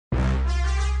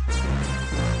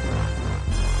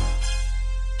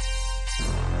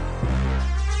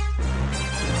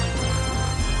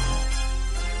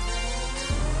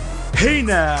Hey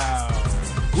now,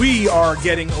 we are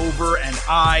Getting Over, and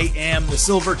I am the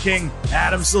Silver King,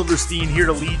 Adam Silverstein, here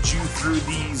to lead you through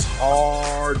these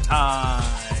hard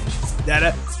times.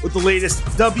 Data with the latest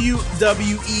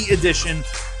WWE edition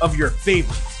of your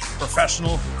favorite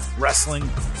professional wrestling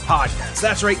podcast.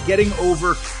 That's right, Getting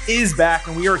Over is back,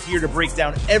 and we are here to break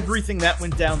down everything that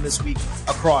went down this week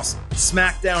across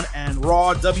SmackDown and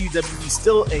Raw. WWE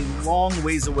still a long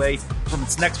ways away from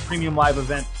its next premium live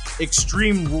event,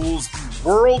 Extreme Rules. The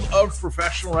world of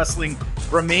professional wrestling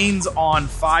remains on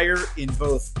fire in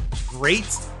both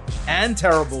great and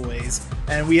terrible ways,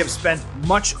 and we have spent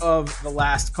much of the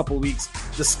last couple weeks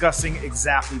discussing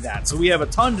exactly that. So we have a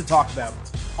ton to talk about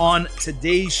on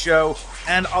today's show,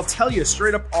 and I'll tell you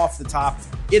straight up off the top,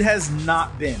 it has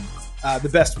not been the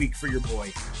best week for your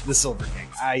boy, the Silver King.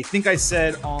 I think I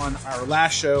said on our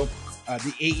last show,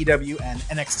 the AEW and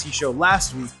NXT show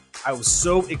last week, I was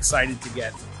so excited to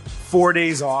get 4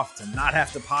 days off, to not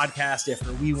have to podcast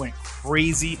after we went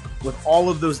crazy with all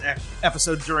of those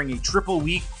episodes during a triple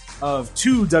week of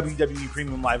two WWE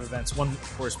Premium Live events, one,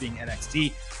 of course, being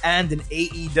NXT, and an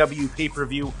AEW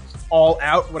pay-per-view All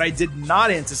Out. What I did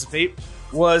not anticipate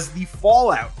was the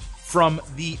fallout from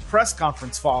the press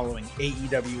conference following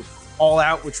AEW All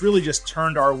Out, which really just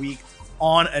turned our week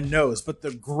on a nose. But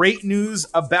the great news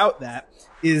about that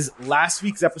is last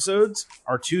week's episodes,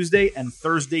 our Tuesday and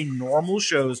Thursday normal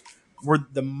shows, were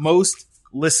the most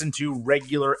listened to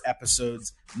regular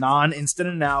episodes, non-instant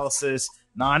analysis,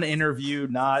 non-interview,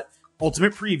 not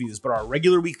ultimate previews, but our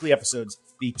regular weekly episodes,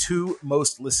 the two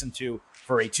most listened to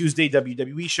for a Tuesday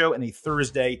WWE show and a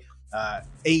Thursday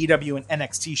AEW and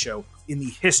NXT show in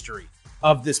the history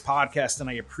of this podcast. And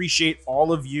I appreciate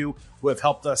all of you who have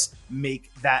helped us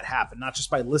make that happen, not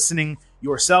just by listening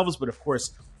yourselves, but of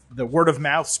course, the word of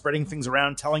mouth, spreading things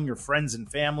around, telling your friends and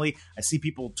family. I see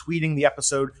people tweeting the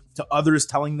episode to others,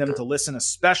 telling them to listen,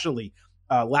 especially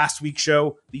last week's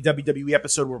show, the WWE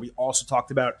episode, where we also talked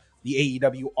about the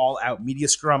AEW All Out Media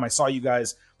Scrum. I saw you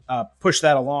guys push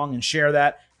that along and share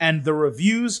that. And the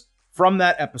reviews from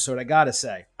that episode, I gotta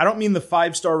say, I don't mean the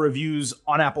 5-star reviews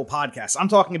on Apple Podcasts. I'm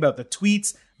talking about the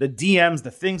tweets, the DMs,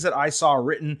 the things that I saw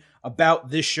written about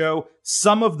this show.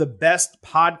 Some of the best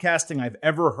podcasting I've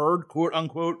ever heard, quote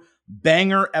unquote,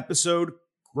 banger episode,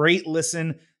 great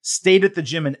listen, stayed at the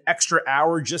gym an extra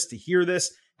hour just to hear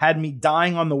this, had me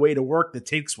dying on the way to work. The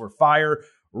takes were fire,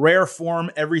 rare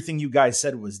form. Everything you guys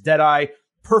said was deadeye,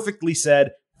 perfectly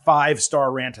said,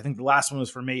 5-star rant. I think the last one was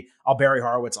for me. I'll Barry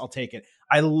Horowitz. I'll take it.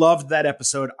 I loved that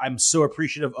episode. I'm so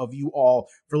appreciative of you all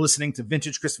for listening to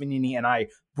Vintage Chris Vanini, and I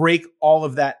break all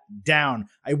of that down.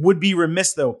 I would be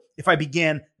remiss, though, if I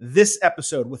began this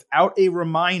episode without a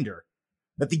reminder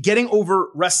that the Getting Over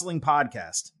Wrestling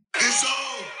podcast is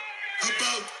all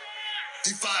about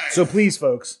the five. So please,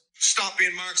 folks, stop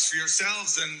being marks for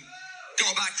yourselves and go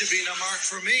back to being a mark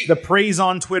for me. The praise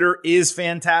on Twitter is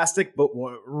fantastic, but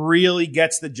what really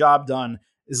gets the job done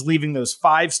is leaving those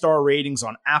 5-star ratings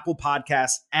on Apple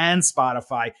Podcasts and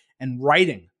Spotify, and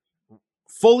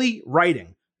fully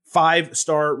writing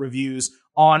 5-star reviews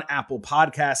on Apple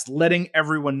Podcasts, letting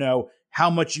everyone know how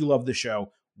much you love the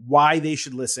show, why they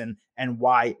should listen, and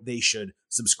why they should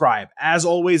subscribe. As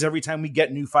always, every time we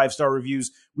get new 5-star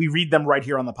reviews, we read them right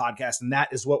here on the podcast, and that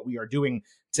is what we are doing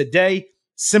today.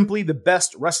 Simply the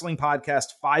best wrestling podcast,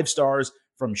 5 stars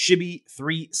from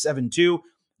Shibby372.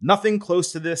 Nothing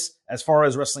close to this as far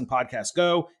as wrestling podcasts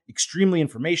go. Extremely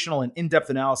informational and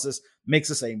in-depth analysis makes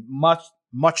us a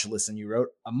much listen, you wrote.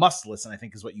 A must listen, I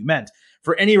think is what you meant.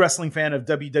 For any wrestling fan of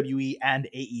WWE and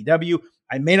AEW,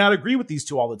 I may not agree with these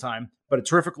two all the time, but a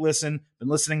terrific listen. Been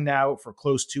listening now for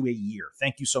close to a year.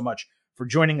 Thank you so much for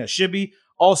joining us, Shibby.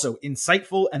 Also,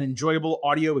 insightful and enjoyable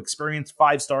audio experience,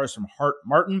 5 stars from Hart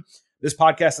Martin. This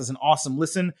podcast is an awesome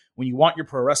listen. When you want your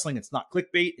pro wrestling, it's not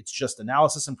clickbait. It's just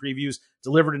analysis and previews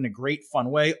delivered in a great,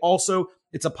 fun way. Also,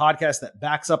 it's a podcast that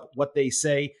backs up what they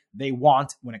say they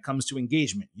want when it comes to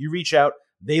engagement. You reach out,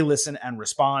 they listen and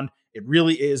respond. It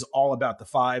really is all about the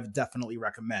 5. Definitely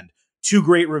recommend. 2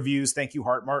 great reviews. Thank you,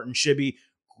 Hart Martin, Shibby.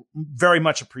 Very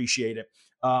much appreciate it.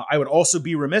 I would also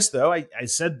be remiss, though. I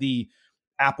said the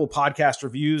Apple podcast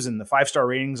reviews and the 5-star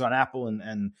ratings on Apple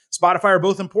and Spotify are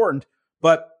both important,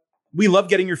 but we love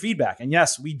getting your feedback. And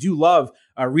yes, we do love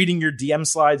reading your DM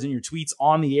slides and your tweets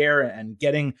on the air and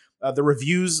getting the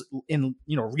reviews in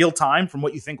real time from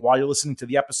what you think while you're listening to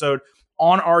the episode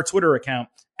on our Twitter account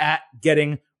at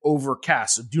Getting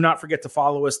Overcast. So do not forget to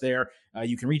follow us there.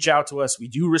 You can reach out to us. We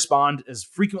do respond as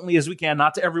frequently as we can,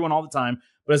 not to everyone all the time,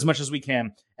 but as much as we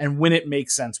can. And when it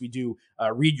makes sense, we do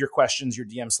read your questions, your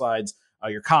DM slides,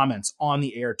 your comments on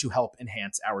the air to help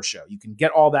enhance our show. You can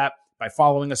get all that by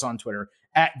following us on Twitter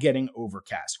at Getting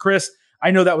Overcast. Chris,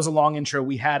 I know that was a long intro.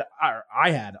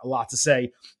 I had a lot to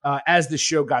say as this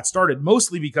show got started,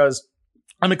 mostly because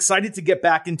I'm excited to get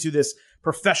back into this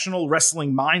professional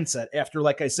wrestling mindset after,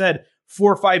 like I said,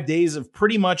 4 or 5 days of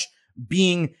pretty much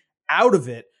being out of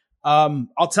it.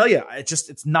 I'll tell you,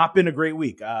 it's not been a great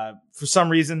week. For some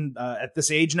reason, at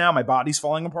this age now, my body's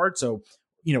falling apart. So,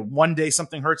 one day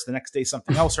something hurts, the next day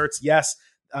something else hurts. Yes,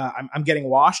 I'm getting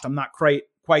washed. I'm not quite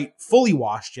fully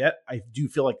washed yet. I do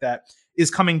feel like that is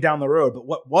coming down the road. But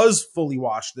what was fully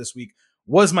washed this week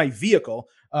was my vehicle,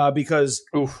 because,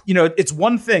 it's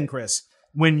one thing, Chris,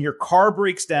 when your car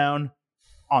breaks down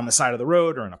on the side of the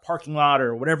road or in a parking lot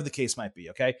or whatever the case might be.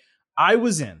 Okay. I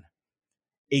was in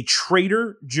a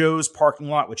Trader Joe's parking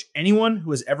lot, which anyone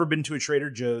who has ever been to a Trader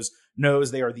Joe's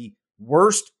knows they are the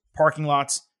worst parking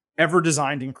lots ever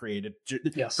designed and created.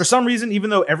 Yes. For some reason, even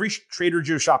though every Trader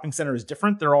Joe's shopping center is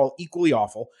different, they're all equally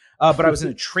awful. But I was in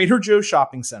a Trader Joe's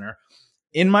shopping center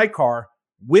in my car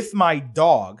with my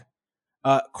dog.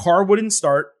 Car wouldn't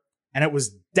start, and it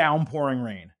was downpouring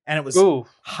rain. And it was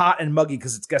hot and muggy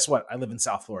because guess what? I live in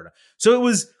South Florida. So it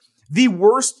was the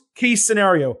worst case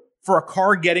scenario for a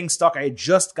car getting stuck. I had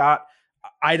just got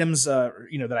items,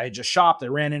 that I had just shopped. I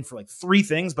ran in for like 3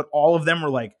 things, but all of them were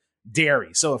like dairy.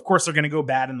 So of course they're going to go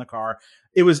bad in the car.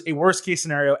 It was a worst case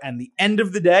scenario. And the end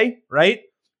of the day, right?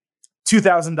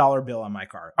 $2,000 bill on my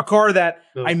car, a car that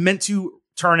I meant to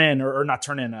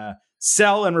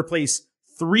sell and replace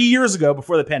 3 years ago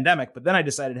before the pandemic. But then I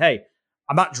decided, hey,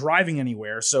 I'm not driving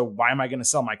anywhere, so why am I going to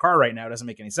sell my car right now? It doesn't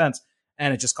make any sense.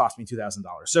 And it just cost me $2,000.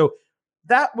 So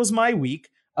that was my week.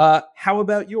 How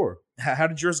about how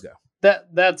did yours go?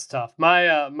 That's tough.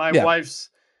 My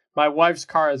wife's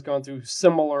car has gone through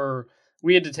similar.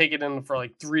 We had to take it in for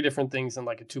like 3 different things in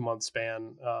like a 2-month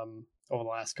span over the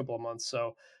last couple of months.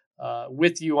 So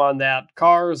with you on that,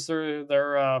 cars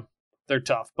they're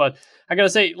tough. But I got to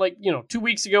say, 2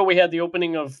 weeks ago, we had the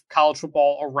opening of college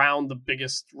football around the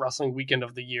biggest wrestling weekend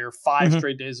of the year, 5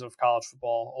 straight days of college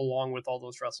football, along with all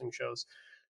those wrestling shows.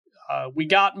 We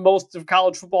got most of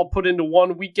college football put into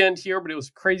one weekend here, but it was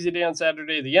a crazy day on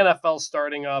Saturday. The NFL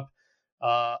starting up,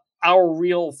 our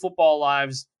real football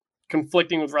lives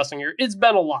conflicting with wrestling here. It's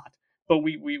been a lot, but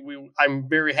I'm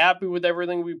very happy with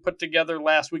everything we put together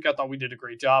last week. I thought we did a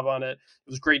great job on it. It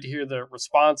was great to hear the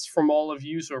response from all of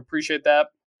you, so appreciate that.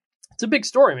 It's a big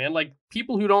story, man. Like,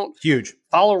 people who don't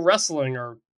follow wrestling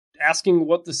are asking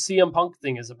what the CM Punk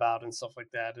thing is about and stuff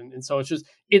like that. And so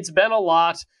it's been a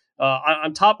lot.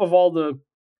 On top of all the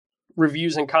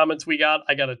reviews and comments we got,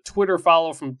 I got a Twitter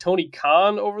follow from Tony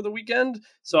Khan over the weekend.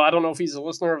 So I don't know if he's a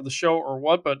listener of the show or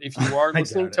what, but if you are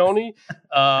listening, Tony,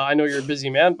 I know you're a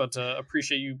busy man, but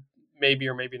appreciate you maybe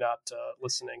or maybe not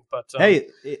listening. But hey,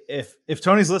 if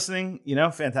Tony's listening,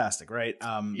 fantastic, right?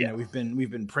 We've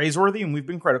been praiseworthy and we've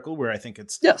been critical, where I think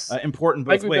it's important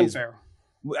both ways.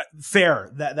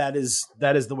 Fair. That is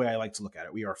the way I like to look at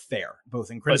it. We are fair,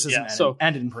 both in criticism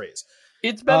and in praise.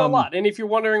 It's been a lot. And if you're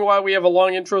wondering why we have a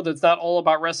long intro that's not all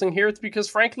about wrestling here, it's because,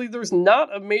 frankly, there's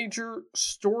not a major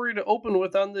story to open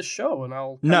with on this show. And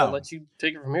I'll let you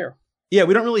take it from here. Yeah,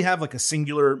 we don't really have like a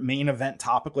singular main event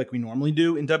topic like we normally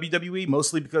do in WWE,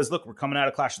 mostly because, look, we're coming out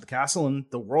of Clash of the Castle and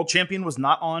the world champion was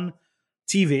not on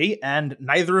TV, and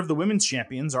neither of the women's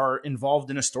champions are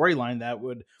involved in a storyline that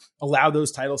would allow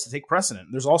those titles to take precedent.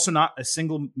 There's also not a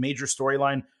single major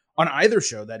storyline on either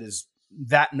show that is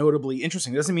that notably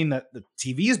interesting. It doesn't mean that the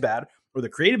TV is bad or the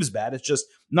creative is bad. It's just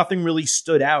nothing really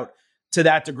stood out to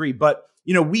that degree. But,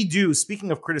 we do, speaking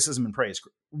of criticism and praise,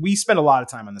 we spend a lot of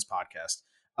time on this podcast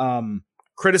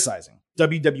criticizing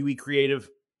WWE creative,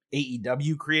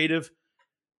 AEW creative.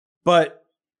 But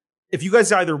if you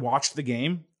guys either watched the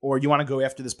game or you want to go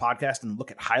after this podcast and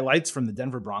look at highlights from the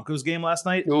Denver Broncos game last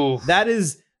night, that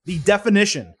is the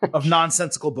definition of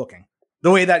nonsensical booking.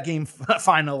 The way that game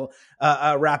final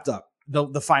wrapped up.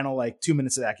 The final 2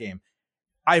 minutes of that game.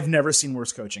 I've never seen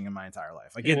worse coaching in my entire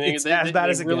life. Like it's as bad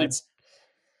as it gets.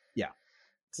 Yeah.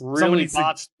 Really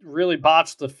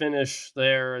botched the finish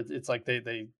there. It's like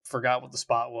they forgot what the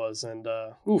spot was, and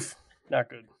not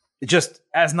good. It's just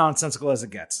as nonsensical as it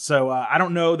gets. So I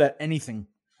don't know that anything,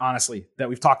 honestly, that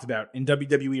we've talked about in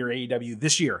WWE or AEW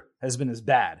this year has been as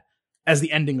bad as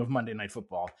the ending of Monday Night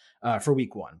Football for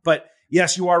week 1. But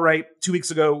yes, you are right. 2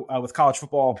 weeks ago with college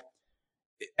football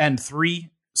and 3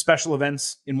 special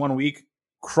events in 1 week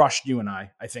crushed you and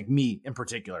I think me in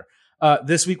particular.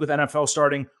 This week with NFL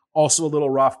starting, also a little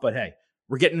rough, but hey,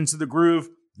 we're getting into the groove.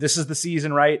 This is the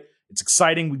season, right? It's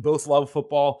exciting. We both love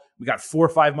football. We got 4 or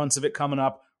 5 months of it coming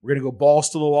up. We're going to go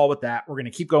balls to the wall with that. We're going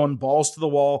to keep going balls to the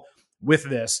wall with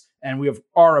this. And we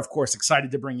are, of course,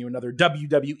 excited to bring you another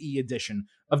WWE edition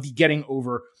of the Getting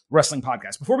Over Wrestling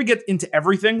podcast. Before we get into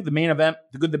everything, the main event,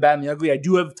 the good, the bad, and the ugly, I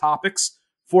do have topics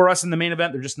for us in the main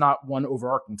event. They're just not one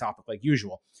overarching topic like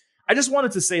usual. I just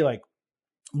wanted to say, like,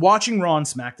 watching Raw and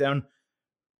SmackDown,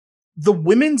 the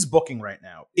women's booking right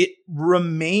now, it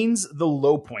remains the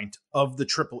low point of the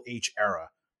Triple H era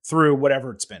through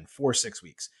whatever it's been, 4-6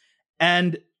 weeks.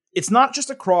 And it's not just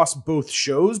across both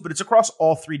shows, but it's across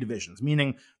all three divisions,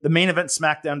 meaning the main event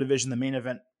SmackDown division, the main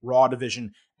event Raw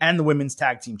division, and the women's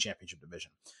tag team championship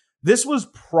division. This was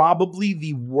probably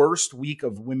the worst week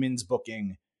of women's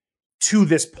booking to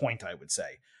this point, I would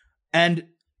say. And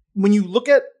when you look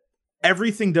at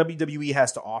everything WWE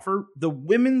has to offer, the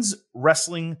women's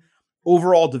wrestling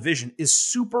overall division is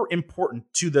super important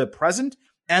to the present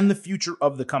and the future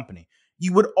of the company.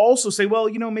 You would also say, well,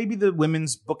 maybe the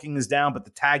women's booking is down, but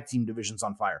the tag team division's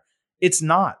on fire. It's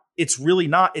not. It's really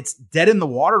not. It's dead in the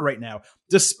water right now,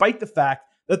 despite the fact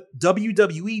that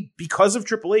WWE, because of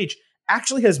Triple H,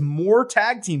 actually has more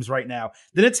tag teams right now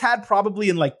than it's had probably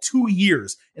in like 2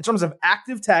 years in terms of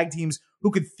active tag teams who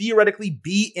could theoretically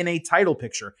be in a title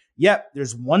picture. Yet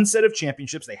there's one set of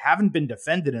championships. They haven't been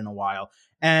defended in a while.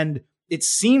 And it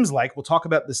seems like, we'll talk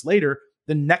about this later,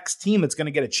 the next team that's going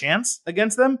to get a chance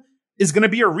against them is going to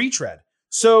be a retread.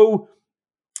 So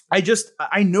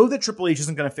I know that Triple H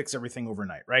isn't going to fix everything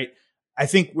overnight, right? I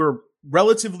think we're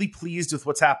relatively pleased with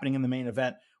what's happening in the main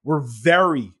event. We're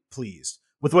very pleased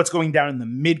with what's going down in the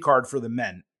mid-card for the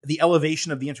men. The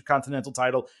elevation of the Intercontinental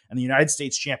title and the United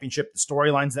States Championship, the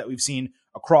storylines that we've seen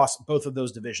across both of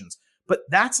those divisions. But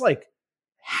that's like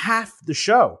half the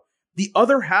show. The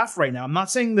other half right now, I'm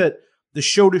not saying that the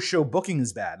show-to-show booking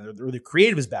is bad or the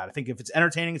creative is bad. I think if it's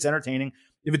entertaining, it's entertaining.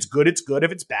 If it's good, it's good.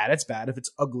 If it's bad, it's bad. If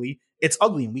it's ugly,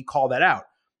 and we call that out.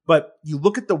 But you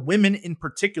look at the women in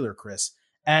particular, Chris,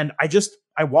 and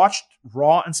I watched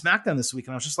Raw and SmackDown this week,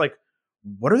 and I was just like,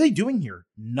 what are they doing here?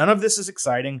 None of this is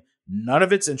exciting. None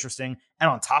of it's interesting. And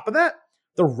on top of that,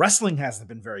 the wrestling hasn't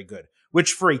been very good,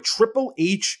 which for a Triple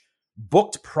H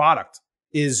booked product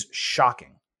is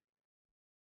shocking.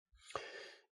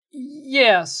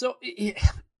 Yeah, so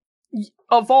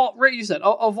of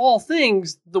all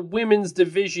things, the women's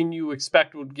division you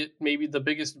expect would get maybe the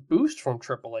biggest boost from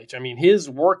Triple H. I mean, his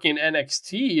work in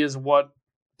NXT is what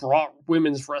brought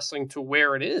women's wrestling to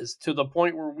where it is, to the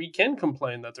point where we can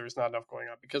complain that there's not enough going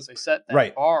on because they set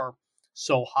that bar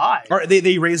so high. Or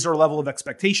they raised our level of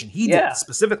expectation. He did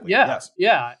specifically. Yeah, yes.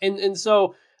 Yeah. And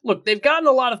so, look, they've gotten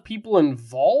a lot of people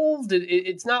involved.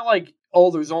 It's not like,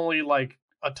 there's only like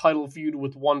a title feud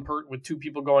with with two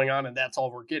people going on and that's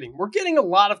all we're getting. We're getting a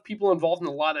lot of people involved in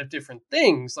a lot of different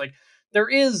things. Like, there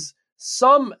is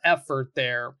some effort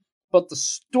there, but the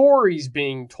stories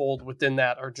being told within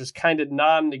that are just kind of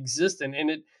non-existent.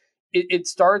 And it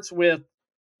starts with,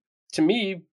 to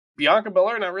me, Bianca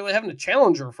Belair not really having a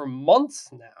challenger for months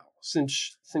now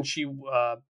since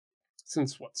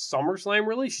SummerSlam,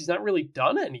 really. She's not really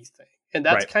done anything. And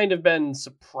that's kind of been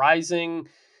surprising.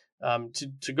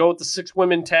 To go with the 6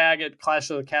 women tag at Clash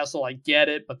of the Castle, I get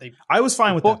it, but I was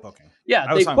fine with that booking.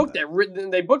 Yeah, they booked that.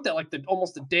 They booked that like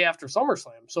almost the day after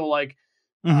SummerSlam. So like,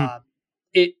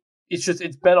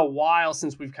 it's been a while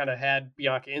since we've kind of had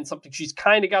Bianca in something. She's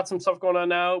kind of got some stuff going on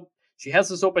now. She has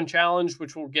this open challenge,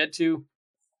 which we'll get to.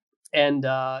 And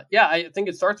I think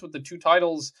it starts with the 2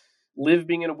 titles, Liv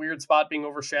being in a weird spot, being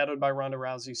overshadowed by Ronda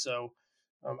Rousey. So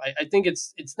I think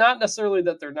it's not necessarily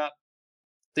that they're not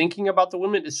thinking about the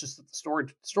women. It's just that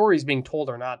the stories being told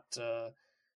are not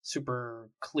super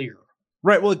clear.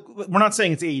 Right. Well, we're not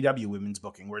saying it's AEW women's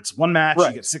booking where it's one match,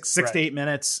 you get six to 8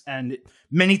 minutes, and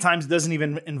many times it doesn't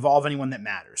even involve anyone that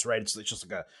matters, right? It's just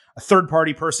like a third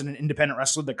party person, an independent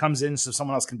wrestler that comes in so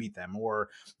someone else can beat them. Or,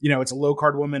 it's a low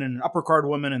card woman and an upper card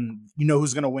woman and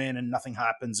who's going to win and nothing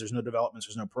happens. There's no developments.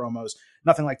 There's no promos,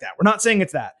 nothing like that. We're not saying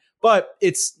it's that, but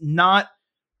it's not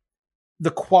the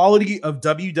quality of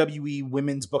WWE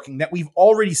women's booking that we've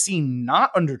already seen, not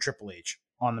under Triple H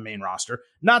on the main roster,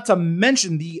 not to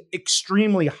mention the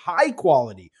extremely high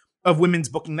quality of women's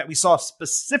booking that we saw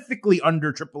specifically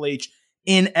under Triple H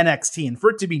in NXT. And for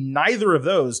it to be neither of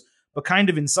those, but kind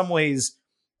of in some ways,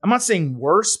 I'm not saying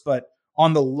worse, but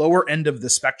on the lower end of the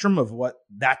spectrum of what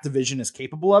that division is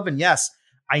capable of. And yes,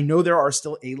 I know there are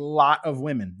still a lot of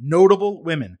women, notable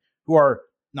women, who are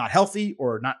not healthy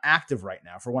or not active right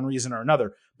now for one reason or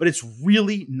another, but it's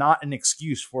really not an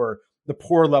excuse for the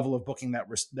poor level of booking that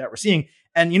we're seeing.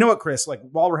 And you know what, Chris, like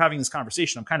while we're having this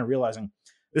conversation, I'm kind of realizing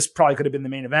this probably could have been the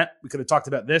main event. We could have talked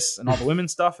about this and all the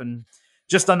women's stuff and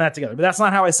Just done that together. But that's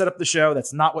not how I set up the show.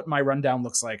 That's not what my rundown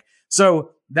looks like.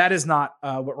 So that is not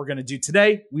what we're going to do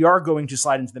today. We are going to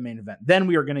slide into the main event. Then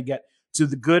we are going to get to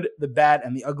the good, the bad,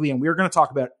 and the ugly. And we are going to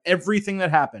talk about everything that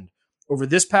happened over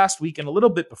this past week and a little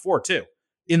bit before too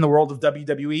in the world of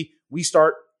WWE. We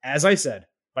start, as I said,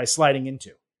 by sliding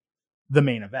into the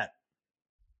main event.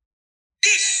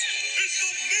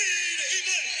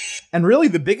 And really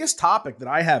the biggest topic that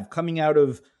I have coming out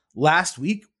of last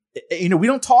week, we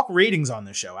don't talk ratings on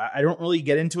this show. I don't really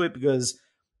get into it because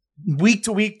week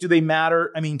to week, do they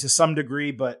matter? I mean, to some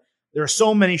degree, but there are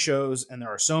so many shows and there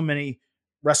are so many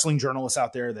wrestling journalists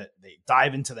out there that they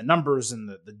dive into the numbers and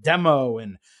the demo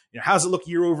and, how's it look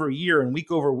year over year and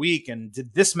week over week? And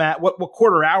did this match, what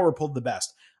quarter hour pulled the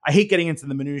best? I hate getting into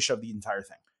the minutia of the entire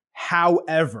thing.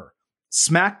 However,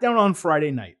 SmackDown on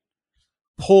Friday night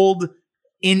pulled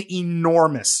an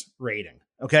enormous rating,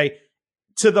 okay?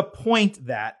 To the point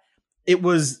that it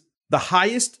was the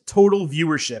highest total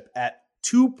viewership at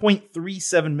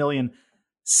 2.37 million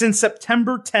since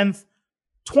September 10th,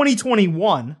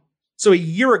 2021, so a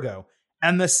year ago,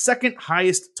 and the second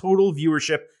highest total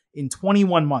viewership in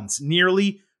 21 months,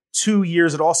 nearly 2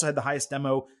 years. It also had the highest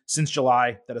demo since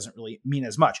July. That doesn't really mean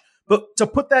as much. But to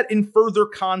put that in further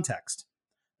context,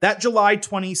 that July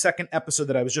 22nd episode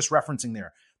that I was just referencing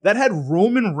there, that had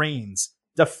Roman Reigns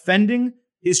defending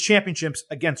his championships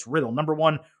against Riddle. Number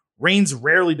one, Reigns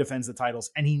rarely defends the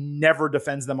titles, and he never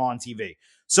defends them on TV.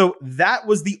 So that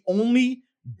was the only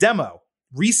demo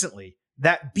recently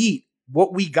that beat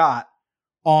what we got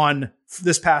on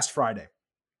this past Friday.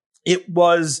 It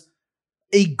was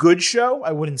a good show.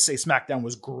 I wouldn't say SmackDown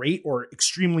was great or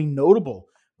extremely notable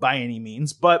by any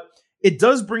means, but it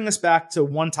does bring us back to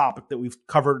one topic that we've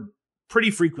covered pretty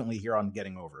frequently here on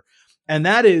Getting Over. And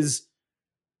that is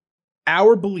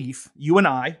our belief, you and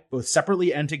I, both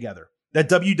separately and together, that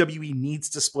WWE needs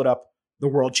to split up the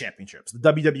world championships,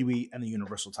 the WWE and the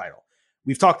Universal title.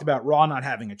 We've talked about Raw not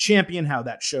having a champion, how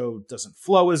that show doesn't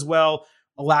flow as well,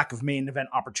 a lack of main event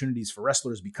opportunities for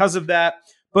wrestlers because of that.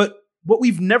 But what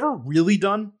we've never really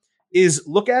done is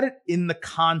look at it in the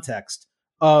context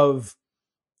of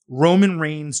Roman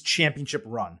Reigns' championship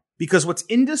run. Because what's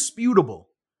indisputable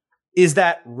is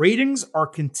that ratings are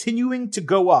continuing to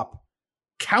go up,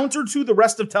 counter to the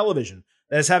rest of television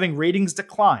that is having ratings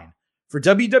decline. For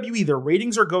WWE, their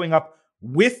ratings are going up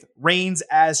with Reigns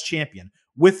as champion,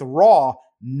 with Raw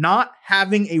not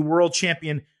having a world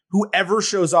champion who ever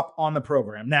shows up on the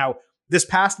program. Now, this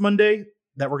past Monday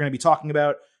that we're going to be talking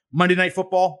about, Monday Night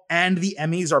Football and the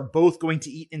Emmys are both going to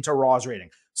eat into Raw's rating.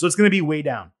 So it's going to be way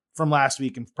down from last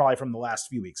week and probably from the last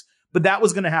few weeks. But that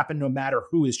was going to happen no matter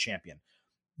who is champion.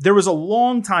 There was a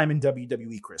long time in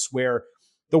WWE, Chris, where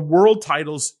the world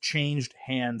titles changed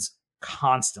hands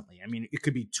constantly. I mean, it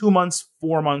could be 2 months,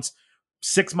 4 months,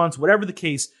 6 months, whatever the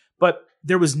case, but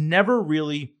there was never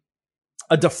really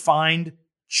a defined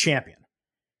champion.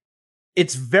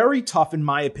 It's very tough, in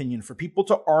my opinion, for people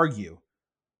to argue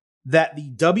that the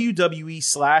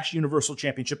WWE / Universal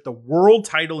Championship, the world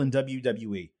title in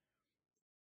WWE,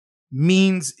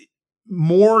 means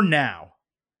more now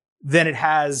than it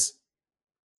has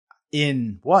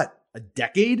in, a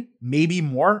decade? Maybe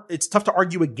more? It's tough to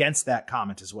argue against that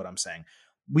comment, is what I'm saying.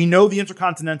 We know the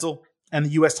Intercontinental and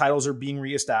the U.S. titles are being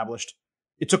reestablished.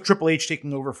 It took Triple H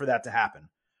taking over for that to happen.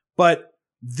 But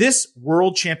this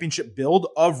world championship build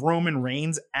of Roman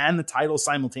Reigns and the title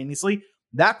simultaneously,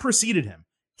 that preceded him.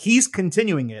 He's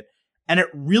continuing it. And it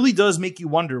really does make you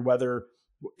wonder whether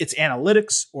it's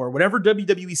analytics or whatever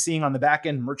WWE's seeing on the back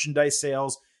end, merchandise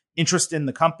sales, interest in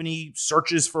the company,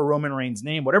 searches for Roman Reigns'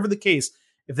 name, whatever the case.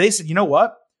 If they said, you know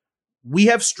what, we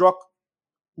have struck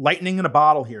lightning in a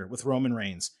bottle here with Roman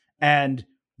Reigns. And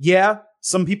yeah,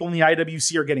 some people in the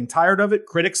IWC are getting tired of it.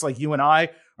 Critics like you and I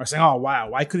are saying, oh, wow,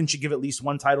 why couldn't you give at least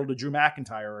one title to Drew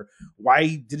McIntyre? Or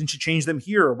why didn't you change them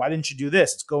here? Or why didn't you do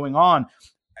this? It's going on.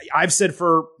 I've said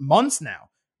for months now,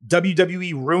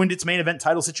 WWE ruined its main event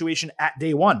title situation at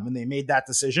day one when they made that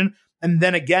decision. And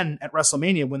then again at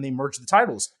WrestleMania when they merged the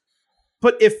titles.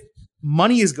 But if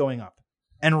money is going up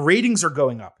and ratings are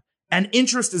going up and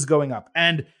interest is going up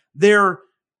and they're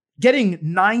getting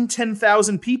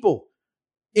 9,000-10,000 people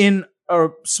in a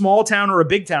small town or a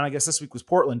big town, I guess this week was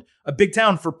Portland, a big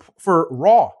town for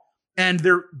Raw. And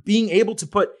they're being able to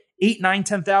put 8, 9,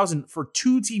 10,000 for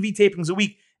 2 TV tapings a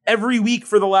week every week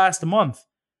for the last month.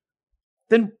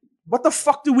 Then what the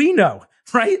fuck do we know,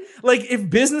 right? Like if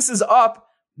business is up,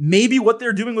 maybe what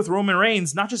they're doing with Roman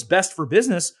Reigns, not just best for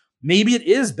business, maybe it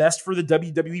is best for the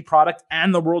WWE product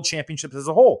and the world championships as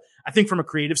a whole. I think from a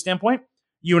creative standpoint,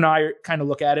 you and I kind of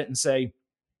look at it and say,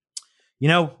 you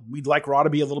know, we'd like Raw to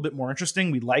be a little bit more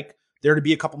interesting. We'd like there to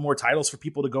be a couple more titles for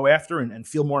people to go after and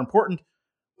feel more important.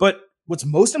 But what's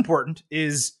most important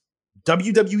is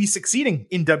WWE succeeding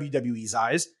in WWE's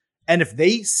eyes. And if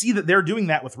they see that they're doing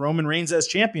that with Roman Reigns as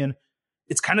champion,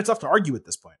 it's kind of tough to argue at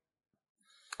this point.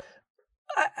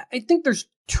 I think there's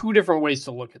two different ways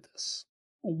to look at this.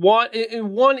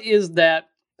 One is that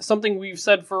something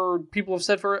people have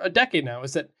said for a decade now,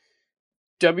 is that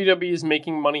WWE is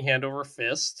making money hand over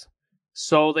fist,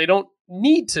 so they don't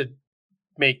need to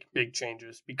make big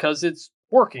changes because it's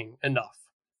working enough.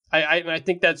 I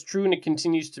think that's true, and it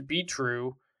continues to be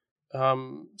true.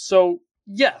 So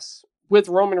yes, with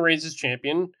Roman Reigns as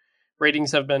champion,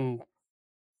 ratings have been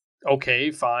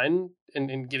okay, fine,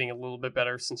 and getting a little bit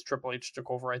better since Triple H took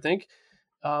over, I think.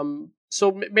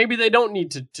 So maybe they don't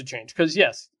need to change, because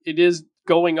yes, it is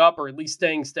going up, or at least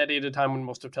staying steady at a time when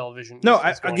most of television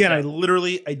is going down. I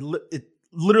literally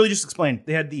just explained.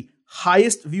 They had the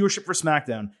highest viewership for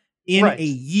SmackDown in a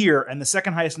year, and the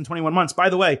second highest in 21 months. By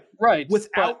the way,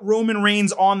 without Roman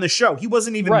Reigns on the show, he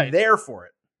wasn't even there for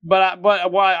it. But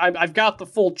I've got the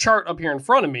full chart up here in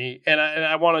front of me, and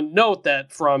I want to note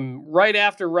that from right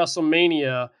after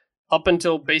WrestleMania up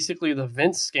until basically the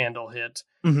Vince scandal hit,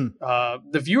 the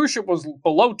viewership was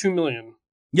below 2 million.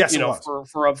 Yes,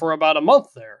 for about a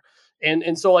month there,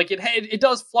 and so like it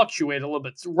does fluctuate a little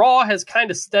bit. So Raw has kind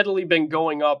of steadily been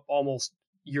going up almost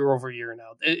year over year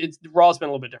now. Raw's been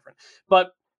a little bit different,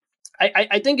 but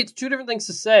I think it's two different things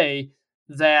to say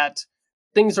that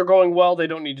things are going well, they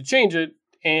don't need to change it,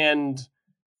 and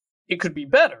it could be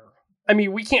better. I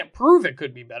mean, we can't prove it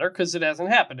could be better because it hasn't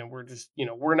happened, and we're just,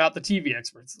 we're not the TV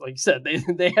experts. Like you said,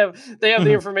 they have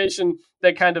the information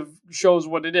that kind of shows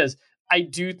what it is. I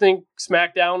do think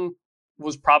SmackDown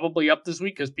was probably up this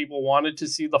week because people wanted to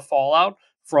see the fallout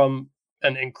from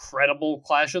an incredible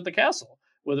Clash at the Castle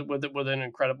with an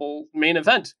incredible main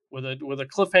event with a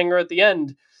cliffhanger at the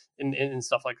end and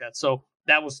stuff like that. So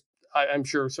that was, I'm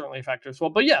sure, certainly a factor as well.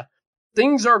 But yeah,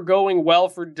 things are going well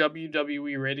for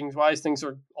WWE ratings wise. Things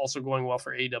are also going well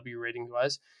for AEW ratings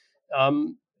wise.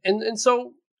 And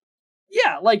so,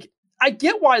 yeah, like I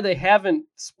get why they haven't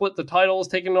split the titles,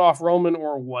 taken off Roman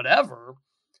or whatever.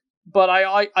 But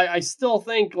I still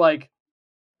think, like,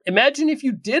 imagine if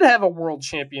you did have a world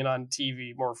champion on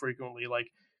TV more frequently. Like,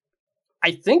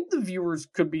 I think the viewers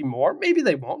could be more. Maybe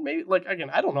they won't. Maybe, like, again,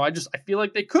 I don't know. I feel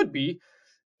like they could be.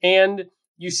 And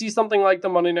you see something like the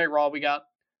Monday Night Raw we got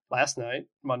last night,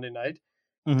 Monday night,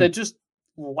 that just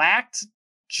lacked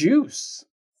juice.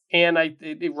 And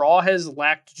Raw has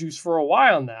lacked juice for a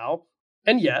while now.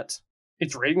 And yet,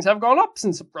 its ratings have gone up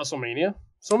since WrestleMania.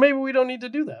 So maybe we don't need to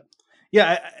do that.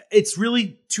 Yeah, it's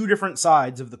really two different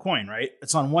sides of the coin, right?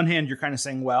 It's on one hand, you're kind of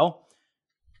saying, well,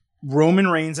 Roman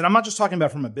Reigns, and I'm not just talking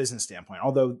about from a business standpoint,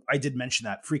 although I did mention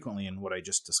that frequently in what I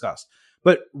just discussed,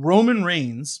 but Roman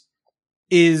Reigns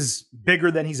is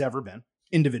bigger than he's ever been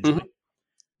individually.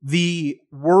 The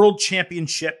world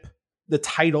championship, the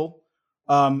title,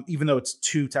 even though it's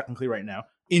two technically right now,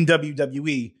 in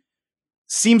WWE,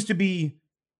 seems to be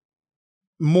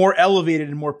more elevated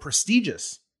and more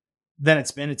prestigious than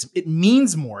it's been. It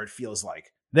means more, it feels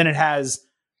like, than it has.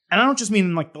 And I don't just mean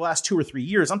in like the last 2 or 3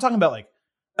 years. I'm talking about like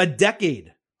a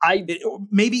decade.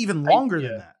 Maybe even longer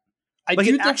than that. Like,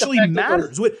 it actually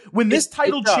matters. When this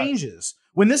title changes,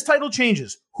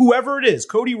 whoever it is,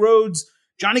 Cody Rhodes,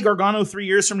 Johnny Gargano 3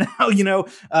 years from now,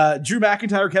 Drew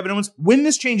McIntyre, Kevin Owens, when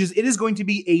this changes, it is going to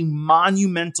be a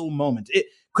monumental moment.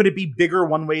 Could it be bigger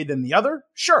one way than the other?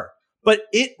 Sure. But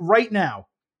right now,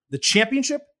 the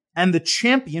championship and the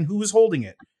champion who is holding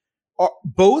it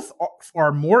both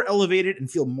are more elevated and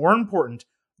feel more important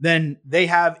than they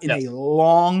have in a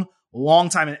long, long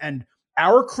time. And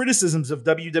our criticisms of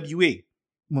WWE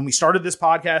when we started this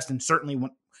podcast, and certainly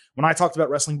when I talked about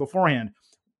wrestling beforehand,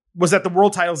 was that the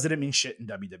world titles didn't mean shit in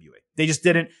WWE. They just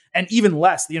didn't. And even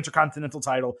less the Intercontinental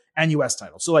title and US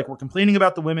title. So like, we're complaining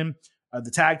about the women,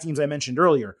 the tag teams I mentioned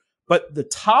earlier, but the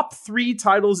top 3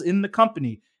 titles in the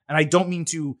company, and I don't mean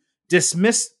to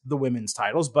dismiss the women's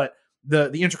titles, but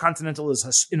the Intercontinental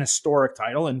is an historic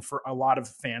title, and for a lot of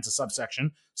fans, a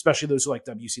subsection, especially those who like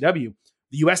WCW,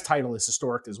 the US title is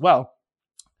historic as well.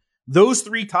 Those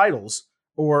 3 titles,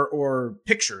 or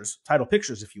title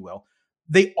pictures, if you will,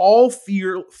 they all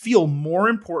feel more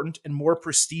important and more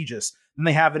prestigious than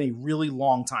they have in a really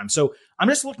long time. So I'm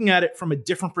just looking at it from a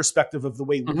different perspective of the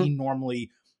way we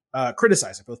normally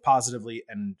criticize it, both positively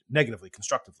and negatively,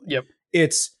 constructively. Yep.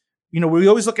 It's, we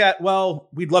always look at, well,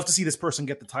 we'd love to see this person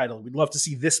get the title. We'd love to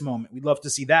see this moment. We'd love to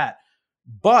see that.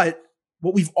 But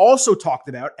what we've also talked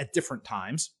about at different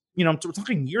times, we're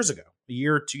talking years ago, a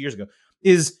year or 2 years ago,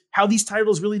 is how these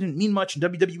titles really didn't mean much, and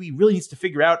WWE really needs to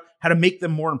figure out how to make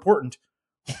them more important.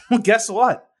 Well, guess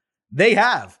what? They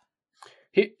have.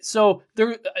 So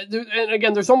there, and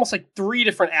again, there's almost like three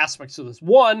different aspects to this.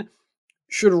 One,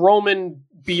 should Roman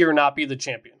be or not be the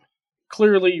champion?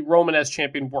 Clearly, Roman as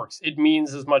champion works. It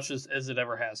means as much as it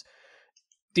ever has.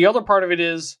 The other part of it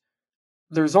is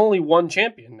there's only one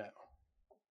champion now.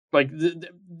 Like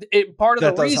part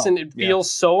of the reason it feels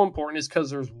so important is because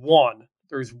there's one.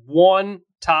 There's one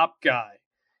top guy,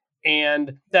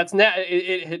 and that's not.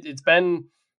 It's been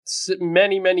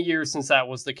many years since that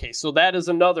was the case. So that is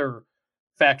another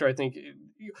factor. I think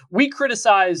we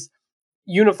criticize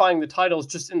unifying the titles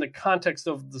just in the context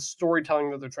of the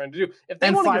storytelling that they're trying to do. If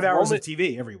they want 5 hours of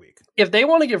TV every week, if they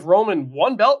want to give Roman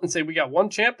one belt and say we got one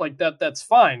champ, like that's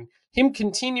fine. Him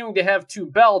continuing to have 2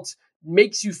 belts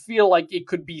makes you feel like it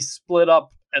could be split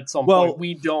up at some point.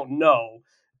 We don't know.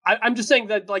 I'm just saying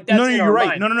that, like, that's no, you're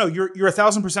right. Mind. No, you're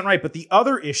 1,000% right. But the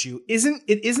other issue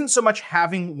isn't so much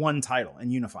having one title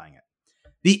and unifying it.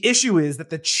 The issue is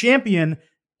that the champion,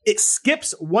 it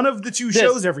skips one of the 2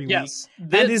 shows every week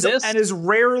and is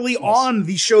rarely on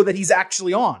the show that he's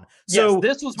actually on. So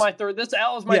this was my third. That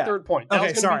was my third point.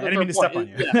 Okay, sorry, I didn't mean to step on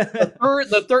you.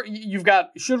 The third, you've got,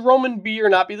 should Roman be or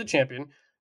not be the champion?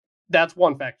 That's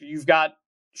one factor. You've got,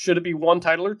 should it be one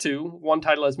title or 2? One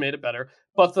title has made it better.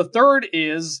 But the third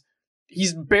is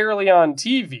he's barely on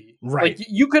TV. Right. Like,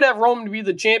 you could have Roman be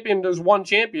the champion. There's one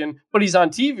champion, but he's on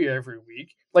TV every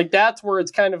week. Like, that's where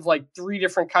it's kind of like 3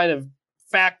 different kind of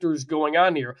factors going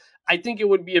on here. I think it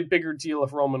would be a bigger deal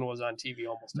if Roman was on TV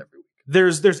almost every week.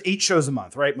 There's 8 shows a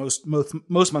month, right? Most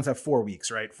months have 4 weeks,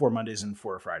 right? 4 Mondays and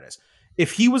 4 Fridays.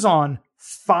 If he was on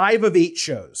 5 of 8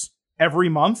 shows every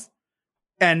month,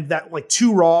 and that, like,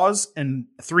 2 Raws and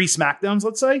 3 SmackDowns,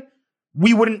 let's say,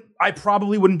 I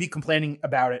probably wouldn't be complaining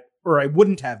about it, or I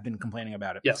wouldn't have been complaining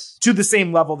about it to the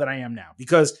same level that I am now.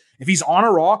 Because if he's on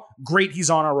a Raw, great,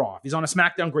 he's on a Raw. If he's on a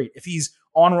SmackDown, great. If he's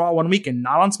on Raw one week and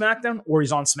not on SmackDown, or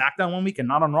he's on SmackDown one week and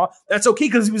not on Raw, that's okay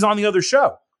because he was on the other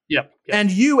show. Yep.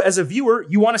 And you, as a viewer,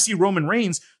 you want to see Roman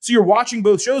Reigns, so you're watching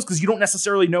both shows because you don't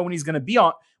necessarily know when he's going to be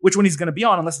on, which one he's going to be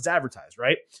on, unless it's advertised,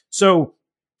 right? So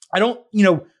I don't,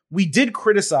 we did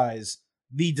criticize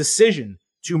the decision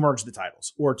to merge the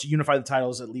titles or to unify the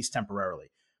titles, at least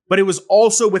temporarily. But it was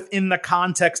also within the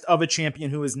context of a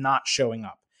champion who is not showing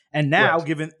up. And now,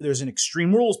 given there's an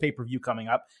Extreme Rules pay-per-view coming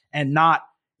up and not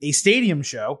a stadium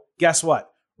show, guess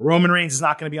what? Roman Reigns is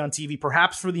not going to be on TV,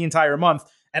 perhaps for the entire month,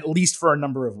 at least for a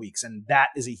number of weeks. And that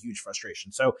is a huge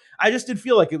frustration. So I just did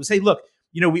feel like it was, hey, look,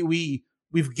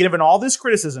 we've given all this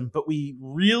criticism, but we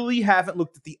really haven't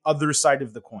looked at the other side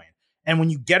of the coin. And when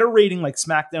you get a rating like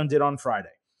SmackDown did on Friday,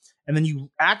 and then you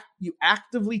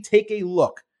actively take a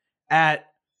look at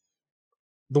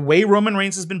the way Roman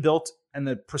Reigns has been built and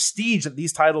the prestige that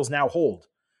these titles now hold,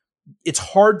 it's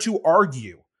hard to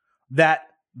argue that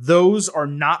those are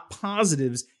not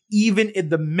positives, even in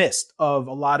the midst of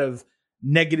a lot of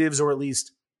negatives, or at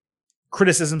least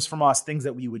criticisms from us, things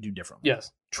that we would do differently.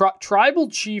 Yes. Tribal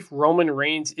Chief Roman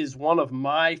Reigns is one of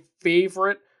my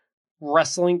favorite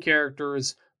wrestling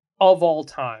characters of all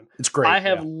time. It's great. I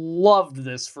have loved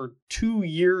this for 2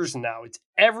 years now. It's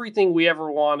everything we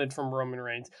ever wanted from Roman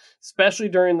Reigns, especially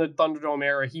during the Thunderdome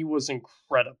era. He was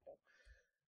incredible.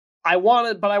 I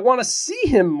want to see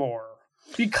him more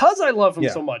because I love him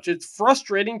so much. It's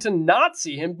frustrating to not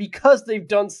see him because they've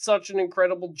done such an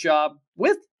incredible job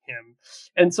with him.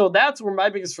 And so that's where my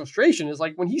biggest frustration is,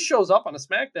 like, when he shows up on a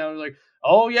SmackDown, like,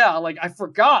 oh yeah, like, I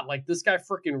forgot, like, this guy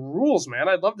freaking rules, man.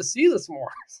 I'd love to see this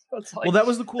more. So it's like, well, that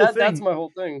was the cool thing. That's my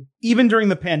whole thing. Even during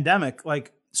the pandemic,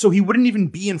 like, so he wouldn't even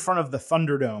be in front of the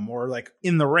Thunderdome or like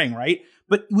in the ring, right?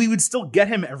 But we would still get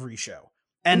him every show.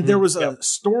 And there was a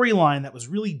storyline that was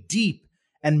really deep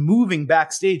and moving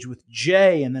backstage with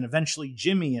Jay and then eventually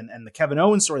Jimmy and the Kevin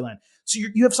Owens storyline. So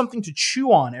you have something to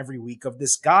chew on every week of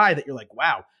this guy that you're like,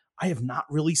 wow, I have not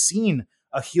really seen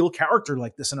a heel character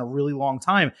like this in a really long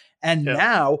time. And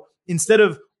now, instead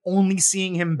of only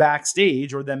seeing him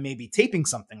backstage or then maybe taping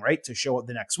something, right, to show up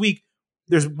the next week,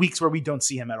 there's weeks where we don't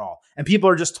see him at all. And people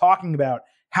are just talking about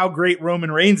how great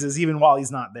Roman Reigns is even while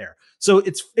he's not there. So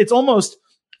it's almost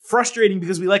frustrating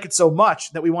because we like it so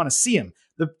much that we want to see him.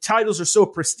 The titles are so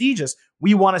prestigious,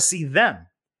 we want to see them.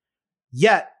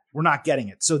 Yet, we're not getting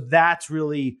it. So that's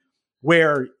really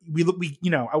where we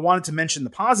I wanted to mention the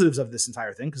positives of this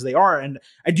entire thing because they are, and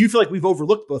I do feel like we've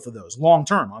overlooked both of those long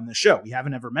term on this show. We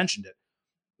haven't ever mentioned it.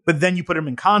 But then you put them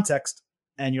in context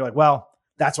and you're like, well,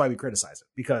 that's why we criticize it,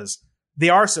 because they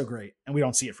are so great and we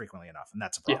don't see it frequently enough. And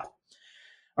that's a problem.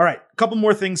 All right. A couple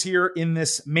more things here in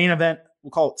this main event.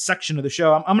 We'll call it section of the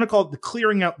show. I'm going to call it the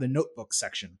clearing out the notebook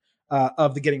section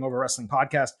of the Getting Over Wrestling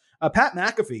podcast. Pat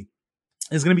McAfee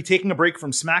is going to be taking a break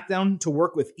from SmackDown to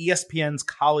work with ESPN's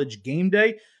College Game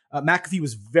Day. McAfee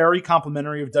was very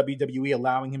complimentary of WWE,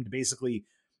 allowing him to basically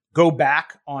go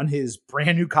back on his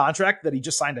brand new contract that he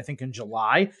just signed, I think, in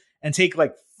July, and take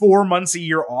like 4 months a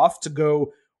year off to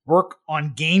go work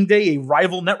on Game Day, a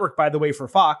rival network, by the way, for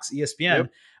Fox, ESPN,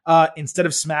 instead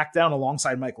of SmackDown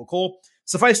alongside Michael Cole.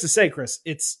 Suffice to say, Chris,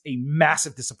 it's a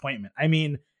massive disappointment. I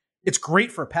mean, it's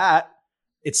great for Pat.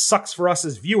 It sucks for us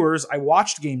as viewers. I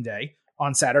watched Game Day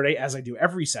on Saturday, as I do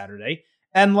every Saturday.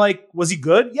 And like, was he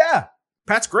good? Yeah.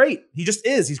 Pat's great. He just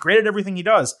is. He's great at everything he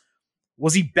does.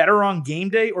 Was he better on Game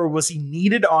Day, or was he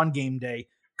needed on Game Day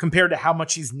compared to how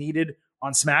much he's needed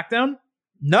on SmackDown?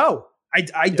 No,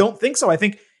 I don't think so. I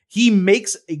think he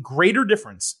makes a greater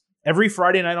difference every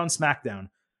Friday night on SmackDown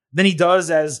than he does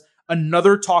as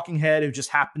another talking head who just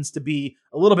happens to be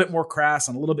a little bit more crass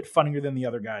and a little bit funnier than the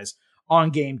other guys on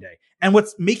Game Day. And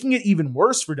what's making it even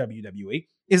worse for WWE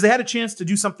is they had a chance to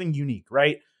do something unique,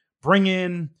 right? Bring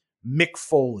in Mick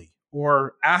Foley,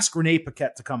 or ask Renee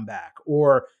Paquette to come back,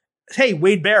 or, hey,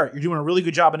 Wade Barrett, you're doing a really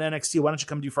good job in NXT. Why don't you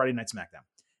come do Friday Night SmackDown?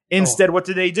 Instead, what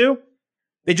did they do?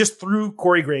 They just threw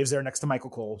Corey Graves there next to Michael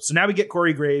Cole. So now we get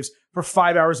Corey Graves for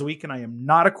 5 hours a week, and I am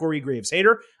not a Corey Graves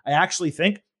hater. I actually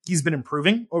think he's been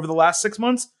improving over the last 6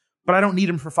 months, but I don't need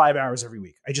him for 5 hours every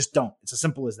week. I just don't. It's as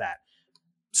simple as that.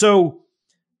 So,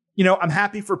 I'm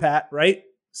happy for Pat, right?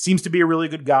 Seems to be a really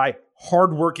good guy,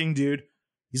 hardworking dude.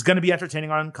 He's going to be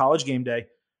entertaining on College Game Day.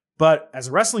 But as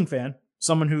a wrestling fan,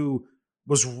 someone who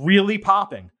was really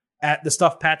popping at the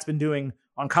stuff Pat's been doing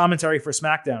on commentary for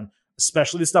SmackDown,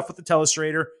 especially the stuff with the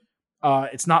telestrator,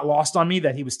 it's not lost on me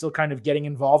that he was still kind of getting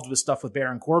involved with stuff with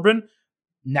Baron Corbin.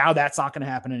 Now that's not going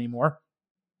to happen anymore.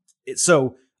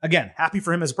 So, again, happy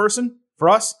for him as a person. For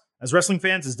us, as wrestling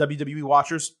fans, as WWE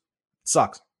watchers, it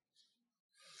sucks.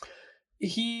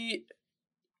 He,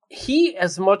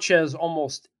 as much as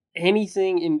almost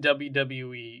anything in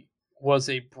WWE, was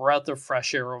a breath of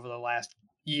fresh air over the last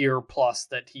year plus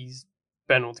that he's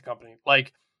been with the company.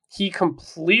 Like, he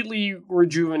completely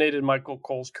rejuvenated Michael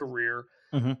Cole's career.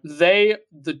 Mm-hmm.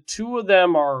 The two of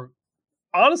them are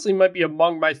honestly might be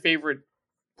among my favorite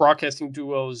broadcasting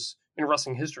duos in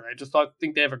wrestling history. I just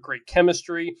think they have a great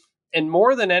chemistry. And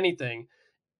more than anything,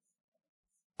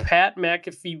 Pat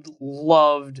McAfee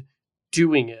loved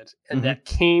doing it. And that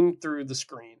came through the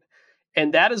screen.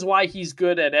 And that is why he's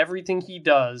good at everything he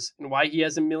does and why he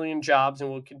has a million jobs and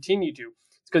will continue to.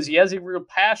 It's because he has a real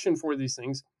passion for these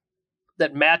things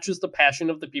that matches the passion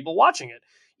of the people watching it.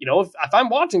 If I'm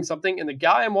watching something and the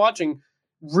guy I'm watching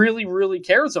really, really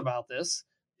cares about this,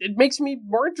 it makes me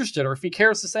more interested. Or if he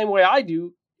cares the same way I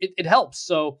do, it helps.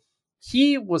 So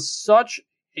he was such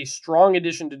a strong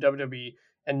addition to WWE,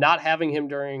 and not having him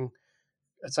during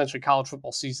essentially college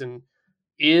football season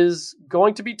is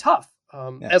going to be tough.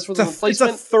 As for the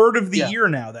replacement, it's a third of the year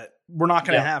now that we're not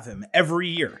going to have him every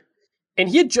year. And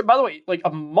he had, by the way, like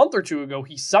a month or two ago,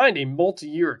 he signed a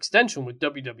multi-year extension with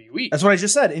WWE. That's what I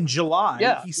just said. In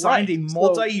July, he signed a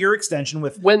multi-year extension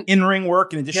with in-ring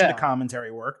work in addition to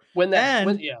commentary work.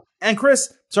 And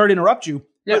Chris, sorry to interrupt you,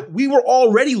 but we were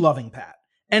already loving Pat.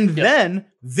 And then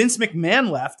Vince McMahon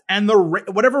left, and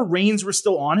whatever reins were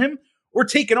still on him were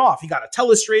taken off. He got a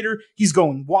telestrator. He's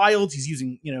going wild. He's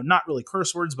using, not really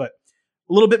curse words, but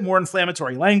a little bit more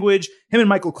inflammatory language. Him and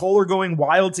Michael Cole are going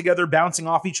wild together, bouncing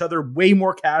off each other, way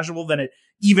more casual than it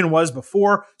even was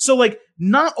before. So,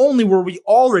 not only were we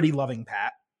already loving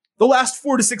Pat, the last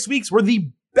 4 to 6 weeks were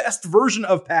the best version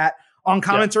of Pat on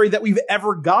commentary that we've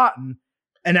ever gotten.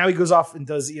 And now he goes off and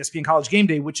does ESPN College Game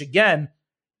Day, which, again,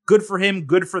 good for him,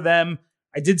 good for them.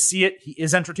 I did see it. He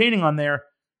is entertaining on there.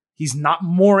 He's not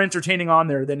more entertaining on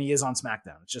there than he is on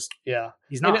SmackDown. It's just,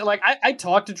 he's not. And I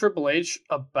talked to Triple H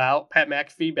about Pat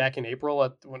McAfee back in April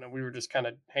when we were just kind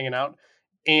of hanging out.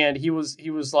 And he was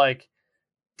like,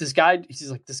 this guy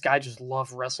just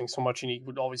loved wrestling so much. And he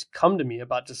would always come to me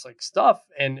about just stuff.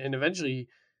 And eventually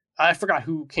I forgot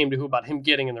who came to who about him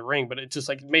getting in the ring, but it just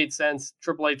it made sense.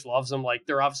 Triple H loves him.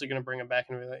 They're obviously going to bring him back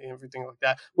and everything like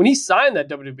that. When he signed that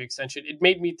WWE extension, it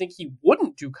made me think he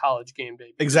wouldn't do College Game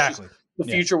Day. Exactly. The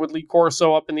future with Lee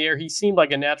Corso up in the air. He seemed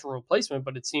like a natural replacement,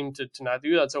 but it seemed to not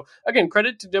do that. So again,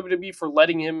 credit to WWE for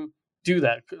letting him do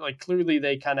that. Clearly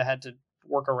they kind of had to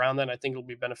work around that. And I think it'll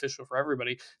be beneficial for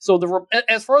everybody. So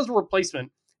as far as the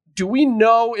replacement, do we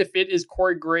know if it is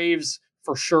Corey Graves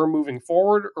for sure moving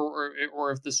forward,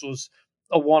 or if this was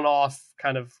a one-off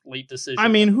kind of late decision? I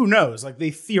mean, who knows? They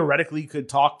theoretically could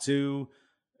talk to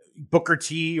Booker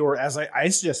T, or as I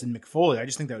suggested, Mick Foley. I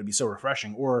just think that would be so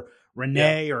refreshing, or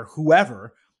Renee or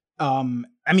whoever. I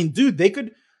mean, dude, they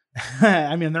could,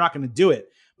 they're not going to do it,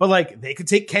 But like they could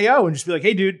take KO and just be like,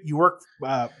 hey, dude, you work,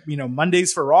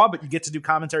 Mondays for Raw, but you get to do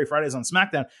commentary Fridays on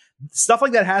SmackDown. Stuff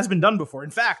like that has been done before. In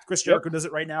fact, Chris Jericho does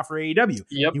it right now for AEW.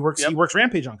 He works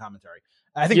Rampage on commentary.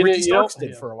 I think Ricky Starks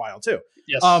did for a while too.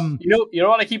 Yes. You know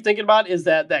what I keep thinking about is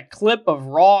that clip of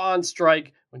Raw on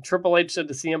strike when Triple H said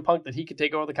to CM Punk that he could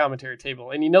take over the commentary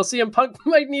table, and CM Punk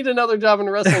might need another job in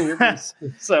wrestling.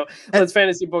 So let's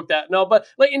fantasy book that. No, but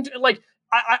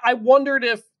I wondered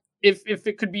if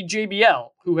it could be JBL,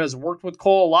 who has worked with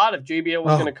Cole a lot, if JBL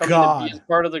was going to come in and be as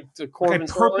part of the Corbin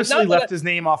story. I purposely left his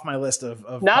name off my list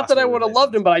of not that I would have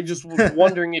loved him, but I just was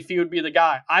wondering if he would be the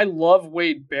guy. I love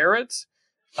Wade Barrett.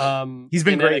 He's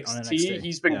been great on NXT.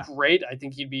 He's been great. I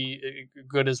think he'd be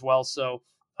good as well. So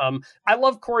I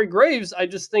love Corey Graves. I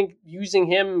just think using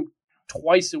him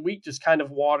twice a week just kind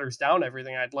of waters down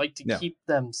everything. I'd like to keep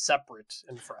them separate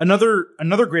and fresh.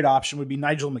 Another great option would be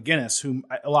Nigel McGuinness, whom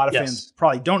a lot of fans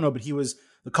probably don't know, but he was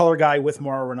the color guy with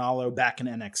Mauro Ranallo back in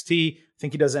NXT. I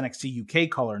think he does NXT UK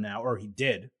color now, or he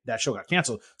did. That show got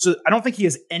canceled. So I don't think he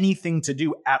has anything to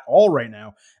do at all right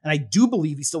now. And I do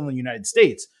believe he's still in the United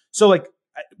States. So like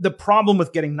the problem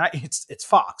with getting it's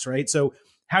Fox, right? So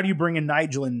how do you bring in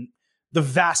Nigel? And the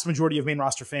vast majority of main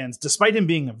roster fans, despite him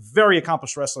being a very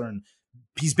accomplished wrestler, and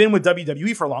he's been with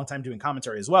WWE for a long time doing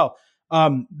commentary as well,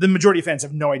 the majority of fans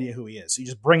have no idea who he is. So you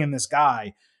just bring in this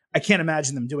guy. I can't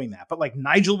imagine them doing that. But like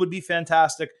Nigel would be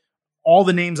fantastic. All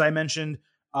the names I mentioned.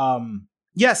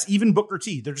 Yes, even Booker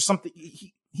T. There's just something.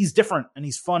 He's different and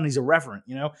he's fun. He's irreverent.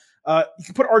 You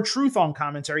could put R-Truth on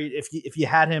commentary if you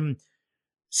had him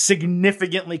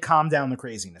significantly calm down the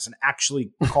craziness and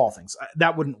actually call things.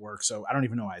 That wouldn't work. So I don't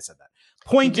even know why I said that.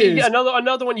 Point is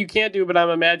another one you can't do, but I'm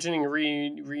imagining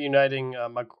reuniting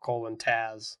Michael Cole and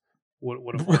Taz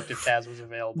would have worked if Taz was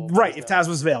available. Right, if Taz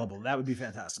was available, that would be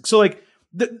fantastic. So like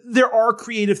there are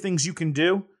creative things you can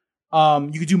do.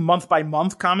 You could do month by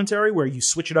month commentary where you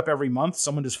switch it up every month.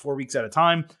 Someone does 4 weeks at a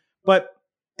time.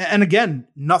 And again,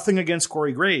 nothing against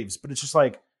Corey Graves, but it's just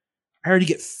like I already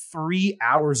get 3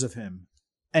 hours of him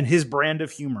and his brand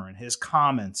of humor and his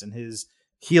comments and his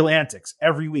heel antics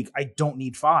every week. I don't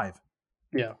need 5.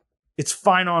 Yeah. It's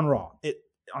fine on Raw.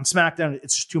 On SmackDown,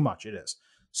 it's just too much. It is.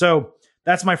 So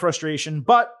that's my frustration.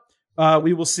 But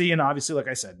we will see. And obviously, like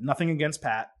I said, nothing against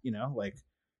Pat,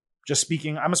 just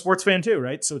speaking. I'm a sports fan too,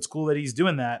 right? So it's cool that he's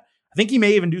doing that. I think he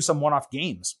may even do some one-off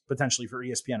games potentially for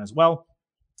ESPN as well.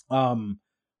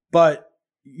 But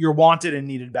you're wanted and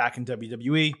needed back in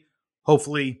WWE,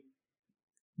 hopefully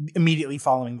immediately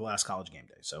following the last College Game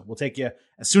Day. So we'll take you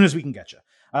as soon as we can get you.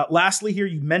 Lastly here,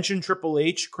 you mentioned Triple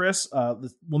H, Chris.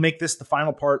 We'll make this the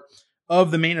final part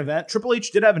of the main event. Triple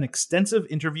H did have an extensive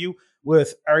interview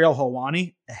with Ariel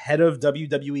Helwani ahead of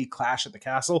WWE Clash at the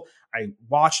Castle. I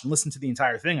watched and listened to the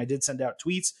entire thing. I did send out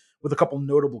tweets with a couple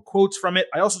notable quotes from it.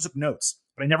 I also took notes,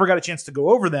 but I never got a chance to go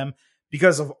over them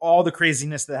because of all the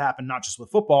craziness that happened, not just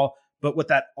with football, but with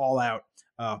that all-out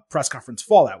press conference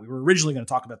fallout. We were originally going to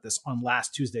talk about this on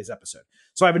last Tuesday's episode.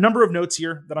 So I have a number of notes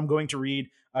here that I'm going to read.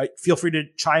 Feel free to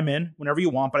chime in whenever you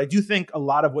want, but I do think a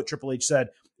lot of what Triple H said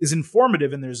is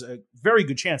informative, and there's a very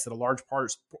good chance that a large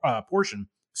portion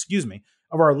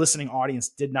of our listening audience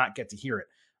did not get to hear it.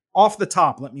 Off the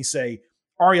top, let me say,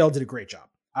 Ariel did a great job.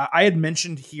 I had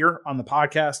mentioned here on the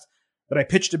podcast that I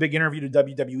pitched a big interview to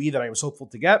WWE that I was hopeful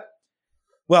to get.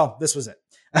 Well, this was it.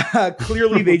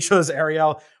 Clearly, they chose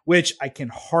Ariel, which I can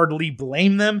hardly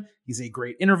blame them. He's a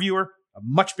great interviewer, a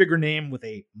much bigger name with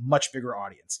a much bigger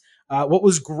audience. What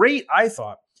was great, I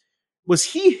thought, was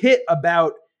he hit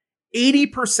about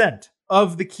 80%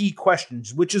 of the key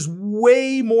questions, which is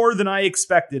way more than I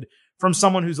expected from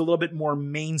someone who's a little bit more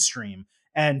mainstream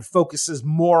and focuses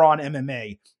more on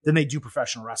MMA than they do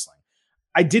professional wrestling.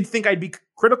 I did think I'd be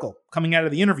critical coming out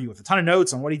of the interview with a ton of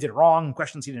notes on what he did wrong and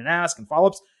questions he didn't ask and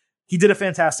follow-ups. He did a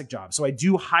fantastic job. So I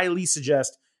do highly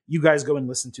suggest you guys go and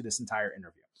listen to this entire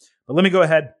interview. But let me go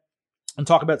ahead and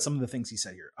talk about some of the things he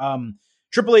said here.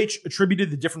 Triple H attributed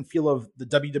the different feel of the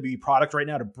WWE product right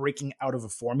now to breaking out of a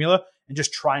formula and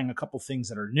just trying a couple things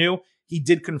that are new. He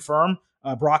did confirm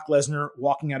Brock Lesnar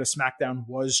walking out of SmackDown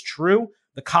was true.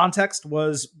 The context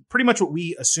was pretty much what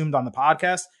we assumed on the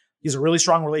podcast. He has a really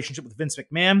strong relationship with Vince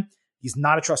McMahon. He's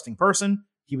not a trusting person.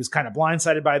 He was kind of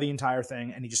blindsided by the entire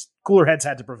thing, and cooler heads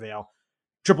had to prevail.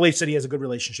 Triple H said he has a good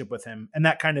relationship with him, and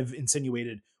that kind of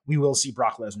insinuated we will see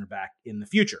Brock Lesnar back in the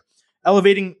future.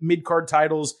 Elevating mid-card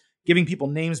titles, giving people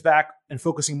names back, and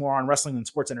focusing more on wrestling than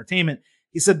sports entertainment.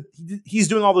 He said he's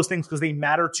doing all those things because they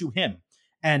matter to him.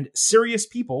 And serious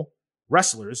people,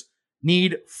 wrestlers,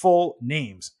 need full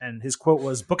names. And his quote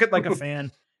was, "Book it like a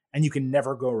fan, and you can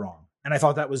never go wrong." And I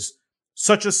thought that was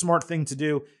such a smart thing to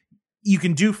do. you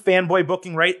can do fanboy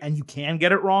booking right and you can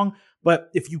get it wrong. But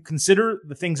if you consider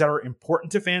the things that are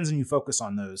important to fans and you focus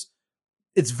on those,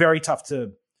 it's very tough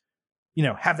to,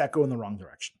 have that go in the wrong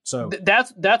direction. So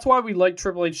that's why we liked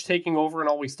Triple H taking over and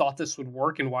always thought this would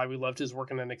work, and why we loved his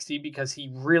work in NXT, because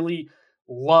he really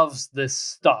loves this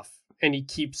stuff and he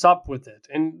keeps up with it.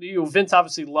 And Vince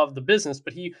obviously loved the business,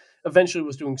 but he eventually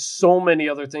was doing so many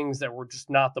other things that were just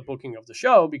not the booking of the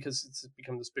show, because it's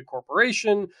become this big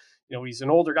corporation. He's an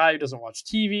older guy who doesn't watch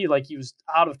TV. Like, he was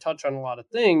out of touch on a lot of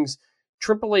things.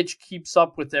 Triple H keeps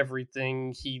up with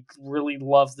everything. He really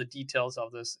loves the details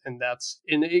of this, and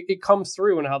it comes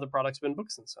through in how the product's been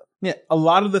booked since then. Yeah, a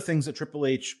lot of the things that Triple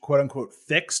H, quote unquote,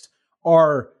 fixed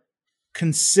are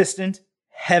consistent,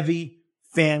 heavy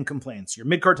fan complaints. Your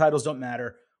mid-card titles don't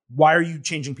matter. Why are you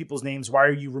changing people's names? Why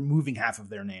are you removing half of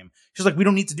their name? She's like, we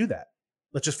don't need to do that.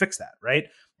 Let's just fix that, right?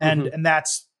 And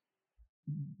that's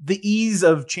the ease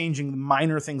of changing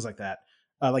minor things like that,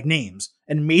 like names,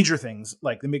 and major things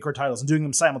like the mid-card titles, and doing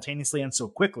them simultaneously and so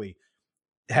quickly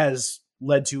has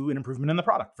led to an improvement in the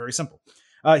product. Very simple.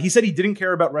 He said he didn't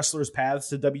care about wrestlers' paths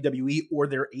to WWE or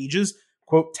their ages.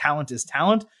 Quote, talent is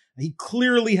talent. He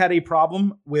clearly had a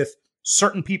problem with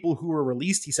certain people who were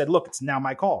released. He said, look, it's now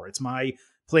my call. It's my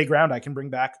playground. I can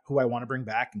bring back who I want to bring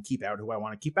back and keep out who I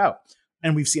want to keep out.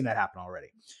 And we've seen that happen already.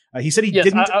 He said he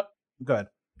didn't. Go ahead.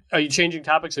 Are you changing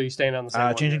topics, or are you staying on the same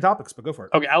one? Changing topics, but go for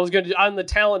it. Okay, I was going to, on the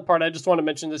talent part, I just want to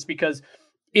mention this because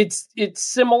it's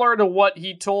similar to what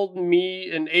he told me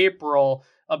in April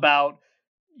about,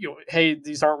 hey,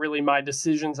 these aren't really my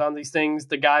decisions on these things.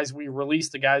 The guys we release,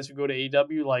 the guys who go to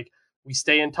AEW, like, we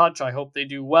stay in touch. I hope they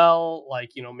do well.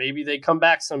 Like, maybe they come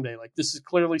back someday. Like, this is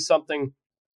clearly something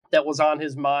that was on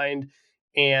his mind,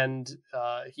 and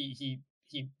he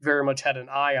very much had an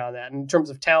eye on that. And in terms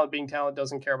of talent, being talent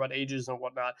doesn't care about ages and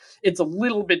whatnot. It's a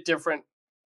little bit different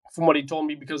from what he told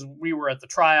me, because we were at the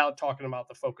tryout talking about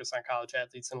the focus on college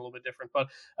athletes, and a little bit different. But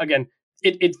again,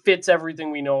 it fits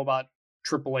everything we know about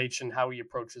Triple H and how he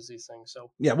approaches these things.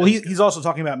 So yeah, well, he's also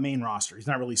talking about main roster. He's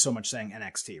not really so much saying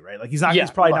NXT, right? Like, he's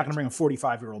probably not going to bring a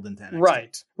 45-year-old into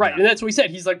NXT. Right. And that's what he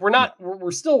said. He's like,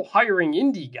 we're still hiring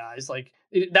indie guys. Like,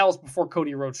 that was before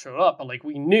Cody Rhodes showed up, but like,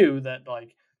 we knew that,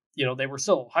 like, they were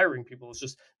still hiring people. It's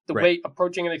just the way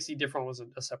approaching NXT different was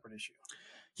a separate issue.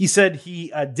 He said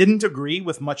he didn't agree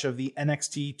with much of the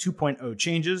NXT 2.0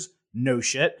 changes. No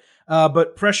shit.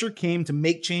 But pressure came to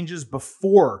make changes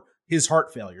before his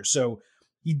heart failure. So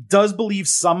he does believe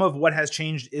some of what has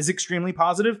changed is extremely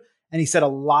positive. And he said a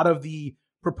lot of the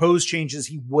proposed changes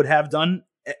he would have done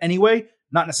anyway,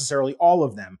 not necessarily all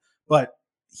of them, but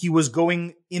he was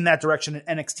going in that direction,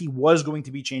 and NXT was going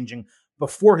to be changing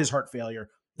before his heart failure.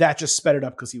 That just sped it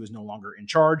up because he was no longer in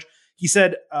charge. He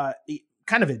said, he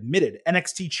kind of admitted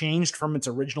NXT changed from its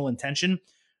original intention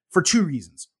for two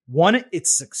reasons. One,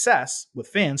 its success with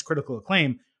fans, critical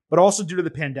acclaim, but also due to the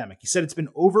pandemic. He said it's been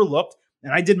overlooked,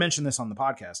 and I did mention this on the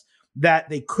podcast, that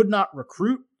they could not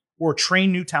recruit or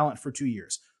train new talent for 2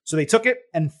 years. So they took it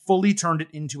and fully turned it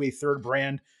into a third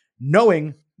brand,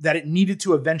 knowing that it needed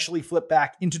to eventually flip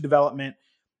back into development.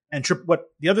 And what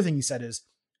the other thing he said is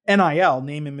NIL,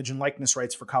 name, image, and likeness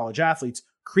rights for college athletes,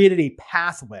 created a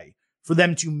pathway for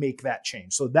them to make that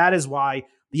change. So that is why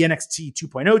the NXT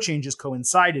 2.0 changes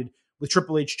coincided with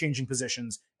Triple H changing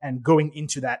positions and going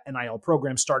into that NIL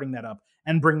program, starting that up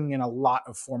and bringing in a lot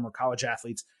of former college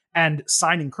athletes and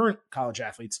signing current college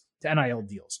athletes to NIL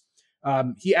deals.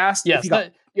 He asked, yes,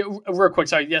 real quick.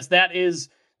 Sorry. Yes, that is.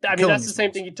 I mean, that's the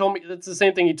same thing he told me. That's the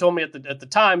same thing he told me at the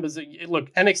time. Was that,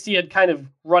 look, NXT had kind of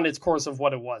run its course of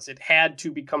what it was. It had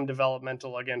to become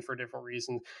developmental again for different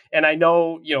reasons. And I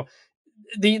know,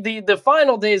 the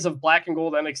final days of Black and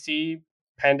Gold NXT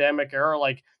pandemic era,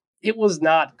 like, it was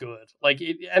not good. Like,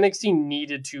 NXT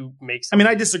needed to make some. I mean,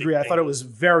 I disagree. I thought it was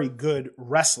very good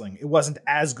wrestling. It wasn't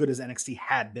as good as NXT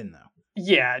had been, though.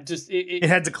 Yeah, it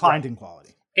had declined in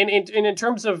quality. And in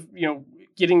terms of,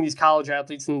 getting these college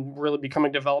athletes and really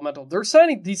becoming developmental, they're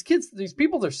signing these kids, these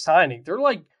people they're signing. They're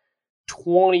like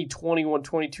 20, 21,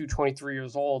 22, 23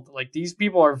 years old. Like, these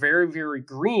people are very, very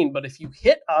green. But if you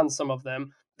hit on some of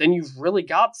them, then you've really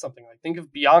got something. Like, think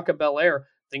of Bianca Belair.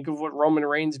 Think of what Roman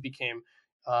Reigns became.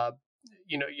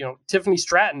 Tiffany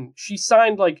Stratton, she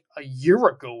signed like a year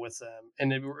ago with them,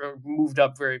 and it moved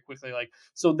up very quickly. Like,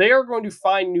 so they are going to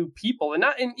find new people, and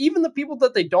even the people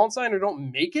that they don't sign or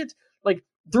don't make it, like,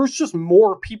 there's just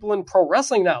more people in pro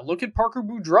wrestling now. Look at Parker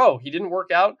Boudreaux. He didn't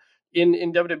work out in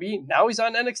WWE. Now he's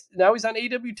on NXT. Now he's on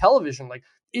AEW television. Like,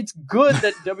 it's good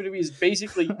that WWE is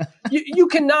basically, you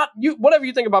cannot, whatever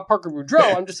you think about Parker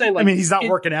Boudreaux, I'm just saying, like, I mean, he's not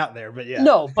working out there, but yeah.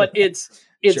 No, but it's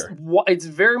it's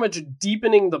very much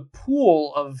deepening the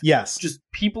pool of just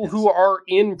people who are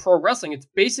in pro wrestling. It's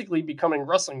basically becoming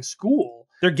wrestling school.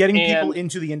 They're getting people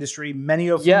into the industry, many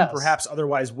of whom perhaps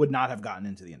otherwise would not have gotten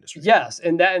into the industry. Yes,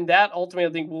 and that ultimately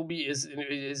I think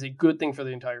is a good thing for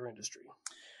the entire industry.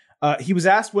 He was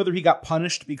asked whether he got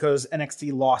punished because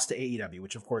NXT lost to AEW,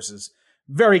 which of course is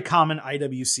very common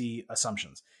IWC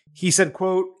assumptions. He said,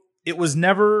 quote, "It was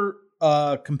never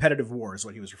a competitive war," is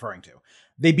what he was referring to.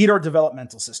 "They beat our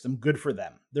developmental system. Good for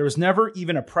them. There was never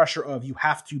even a pressure of you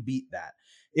have to beat that.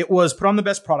 It was put on the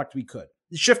best product we could.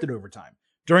 It shifted over time.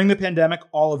 During the pandemic,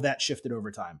 all of that shifted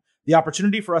over time. The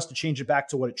opportunity for us to change it back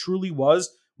to what it truly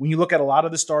was, when you look at a lot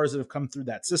of the stars that have come through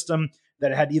that system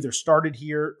that had either started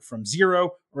here from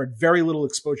zero or had very little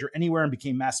exposure anywhere and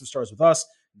became massive stars with us.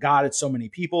 God, it's so many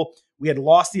people. We had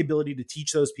lost the ability to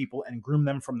teach those people and groom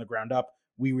them from the ground up.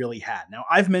 We really had." Now,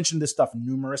 I've mentioned this stuff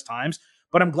numerous times,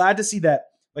 but I'm glad to see that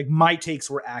like my takes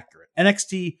were accurate.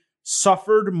 NXT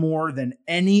suffered more than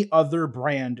any other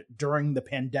brand during the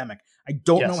pandemic. I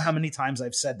don't know how many times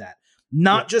I've said that.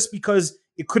 Not just because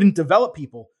it couldn't develop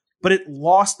people, but it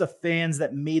lost the fans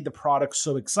that made the product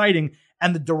so exciting,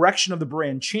 and the direction of the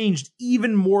brand changed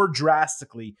even more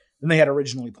drastically than they had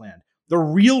originally planned. The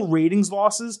real ratings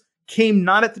losses came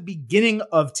not at the beginning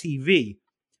of TV,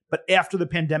 but after the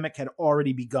pandemic had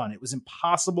already begun. It was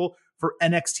impossible for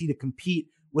NXT to compete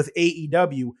with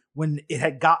AEW when it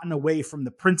had gotten away from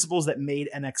the principles that made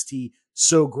NXT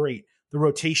so great. The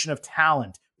rotation of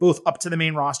talent, both up to the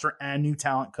main roster and new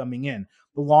talent coming in,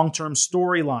 the long-term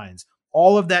storylines,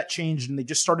 all of that changed, and they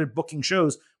just started booking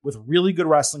shows with really good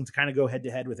wrestling to kind of go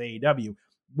head-to-head with AEW.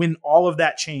 When all of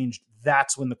that changed,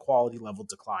 that's when the quality level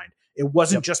declined. It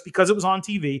wasn't just because it was on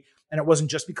TV, and it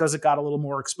wasn't just because it got a little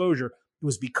more exposure. It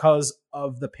was because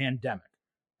of the pandemic.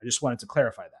 I just wanted to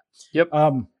clarify that. Yep.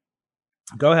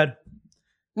 Go ahead.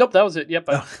 Nope, that was it. Yep,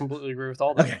 I completely agree with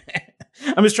all that. Okay.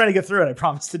 I'm just trying to get through it. I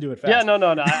promised to do it fast. Yeah, no.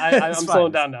 I'm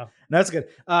slowing down now. No, that's good.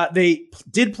 They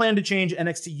did plan to change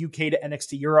NXT UK to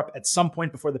NXT Europe at some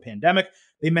point before the pandemic.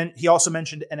 He also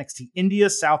mentioned NXT India,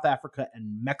 South Africa,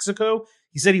 and Mexico.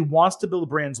 He said he wants to build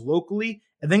brands locally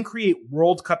and then create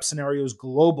World Cup scenarios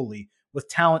globally with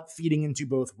talent feeding into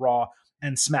both Raw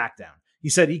and SmackDown. He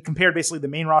said he compared basically the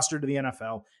main roster to the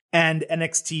NFL and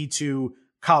NXT to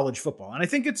college football. And I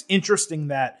think it's interesting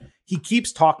that he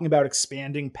keeps talking about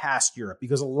expanding past Europe,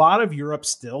 because a lot of Europe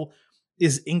still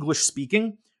is English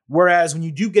speaking. Whereas when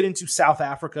you do get into South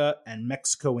Africa and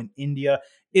Mexico and India,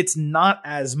 it's not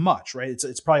as much, right?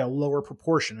 It's probably a lower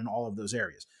proportion in all of those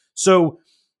areas. So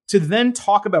to then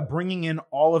talk about bringing in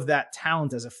all of that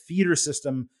talent as a feeder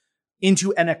system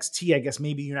into NXT, I guess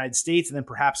maybe United States, and then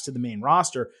perhaps to the main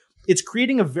roster, it's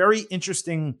creating a very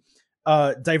interesting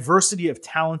diversity of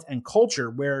talent and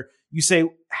culture, where you say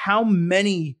how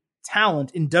many talent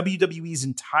in WWE's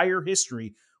entire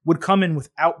history would come in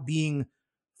without being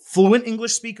fluent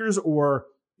English speakers or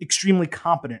extremely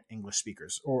competent English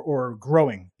speakers or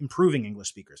improving English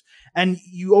speakers. And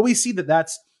you always see that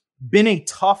that's been a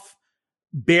tough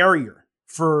barrier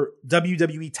for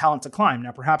WWE talent to climb.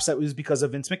 Now, perhaps that was because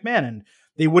of Vince McMahon, and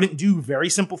they wouldn't do very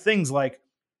simple things like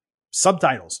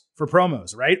subtitles for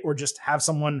promos, right? Or just have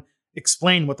someone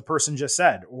explain what the person just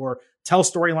said, or tell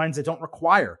storylines that don't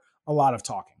require a lot of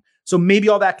talking. So maybe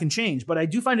all that can change, but I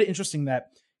do find it interesting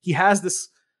that he has this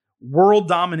world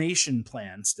domination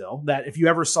plan still, that if you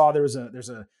ever saw, there's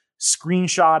a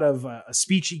screenshot of a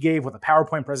speech he gave with a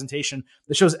PowerPoint presentation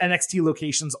that shows NXT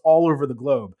locations all over the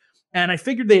globe. And I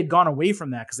figured they had gone away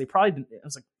from that because they probably didn't. I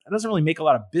was like, that doesn't really make a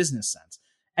lot of business sense.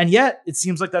 And yet it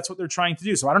seems like that's what they're trying to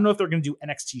do. So I don't know if they're going to do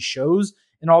NXT shows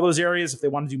in all those areas, if they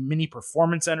want to do mini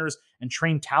performance centers and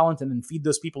train talent and then feed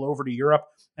those people over to Europe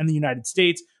and the United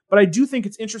States. But I do think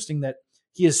it's interesting that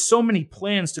he has so many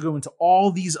plans to go into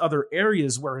all these other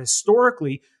areas where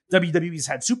historically WWE's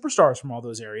had superstars from all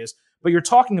those areas. But you're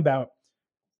talking about,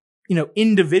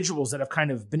 individuals that have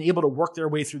kind of been able to work their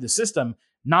way through the system,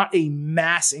 not a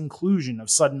mass inclusion of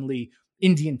suddenly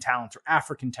Indian talent or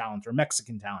African talent or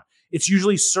Mexican talent. It's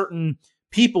usually certain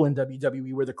people in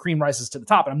WWE where the cream rises to the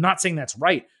top. And I'm not saying that's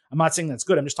right. I'm not saying that's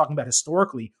good. I'm just talking about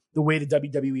historically the way the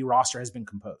WWE roster has been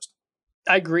composed.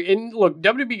 I agree. And look,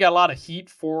 WWE got a lot of heat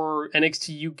for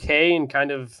NXT UK and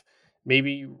kind of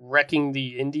maybe wrecking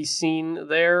the indie scene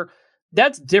there.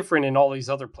 That's different in all these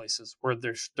other places where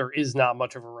there is not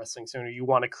much of a wrestling scene. You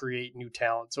want to create new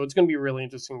talent. So it's going to be really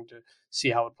interesting to see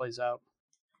how it plays out.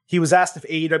 He was asked if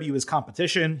AEW is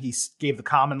competition. He gave the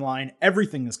common line,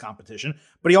 everything is competition.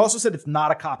 But he also said it's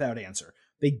not a cop-out answer.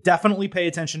 They definitely pay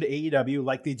attention to AEW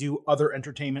like they do other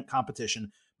entertainment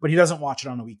competition, but he doesn't watch it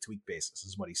on a week-to-week basis,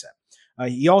 is what he said.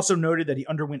 He also noted that he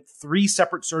underwent 3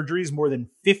 separate surgeries, more than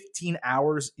 15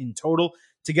 hours in total,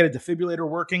 to get a defibrillator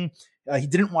working. He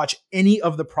didn't watch any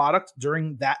of the product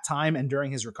during that time and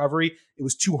during his recovery. It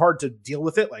was too hard to deal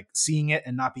with it, like seeing it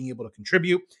and not being able to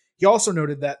contribute. He also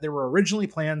noted that there were originally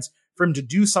plans for him to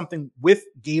do something with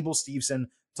Gable Steveson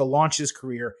to launch his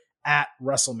career at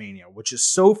WrestleMania, which is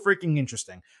so freaking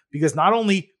interesting because not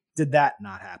only did that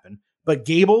not happen, but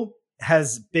Gable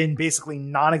has been basically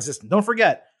non-existent. Don't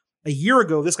forget, a year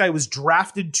ago, this guy was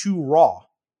drafted to Raw,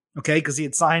 okay, because he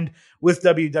had signed with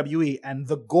WWE, and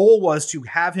the goal was to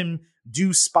have him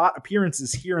do spot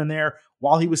appearances here and there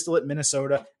while he was still at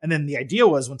Minnesota. And then the idea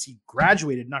was once he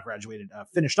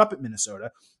finished up at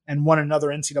Minnesota and won another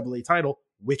NCAA title,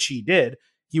 which he did,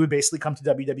 he would basically come to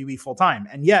WWE full time.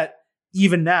 And yet,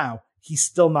 even now, he's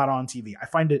still not on TV. I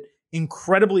find it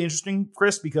incredibly interesting,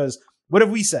 Chris, because what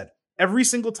have we said? Every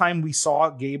single time we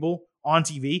saw Gable on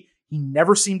TV, he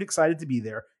never seemed excited to be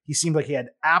there. He seemed like he had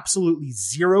absolutely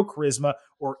zero charisma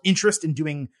or interest in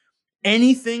doing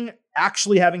anything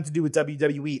actually having to do with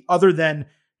WWE other than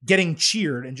getting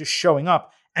cheered and just showing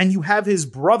up. And you have his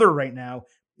brother right now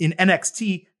in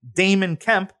NXT, Damon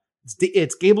Kemp.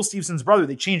 It's Gable Stevenson's brother.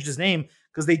 They changed his name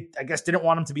because they, I guess, didn't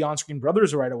want him to be on-screen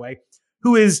brothers right away,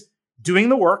 who is doing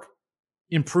the work,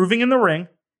 improving in the ring,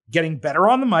 getting better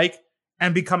on the mic,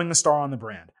 and becoming a star on the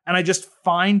brand. And I just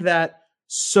find that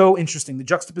so interesting. The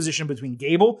juxtaposition between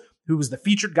Gable, who was the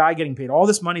featured guy getting paid all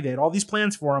this money, they had all these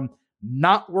plans for him,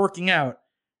 not working out.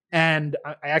 And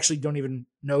I actually don't even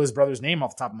know his brother's name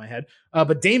off the top of my head.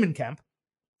 But Damon Kemp,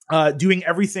 doing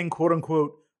everything, quote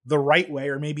unquote, the right way,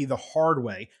 or maybe the hard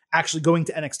way, actually going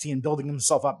to NXT and building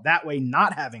himself up that way,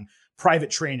 not having private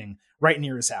training right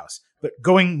near his house, but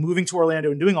moving to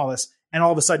Orlando and doing all this. And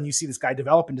all of a sudden you see this guy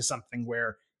develop into something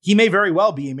where he may very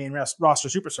well be a main roster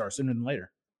superstar sooner than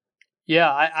later. Yeah,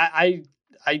 I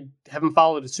haven't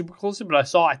followed it super closely, but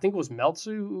I think it was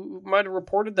Meltzer who might have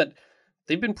reported that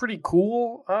they've been pretty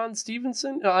cool on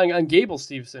Stevenson, on Gable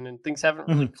Steveson, and things haven't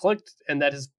really clicked, and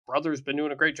that his brother's been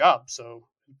doing a great job. So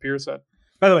it appears that.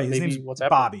 By the way, his name's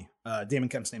Bobby. Damon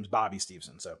Kemp's name's Bobby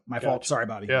Stevenson. So my fault. Sorry,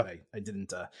 Bobby. Yeah. I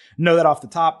didn't know that off the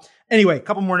top. Anyway, a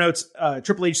couple more notes.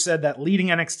 Triple H said that leading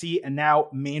NXT and now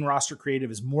main roster creative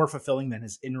is more fulfilling than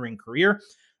his in-ring career.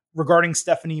 Regarding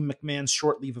Stephanie McMahon's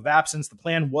short leave of absence, the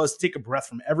plan was to take a breath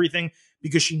from everything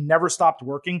because she never stopped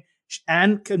working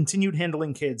and continued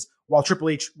handling kids while Triple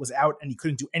H was out and he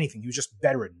couldn't do anything. He was just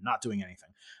bedridden, not doing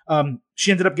anything.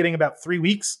 She ended up getting about 3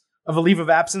 weeks of a leave of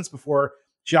absence before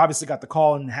she obviously got the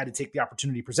call and had to take the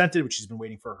opportunity presented, which she's been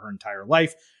waiting for her entire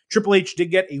life. Triple H did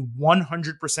get a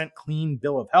 100% clean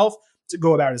bill of health to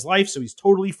go about his life, so he's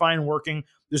totally fine working.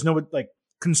 There's no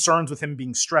concerns with him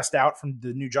being stressed out from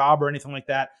the new job or anything like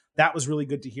that. That was really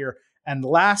good to hear. And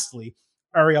lastly,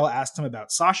 Ariel asked him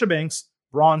about Sasha Banks,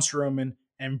 Braun Strowman,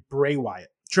 and Bray Wyatt.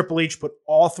 Triple H put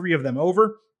all 3 of them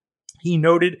over. He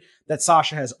noted that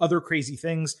Sasha has other crazy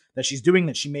things that she's doing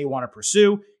that she may want to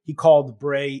pursue. He called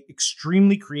Bray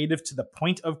extremely creative to the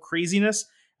point of craziness,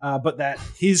 but that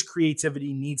his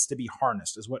creativity needs to be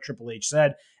harnessed, is what Triple H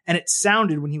said. And it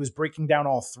sounded, when he was breaking down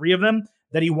all 3 of them,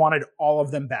 that he wanted all of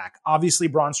them back. Obviously,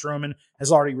 Braun Strowman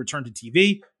has already returned to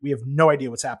TV. We have no idea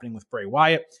what's happening with Bray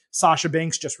Wyatt. Sasha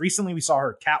Banks, just recently, we saw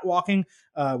her catwalking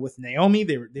with Naomi.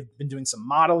 They've been doing some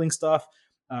modeling stuff.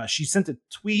 She sent a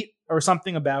tweet or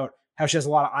something about how she has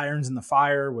a lot of irons in the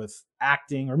fire with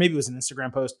acting, or maybe it was an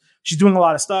Instagram post. She's doing a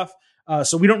lot of stuff.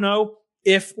 So we don't know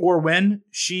if or when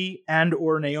she and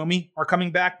or Naomi are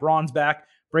coming back. Braun's back.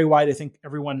 Bray Wyatt, I think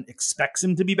everyone expects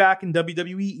him to be back in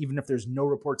WWE, even if there's no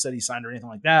reports that he signed or anything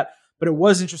like that. But it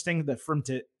was interesting that for him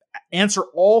to answer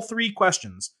all 3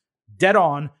 questions dead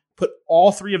on, put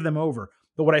all 3 of them over.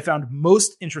 But what I found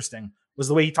most interesting was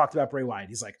the way he talked about Bray Wyatt.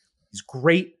 He's like, he's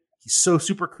great. He's so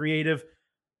super creative.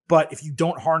 But if you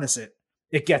don't harness it,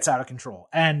 it gets out of control.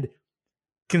 And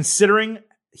considering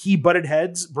he butted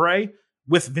heads, Bray,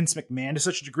 with Vince McMahon to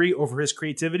such a degree over his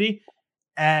creativity,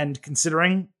 and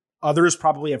considering others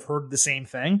probably have heard the same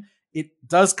thing, it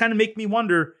does kind of make me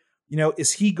wonder,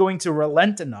 is he going to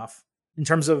relent enough in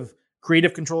terms of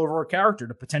creative control over a character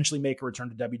to potentially make a return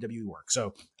to WWE work?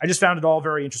 So I just found it all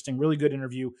very interesting. Really good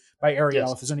interview by Ariel.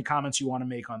 Yes. If there's any comments you want to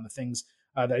make on the things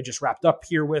that I just wrapped up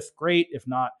here with, great. If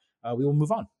not, we will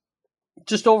move on.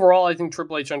 Just overall, I think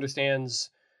Triple H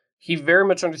he very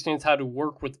much understands how to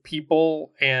work with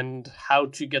people and how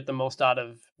to get the most out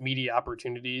of media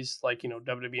opportunities. Like,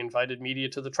 WWE invited media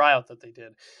to the tryout that they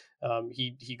did.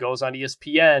 He goes on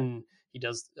ESPN. He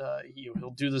does, he'll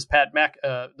do this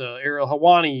the Ariel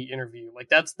Helwani interview.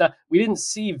 Like, we didn't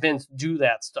see Vince do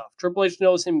that stuff. Triple H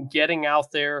knows him getting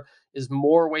out there is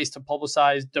more ways to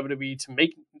publicize WWE, to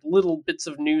make little bits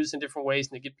of news in different ways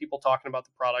and to get people talking about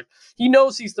the product. He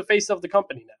knows he's the face of the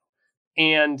company now,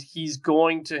 and he's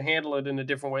going to handle it in a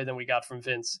different way than we got from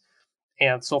Vince.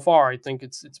 And so far, I think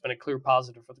it's been a clear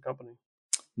positive for the company.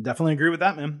 Definitely agree with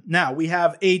that, man. Now, we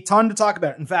have a ton to talk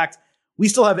about. In fact, we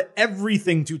still have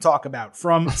everything to talk about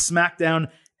from SmackDown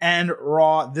and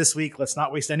Raw this week. Let's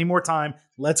not waste any more time.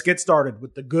 Let's get started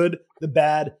with the good, the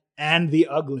bad, and the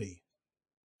ugly.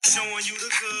 Showing you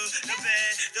the good, the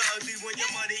bad, the ugly. When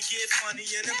your money get funny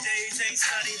and them days ain't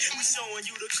sunny. We showing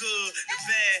you the good, the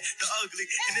bad, the ugly.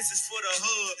 And this is for the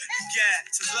hood. You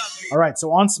got to love me. All right,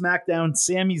 so on SmackDown,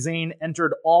 Sami Zayn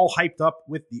entered all hyped up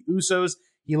with the Usos.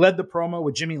 He led the promo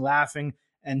with Jimmy laughing,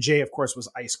 and Jay, of course, was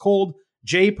ice cold.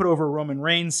 Jay put over Roman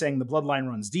Reigns, saying the bloodline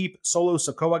runs deep. Solo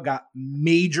Sikoa got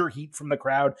major heat from the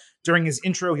crowd. During his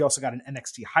intro, he also got an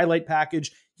NXT highlight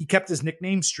package. He kept his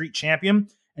nickname, Street Champion,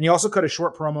 and he also cut a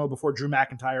short promo before Drew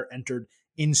McIntyre entered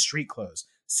in street clothes.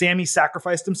 Sami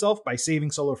sacrificed himself by saving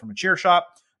Solo from a chair shot.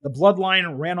 The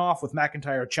bloodline ran off with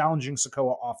McIntyre challenging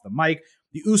Sikoa off the mic.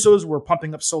 The Usos were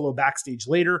pumping up Solo backstage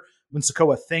later when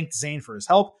Sikoa thanked Zayn for his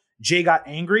help. Jay got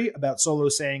angry about Solo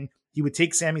saying he would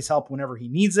take Sami's help whenever he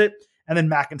needs it. And then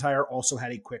McIntyre also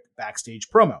had a quick backstage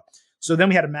promo. So then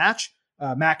we had a match,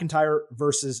 McIntyre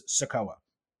versus Sikoa.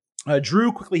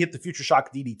 Drew quickly hit the Future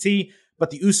Shock DDT,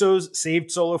 but the Usos saved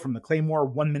Solo from the Claymore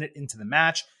 1 minute into the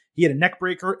match. He had a neck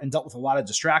breaker and dealt with a lot of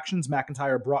distractions.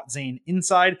 McIntyre brought Zayn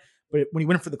inside, but when he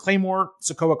went for the Claymore,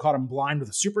 Sikoa caught him blind with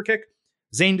a super kick.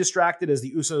 Zayn distracted as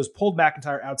the Usos pulled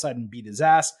McIntyre outside and beat his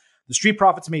ass. The Street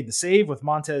Profits made the save with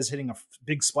Montez hitting a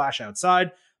big splash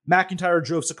outside. McIntyre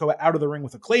drove Sikoa out of the ring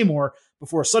with a Claymore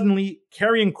before suddenly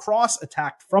Karrion Kross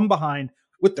attacked from behind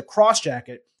with the cross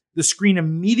jacket. The screen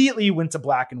immediately went to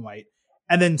black and white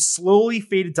and then slowly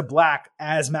faded to black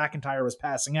as McIntyre was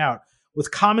passing out, with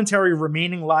commentary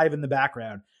remaining live in the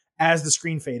background as the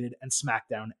screen faded and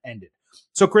SmackDown ended.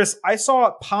 So, Chris, I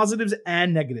saw positives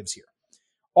and negatives here.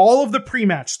 All of the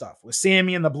pre-match stuff with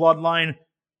Sami and the Bloodline,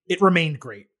 it remained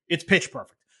great. It's pitch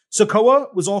perfect.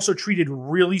 Sikoa was also treated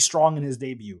really strong in his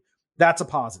debut. That's a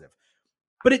positive.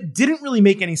 But it didn't really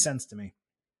make any sense to me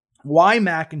why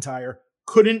McIntyre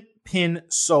couldn't pin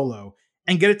Solo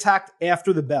and get attacked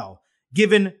after the bell,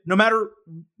 given no matter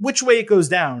which way it goes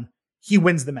down, he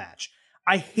wins the match.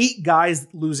 I hate guys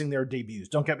losing their debuts.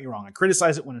 Don't get me wrong. I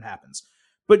criticize it when it happens.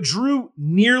 But Drew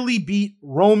nearly beat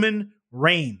Roman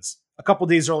Reigns a couple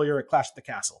days earlier at Clash at the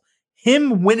Castle.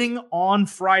 Him winning on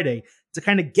Friday to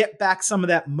kind of get back some of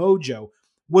that mojo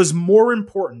was more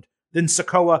important than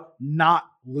Sikoa not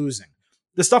losing.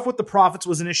 The stuff with the Profits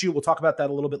was an issue. We'll talk about that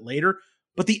a little bit later.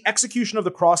 But the execution of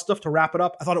the Cross stuff to wrap it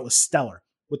up, I thought it was stellar.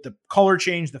 With the color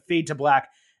change, the fade to black,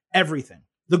 everything.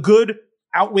 The good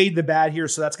outweighed the bad here,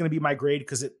 so that's going to be my grade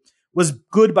because it was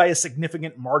good by a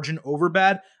significant margin over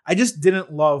bad. I just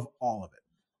didn't love all of it.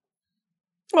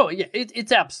 Oh, yeah,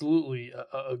 it's absolutely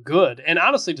a good. And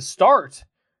honestly, to start,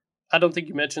 I don't think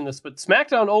you mentioned this, but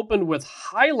SmackDown opened with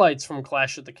highlights from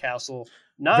Clash at the Castle,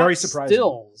 not very surprising.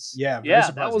 Stills. Yeah,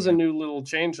 that was a new little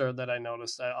change there that I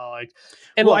noticed I liked.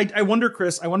 And well, I wonder,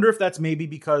 Chris, if that's maybe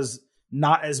because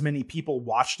not as many people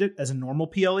watched it as a normal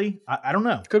PLE. I don't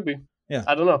know. Could be. Yeah,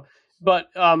 I don't know. But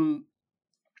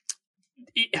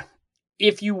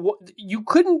if you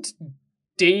couldn't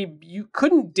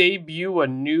debut a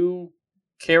new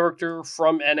character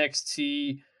from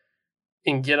NXT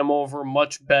and get him over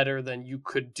much better than you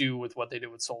could do with what they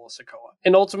did with Solo Sikoa.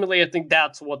 And ultimately, I think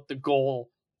that's what the goal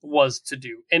was to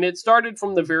do. And it started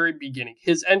from the very beginning.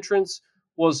 His entrance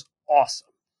was awesome.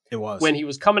 It was. When he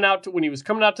was coming out to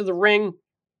the ring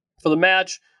for the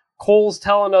match, Cole's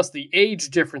telling us the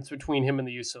age difference between him and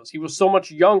the Usos. He was so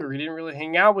much younger. He didn't really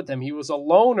hang out with them. He was a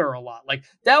loner a lot. Like,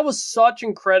 that was such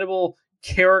incredible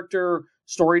character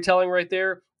storytelling right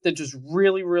there that just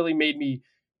really, really made me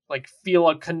like feel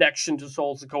a connection to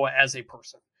Solo Sikoa as a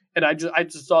person. And I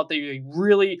just thought they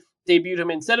really debuted him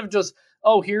instead of just,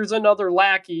 oh, here's another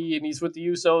lackey and he's with the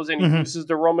Usos and he uses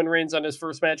the Roman Reigns on his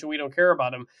first match and we don't care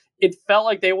about him. It felt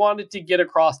like they wanted to get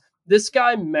across, this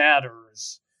guy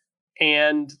matters.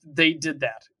 And they did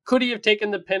that. Could he have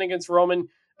taken the pin against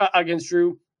against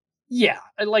Drew? Yeah,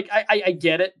 I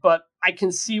get it, but I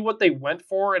can see what they went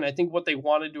for. And I think what they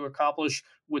wanted to accomplish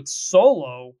with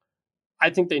Solo,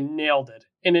 I think they nailed it.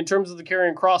 And in terms of the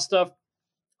Karrion Kross stuff,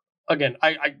 again,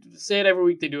 I say it every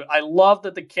week they do it. I love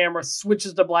that the camera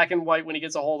switches to black and white when he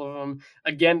gets a hold of him.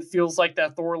 Again, feels like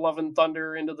that Thor Love and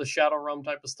Thunder into the Shadow Realm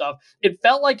type of stuff. It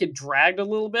felt like it dragged a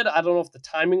little bit. I don't know if the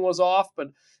timing was off, but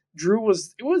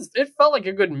it felt like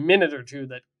a good minute or two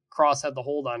that Kross had the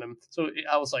hold on him. So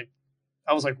I was like,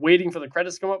 I was like waiting for the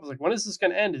credits to come up. I was like, when is this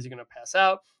going to end? Is he going to pass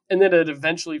out? And then it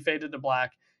eventually faded to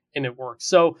black and it worked.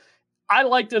 So I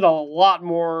liked it a lot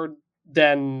more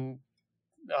than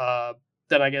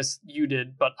I guess you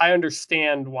did, but I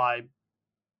understand why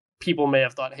people may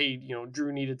have thought, hey,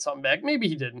 Drew needed something back. Maybe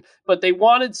he didn't, but they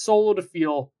wanted Solo to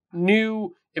feel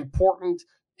new, important,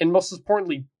 and most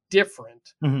importantly,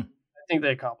 different. Mm-hmm. I think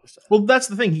they accomplished that. Well, that's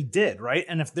the thing, he did, right?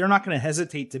 And if they're not going to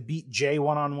hesitate to beat Jay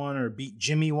one-on-one or beat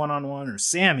Jimmy one-on-one or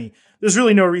Sammy, there's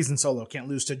really no reason Solo can't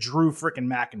lose to Drew frickin'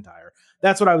 McIntyre.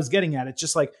 That's what I was getting at. It's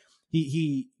just like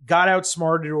he got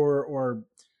outsmarted or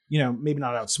maybe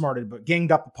not outsmarted, but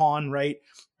ganged up upon, right?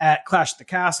 At Clash at the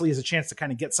Castle, he has a chance to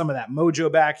kind of get some of that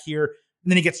mojo back here.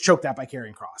 And then he gets choked out by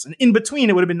Karrion Kross. And in between,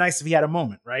 it would have been nice if he had a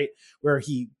moment, right? Where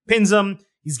he pins him,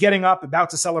 he's getting up, about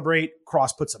to celebrate,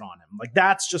 Kross puts it on him. Like,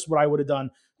 that's just what I would have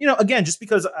done. Again, just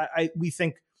because we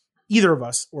think either of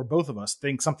us or both of us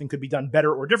think something could be done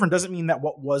better or different doesn't mean that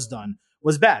what was done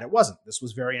was bad. It wasn't. This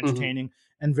was very entertaining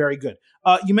and very good.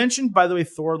 You mentioned, by the way,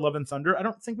 Thor: Love and Thunder. I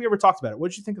don't think we ever talked about it. What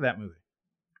did you think of that movie?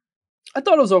 I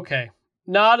thought it was okay.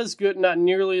 Not as good, not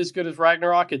nearly as good as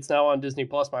Ragnarok. It's now on Disney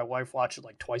Plus. My wife watched it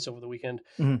like twice over the weekend.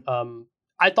 Mm-hmm.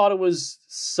 I thought it was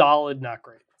solid, not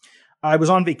great. I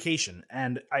was on vacation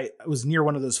and I was near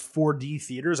one of those 4D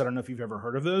theaters. I don't know if you've ever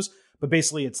heard of those, but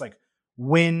basically it's like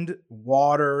wind,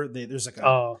 water. There's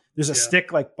a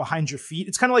stick like behind your feet.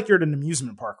 It's kind of like you're at an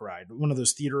amusement park ride, one of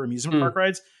those theater amusement park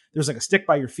rides. There's like a stick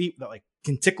by your feet that like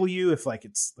can tickle you if like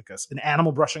it's like an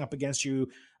animal brushing up against you.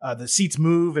 The seats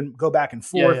move and go back and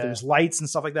forth. Yeah. There's lights and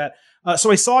stuff like that.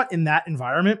 So I saw it in that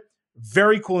environment.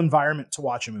 Very cool environment to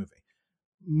watch a movie.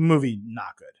 Movie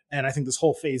not good. And I think this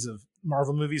whole phase of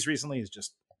Marvel movies recently is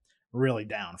just really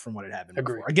down from what it had been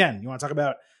before. Again, you want to talk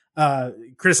about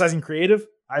criticizing creative?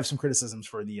 I have some criticisms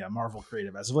for the Marvel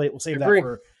creative as of late. We'll save that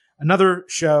for another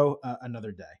show,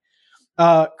 another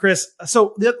day. Chris,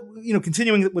 so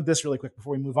continuing with this really quick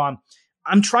before we move on,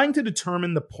 I'm trying to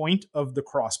determine the point of the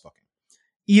cross booking.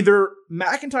 Either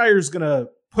McIntyre is going to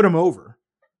put him over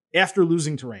after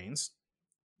losing to Reigns,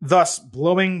 thus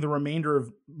blowing the remainder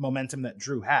of momentum that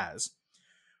Drew has,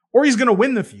 or he's going to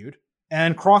win the feud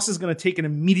and Kross is going to take an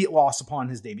immediate loss upon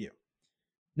his debut.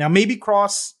 Now, maybe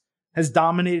Kross has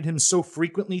dominated him so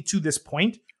frequently to this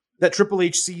point that Triple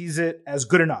H sees it as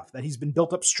good enough, that he's been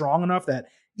built up strong enough that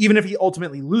even if he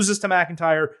ultimately loses to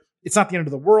McIntyre, it's not the end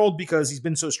of the world because he's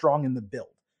been so strong in the build.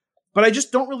 But I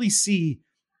just don't really see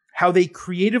how they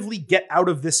creatively get out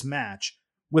of this match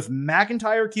with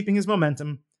McIntyre keeping his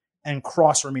momentum and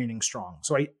Kross remaining strong.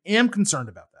 So I am concerned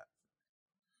about that.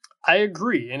 I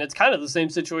agree. And it's kind of the same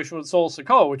situation with Solo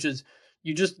Sikoa, which is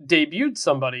you just debuted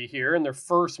somebody here in their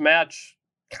first match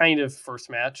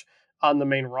on the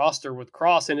main roster with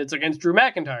Kross, and it's against Drew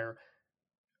McIntyre.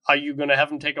 Are you going to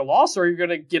have him take a loss, or are you going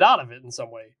to get out of it in some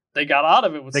way? They got out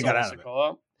of it with Solo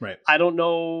Sikoa. Right. I don't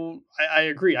know. I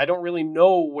agree. I don't really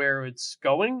know where it's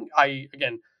going.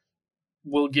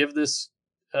 Will give this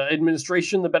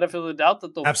administration the benefit of the doubt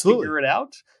that they'll figure it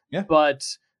out. Yeah. But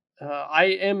I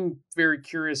am very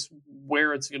curious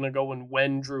where it's going to go and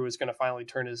when Drew is going to finally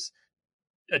turn his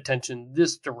attention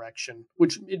this direction,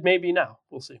 which it may be now.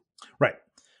 We'll see. Right.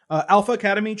 Alpha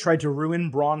Academy tried to ruin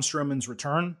Braun Strowman's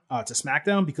return to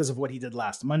SmackDown because of what he did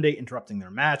last Monday, interrupting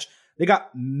their match. They got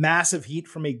massive heat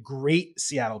from a great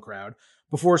Seattle crowd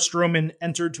before Strowman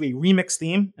entered to a remix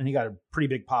theme, and he got a pretty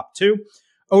big pop too.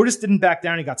 Otis didn't back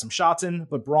down. He got some shots in,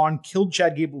 but Braun killed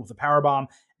Chad Gable with a powerbomb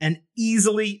and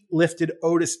easily lifted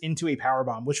Otis into a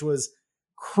powerbomb, which was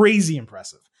crazy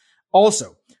impressive.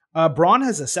 Also, Braun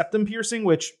has a septum piercing,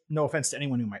 which, no offense to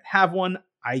anyone who might have one,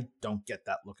 I don't get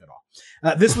that look at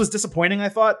all. This was disappointing, I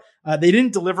thought. They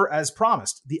didn't deliver as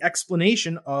promised. The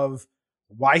explanation of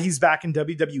why he's back in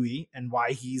WWE and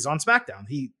why he's on SmackDown.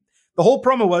 The whole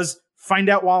promo was, find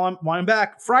out while I'm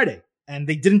back Friday. And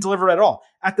they didn't deliver at all.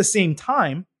 At the same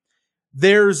time,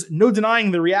 there's no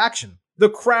denying the reaction. The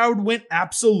crowd went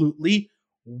absolutely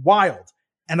wild.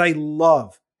 And I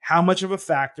love how much of a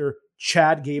factor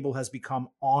Chad Gable has become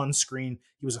on screen.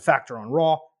 He was a factor on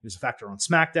Raw. He was a factor on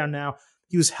SmackDown now.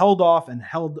 He was held off and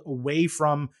held away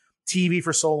from TV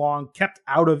for so long, kept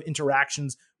out of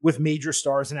interactions with major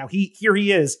stars. And now here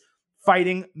he is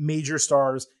fighting major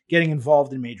stars, getting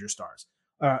involved in major stars,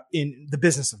 in the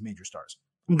business of major stars.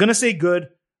 I'm going to say good.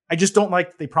 I just don't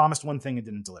like that they promised one thing and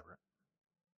didn't deliver it.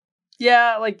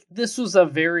 Yeah, like this was a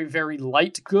very, very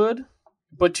light good.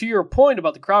 But to your point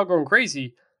about the crowd going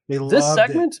crazy, this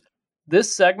segment,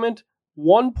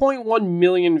 1.1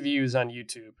 million views on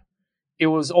YouTube. It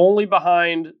was only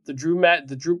behind the Drew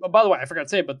by the way, I forgot to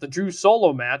say, but the Drew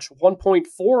solo match,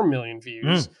 1.4 million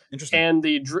views. Interesting. And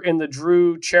the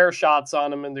Drew chair shots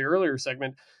on him in the earlier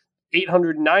segment,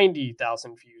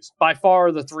 890,000 views. By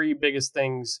far the three biggest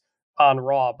things on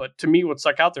Raw. But to me, what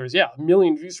stuck out there is, 1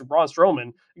 million views for Braun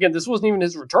Strowman. Again, this wasn't even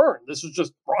his return. This was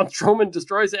just Braun Strowman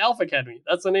destroys the Alpha Academy.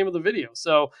 That's the name of the video.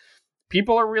 So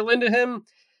people are real into him.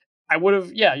 I would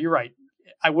have, you're right.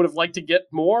 I would have liked to get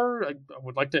more. I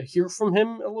would like to hear from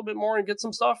him a little bit more and get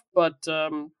some stuff. But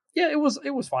it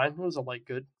was fine. It was a light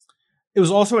good. It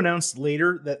was also announced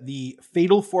later that the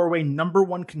Fatal 4-Way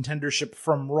 #1 contendership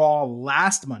from Raw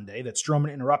last Monday that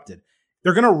Strowman interrupted,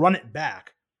 they're going to run it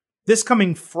back this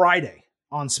coming Friday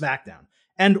on SmackDown.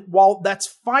 And while that's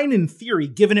fine in theory,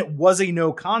 given it was a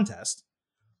no contest,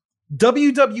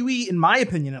 WWE, in my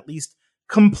opinion at least,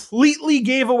 completely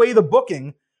gave away the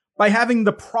booking by having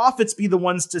the Profits be the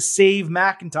ones to save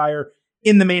McIntyre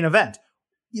in the main event.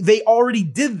 They already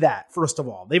did that, first of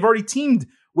all. They've already teamed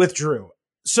with Drew.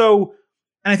 So,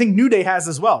 and I think New Day has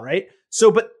as well, right?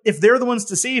 So, but if they're the ones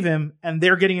to save him and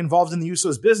they're getting involved in the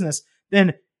Usos business,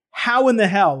 then how in the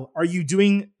hell are you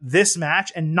doing this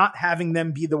match and not having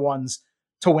them be the ones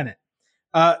to win it?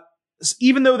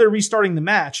 Even though they're restarting the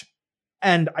match,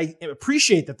 and I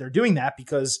appreciate that they're doing that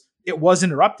because it was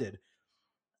interrupted,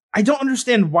 I don't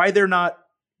understand why they're not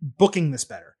booking this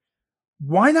better.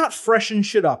 Why not freshen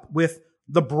shit up with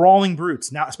the Brawling Brutes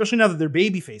now, especially now that they're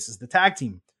baby faces, the tag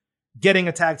team, getting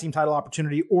a tag team title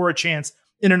opportunity or a chance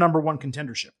in a #1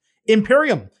 contendership.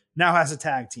 Imperium now has a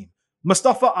tag team.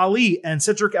 Mustafa Ali and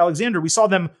Cedric Alexander, we saw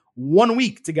them 1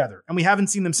 week together and we haven't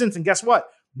seen them since. And guess what?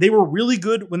 They were really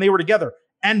good when they were together.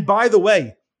 And by the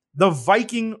way, the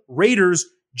Viking Raiders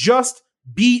just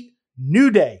beat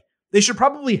New Day. They should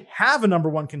probably have a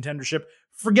 #1 contendership.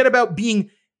 Forget about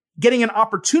getting an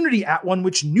opportunity at one,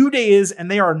 which New Day is,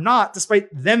 and they are not, despite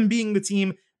them being the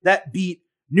team that beat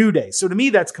New Day. So to me,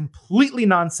 that's completely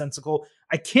nonsensical.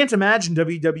 I can't imagine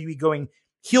WWE going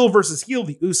heel versus heel,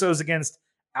 the Usos against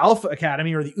Alpha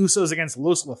Academy or the Usos against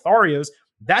Los Lotharios.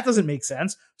 That doesn't make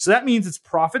sense. So that means it's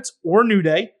Profits or New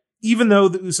Day, even though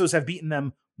the Usos have beaten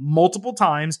them multiple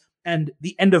times. And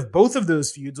the end of both of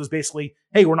those feuds was basically,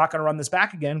 hey, we're not going to run this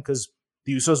back again because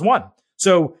the Usos won.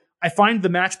 So I find the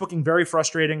match booking very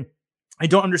frustrating. I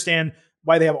don't understand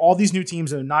why they have all these new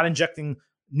teams and not injecting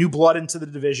new blood into the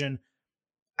division.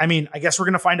 I mean, I guess we're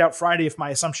going to find out Friday if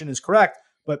my assumption is correct,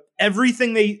 but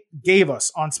everything they gave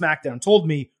us on SmackDown told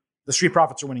me the Street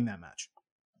Profits are winning that match.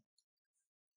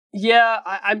 Yeah,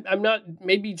 I'm not,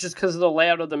 maybe just because of the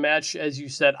layout of the match, as you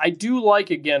said. I do like,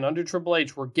 again, under Triple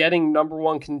H, we're getting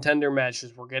 #1 contender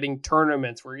matches. We're getting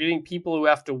tournaments. We're getting people who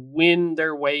have to win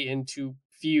their way into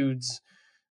feuds,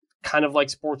 kind of like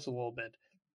sports a little bit.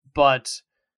 But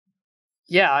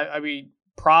yeah, I mean,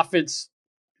 Profits,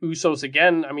 Usos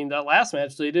again. I mean, that last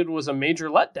match they did was a major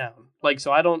letdown.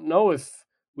 So I don't know if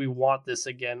we want this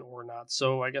again or not.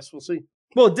 So I guess we'll see.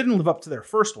 Well, it didn't live up to their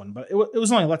first one, but it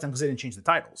was only a letdown because they didn't change the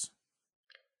titles.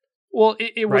 Well,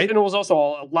 it was, right? And it was also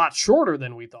a lot shorter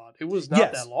than we thought. It was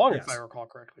not that long, if I recall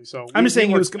correctly. So I'm just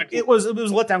saying it was a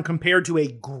letdown compared to a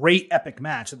great epic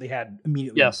match that they had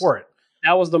immediately before it.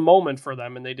 That was the moment for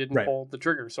them, and they didn't pull the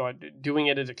trigger. So doing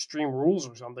it at Extreme Rules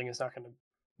or something is not going to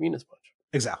mean as much.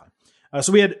 Exactly.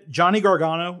 So we had Johnny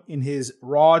Gargano in his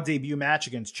Raw debut match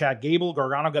against Chad Gable.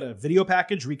 Gargano got a video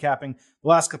package recapping the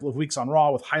last couple of weeks on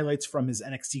Raw with highlights from his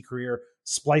NXT career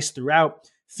spliced throughout.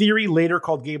 Theory later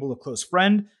called Gable a close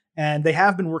friend, and they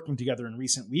have been working together in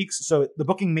recent weeks. So the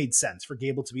booking made sense for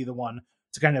Gable to be the one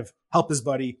to kind of help his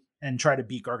buddy and try to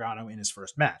beat Gargano in his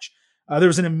first match. There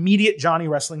was an immediate Johnny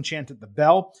wrestling chant at the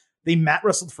bell. They mat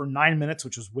wrestled for 9 minutes,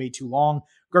 which was way too long.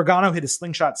 Gargano hit a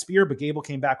slingshot spear, but Gable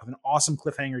came back with an awesome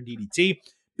cliffhanger DDT.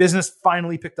 Business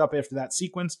finally picked up after that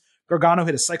sequence. Gargano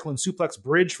hit a cyclone suplex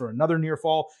bridge for another near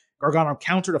fall. Gargano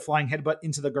countered a flying headbutt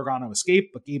into the Gargano escape,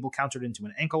 but Gable countered into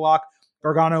an ankle lock.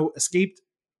 Gargano escaped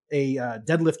a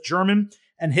deadlift German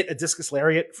and hit a discus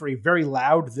lariat for a very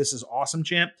loud "This is awesome"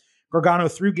 chant. Gargano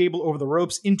threw Gable over the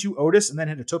ropes into Otis and then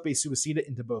hit a tope suicida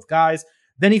into both guys.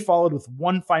 Then he followed with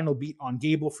one final beat on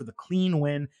Gable for the clean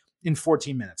win in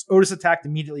 14 minutes. Otis attacked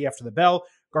immediately after the bell.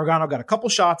 Gargano got a couple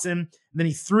shots in, and then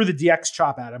he threw the DX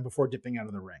chop at him before dipping out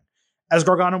of the ring. As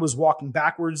Gargano was walking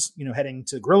backwards, heading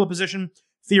to gorilla position,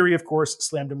 Theory, of course,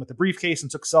 slammed him with the briefcase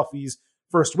and took selfies,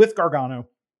 first with Gargano,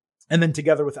 and then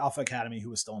together with Alpha Academy, who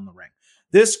was still in the ring.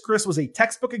 This, Chris, was a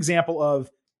textbook example of,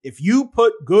 if you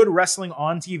put good wrestling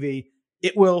on TV,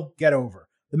 it will get over.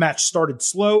 The match started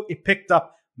slow. It picked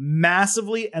up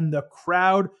massively, and the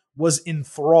crowd was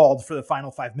enthralled for the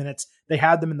final 5 minutes. They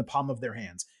had them in the palm of their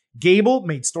hands. Gable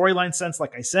made storyline sense,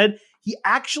 like I said. He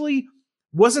actually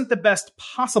wasn't the best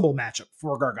possible matchup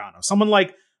for Gargano. Someone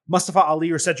like Mustafa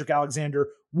Ali or Cedric Alexander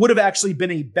would have actually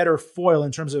been a better foil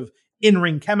in terms of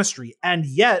in-ring chemistry. And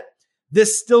yet,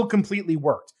 this still completely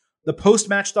worked. The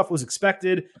post-match stuff was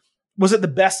expected. Was it the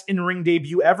best in-ring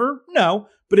debut ever? No,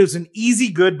 but it was an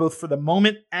easy good both for the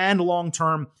moment and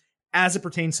long-term as it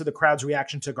pertains to the crowd's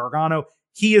reaction to Gargano.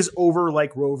 He is over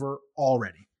like Rover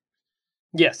already.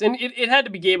 Yes, and it had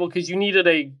to be Gable because you needed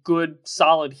a good,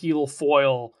 solid heel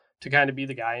foil to kind of be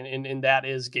the guy, and that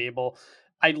is Gable.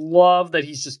 I love that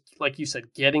he's just, like you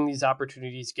said, getting these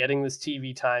opportunities, getting this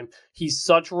TV time. He's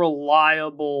such a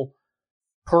reliable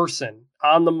person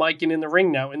on the mic and in the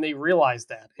ring now, and they realize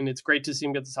that, and it's great to see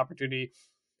him get this opportunity.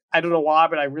 I don't know why,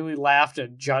 but I really laughed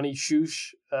at Johnny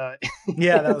Shush.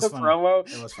 Yeah, that was funny. Promo.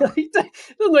 It was funny. It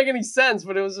doesn't make any sense,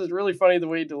 but it was just really funny the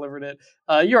way he delivered it.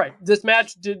 You're right. This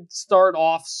match did start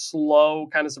off slow,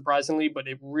 kind of surprisingly, but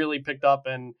it really picked up,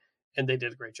 and they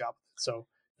did a great job. So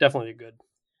definitely good.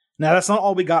 Now, that's not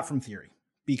all we got from Theory,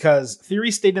 because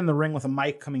Theory stayed in the ring with a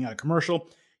mic coming out of commercial.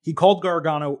 He called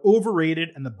Gargano overrated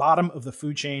and the bottom of the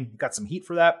food chain. He got some heat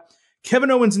for that.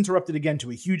 Kevin Owens interrupted again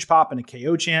to a huge pop and a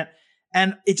KO chant.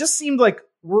 And it just seemed like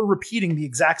we're repeating the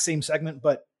exact same segment,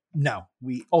 but no,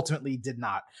 we ultimately did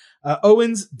not.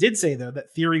 Owens did say, though,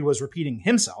 that Theory was repeating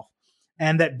himself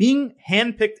and that being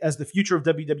handpicked as the future of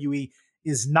WWE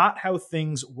is not how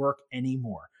things work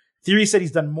anymore. Theory said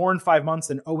he's done more in 5 months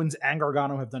than Owens and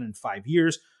Gargano have done in 5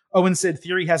 years. Owens said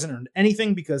Theory hasn't earned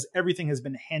anything because everything has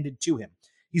been handed to him.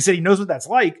 He said he knows what that's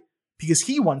like because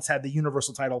he once had the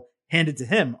Universal title handed to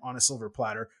him on a silver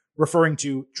platter, referring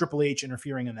to Triple H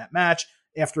interfering in that match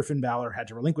after Finn Balor had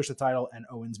to relinquish the title and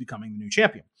Owens becoming the new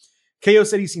champion. KO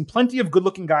said he's seen plenty of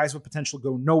good-looking guys with potential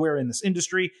go nowhere in this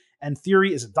industry, and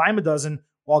Theory is a dime a dozen,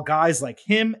 while guys like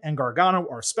him and Gargano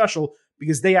are special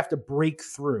because they have to break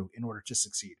through in order to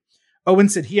succeed.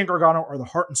 Owens said he and Gargano are the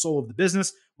heart and soul of the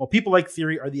business, while people like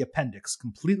Theory are the appendix,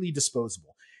 completely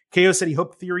disposable. KO said he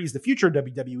hoped Theory is the future of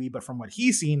WWE, but from what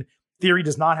he's seen, Theory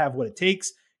does not have what it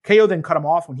takes. KO then cut him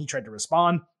off when he tried to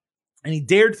respond, and he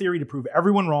dared Theory to prove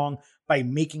everyone wrong by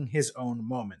making his own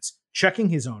moments, checking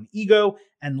his own ego,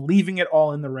 and leaving it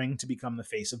all in the ring to become the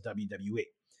face of WWE.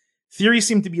 Theory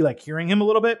seemed to be like hearing him a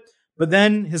little bit, but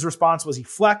then his response was he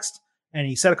flexed, and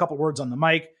he said a couple words on the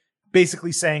mic,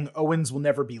 basically saying Owens will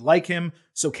never be like him.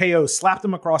 So KO slapped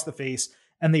him across the face,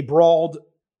 and they brawled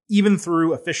even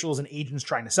through officials and agents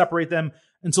trying to separate them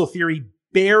until Theory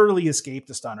barely escaped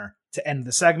a stunner to end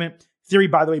the segment. Theory,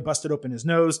 by the way, busted open his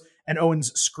nose, and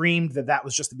Owens screamed that that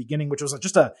was just the beginning, which was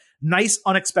just a nice,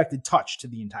 unexpected touch to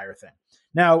the entire thing.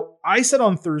 Now, I said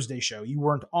on Thursday's show, you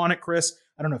weren't on it, Chris.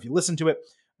 I don't know if you listened to it,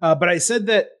 but I said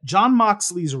that Jon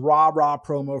Moxley's rah-rah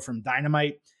promo from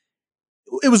Dynamite,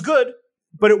 it was good,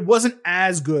 but it wasn't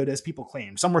as good as people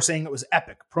claimed. Some were saying it was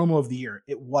epic, promo of the year.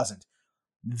 It wasn't.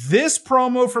 This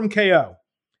promo from KO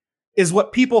is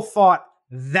what people thought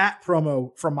that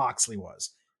promo from Moxley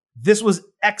was. This was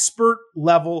expert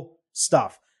level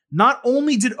stuff. Not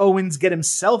only did Owens get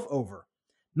himself over,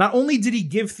 not only did he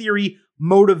give Theory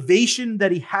motivation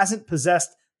that he hasn't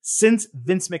possessed since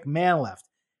Vince McMahon left,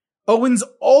 Owens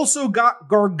also got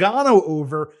Gargano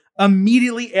over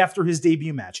immediately after his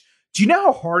debut match. Do you know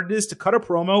how hard it is to cut a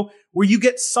promo where you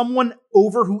get someone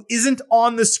over who isn't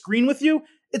on the screen with you?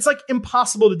 It's like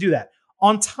impossible to do that.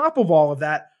 On top of all of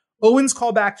that, Owens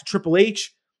called back to Triple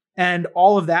H and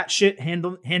all of that shit,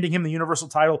 handing him the Universal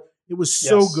title. It was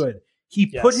so good. He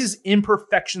put his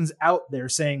imperfections out there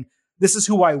saying, this is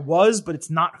who I was, but it's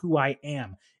not who I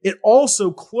am. It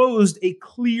also closed a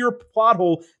clear plot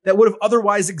hole that would have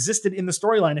otherwise existed in the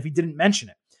storyline if he didn't mention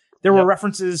it. There were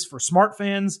references for smart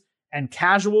fans and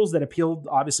casuals that appealed,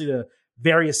 obviously, to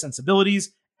various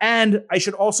sensibilities. And I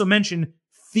should also mention,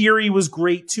 Theory was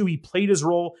great, too. He played his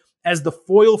role as the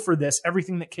foil for this,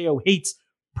 everything that KO hates,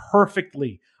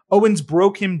 perfectly. Owens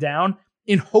broke him down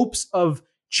in hopes of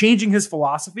changing his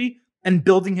philosophy and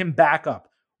building him back up.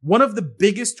 One of the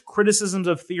biggest criticisms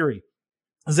of Theory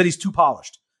is that he's too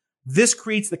polished. This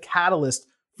creates the catalyst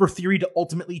for Theory to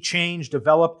ultimately change,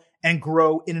 develop, and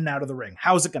grow in and out of the ring.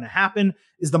 How is it going to happen?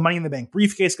 Is the Money in the Bank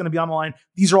briefcase going to be on the line?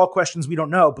 These are all questions we don't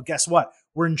know, but guess what?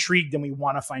 We're intrigued and we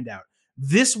want to find out.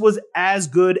 This was as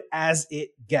good as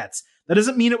it gets. That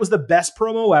doesn't mean it was the best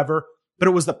promo ever, but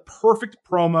it was the perfect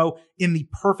promo in the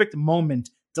perfect moment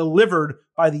delivered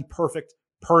by the perfect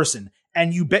person.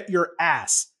 And you bet your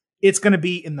ass it's going to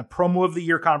be in the promo of the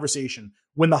year conversation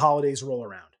when the holidays roll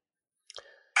around.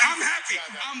 I'm happy.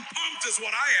 I'm pumped is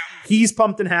what I am. He's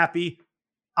pumped and happy.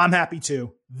 I'm happy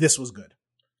too. This was good.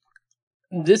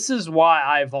 This is why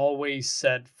I've always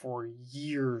said for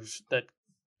years that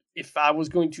if I was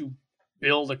going to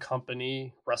build a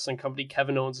company, wrestling company,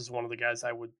 Kevin Owens is one of the guys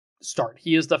I would start.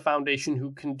 He is the foundation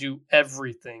who can do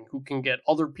everything, who can get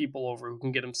other people over, who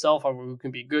can get himself over, who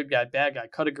can be good guy, bad guy,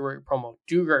 cut a great promo,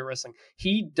 do great wrestling.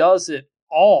 He does it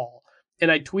all. And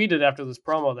I tweeted after this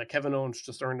promo that Kevin Owens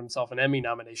just earned himself an Emmy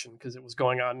nomination because it was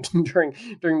going on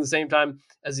during the same time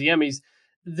as the Emmys.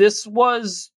 This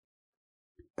was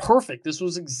perfect. This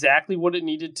was exactly what it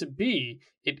needed to be.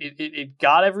 It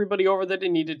got everybody over that it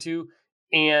needed to.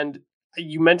 And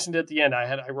you mentioned at the end,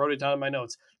 I wrote it down in my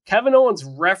notes. Kevin Owens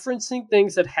referencing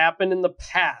things that happened in the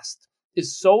past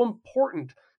is so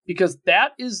important because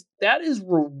that is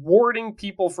rewarding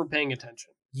people for paying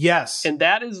attention. Yes. And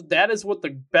that is what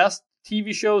the best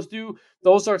TV shows do.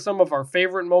 Those are some of our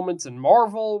favorite moments in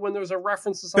Marvel when there's a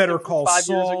reference to something Better Call 5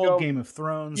 Saul, years ago. Game of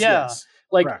Thrones. Yeah. Yes.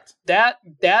 Like correct. that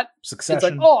Succession. It's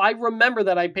like, oh, I remember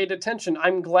that I paid attention.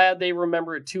 I'm glad they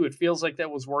remember it too. It feels like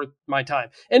that was worth my time.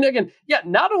 And again, yeah,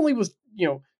 not only was,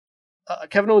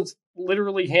 Kevin Owens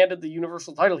literally handed the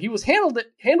Universal title, he was handled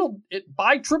it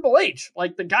by Triple H,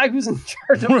 like the guy who's in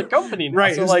charge of the company now.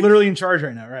 Right, so who's like, literally in charge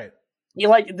right now, right?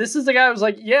 This is the guy who's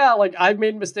like, yeah, like I've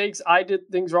made mistakes, I did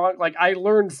things wrong, like I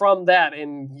learned from that,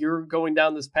 and you're going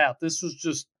down this path. This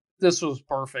was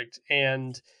perfect.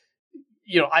 And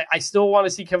I still want to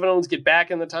see Kevin Owens get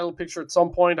back in the title picture at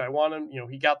some point. I want him,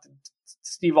 he got the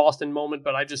Steve Austin moment,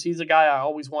 but he's a guy I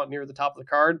always want near the top of the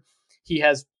card. He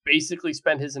has basically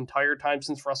spent his entire time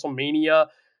since WrestleMania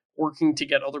working to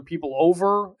get other people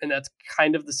over, and that's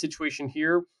kind of the situation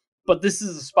here. But this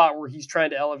is a spot where he's trying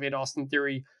to elevate Austin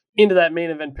Theory into that main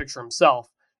event picture himself.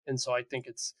 And so I think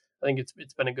it's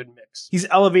been a good mix. He's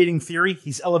elevating Theory,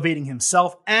 he's elevating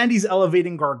himself, and he's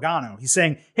elevating Gargano. He's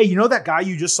saying, hey, you know that guy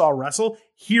you just saw wrestle?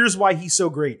 Here's why he's so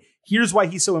great. Here's why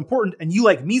he's so important. And you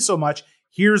like me so much.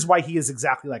 Here's why he is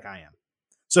exactly like I am.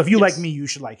 So if you like me, you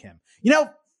should like him.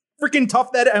 Freaking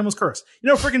tough that, I almost cursed.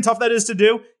 Freaking tough that is to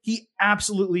do? He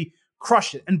absolutely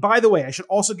crushed it. And by the way, I should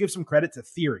also give some credit to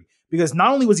Theory, because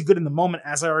not only was he good in the moment,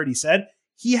 as I already said,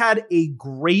 he had a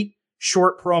great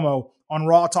short promo on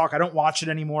Raw Talk. I don't watch it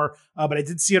anymore, but I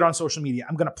did see it on social media.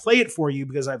 I'm going to play it for you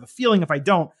because I have a feeling if I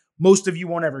don't, most of you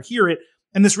won't ever hear it.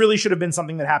 And this really should have been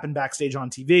something that happened backstage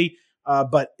on TV,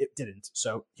 but it didn't.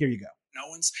 So here you go.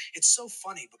 Owens, it's so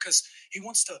funny because he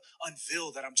wants to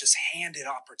unveil that I'm just handed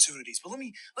opportunities. But let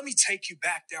me take you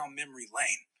back down memory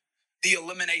lane. The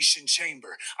Elimination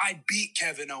Chamber. I beat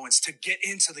Kevin Owens to get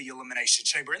into the Elimination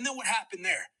Chamber. And then what happened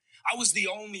there? I was the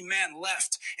only man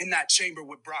left in that chamber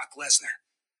with Brock Lesnar.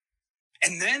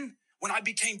 And then when I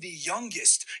became the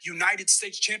youngest United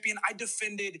States champion, I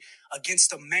defended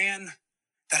against a man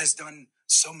that has done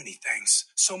so many things,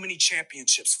 so many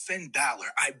championships. Finn Balor,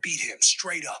 I beat him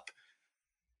straight up.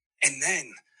 And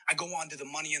then I go on to the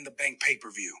Money in the Bank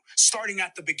pay-per-view. Starting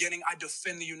at the beginning, I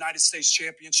defend the United States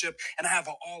Championship, and I have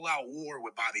an all-out war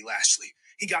with Bobby Lashley.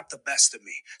 He got the best of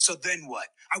me. So then what?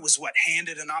 I was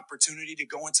handed an opportunity to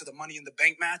go into the Money in the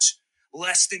Bank match?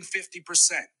 Less than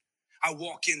 50%. I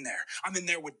walk in there. I'm in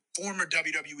there with former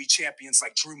WWE champions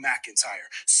like Drew McIntyre,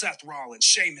 Seth Rollins,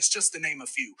 Sheamus, just to name a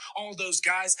few. All those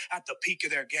guys at the peak of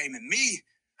their game. And me,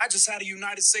 I just had a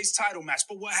United States title match.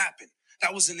 But what happened?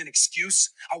 That wasn't an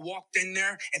excuse. I walked in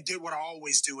there and did what I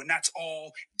always do, and that's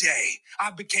all day.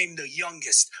 I became the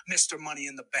youngest Mr. Money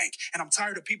in the Bank, and I'm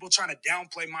tired of people trying to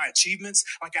downplay my achievements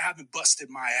like I haven't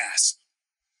busted my ass.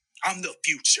 I'm the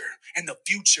future, and the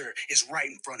future is right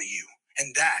in front of you,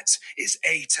 and that is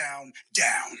A-Town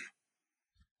Down.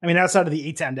 I mean, outside of the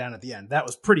A-Town Down at the end, that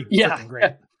was pretty freaking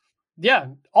great. Yeah,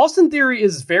 Austin Theory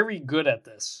is very good at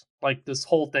this, like this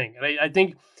whole thing, and I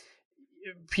think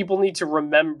people need to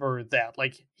remember that.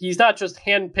 Like, he's not just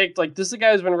handpicked. Like, this is a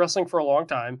guy who's been wrestling for a long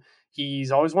time.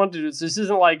 He's always wanted to do this. This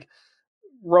isn't like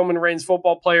Roman Reigns,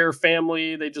 football player,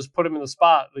 family. They just put him in the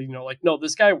spot. No,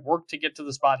 this guy worked to get to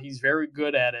the spot. He's very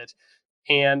good at it.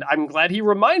 And I'm glad he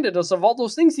reminded us of all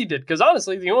those things he did. Because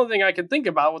honestly, the only thing I can think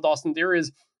about with Austin Theory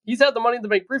is he's had the Money in the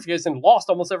Bank briefcase and lost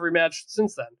almost every match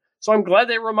since then. So I'm glad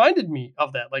they reminded me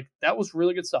of that. Like, that was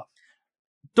really good stuff.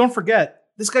 Don't forget,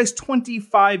 this guy's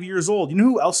 25 years old. You know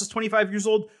who else is 25 years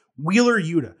old? Wheeler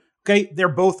Yuta. Okay, they're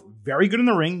both very good in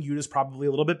the ring. Yuta's probably a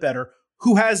little bit better.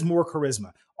 Who has more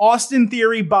charisma? Austin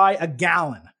Theory by a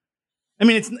gallon. I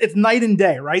mean, it's night and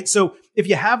day, right? So if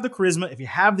you have the charisma, if you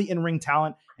have the in-ring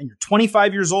talent, and you're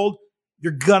 25 years old,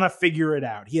 you're gonna figure it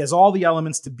out. He has all the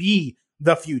elements to be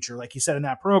the future, like you said in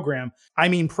that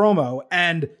promo,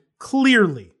 and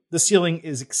clearly the ceiling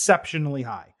is exceptionally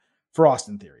high for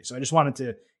Austin Theory. So I just wanted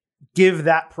to give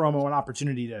that promo an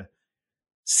opportunity to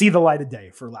see the light of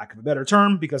day, for lack of a better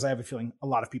term, because I have a feeling a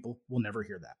lot of people will never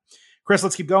hear that. Chris,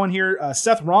 let's keep going here.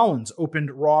 Seth Rollins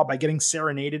opened Raw by getting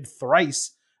serenaded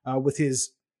thrice with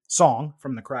his song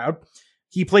from the crowd.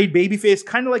 He played babyface,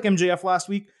 kind of like MJF last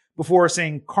week, before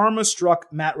saying karma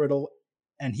struck Matt Riddle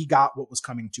and he got what was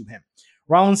coming to him.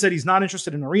 Rollins said he's not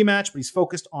interested in a rematch, but he's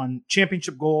focused on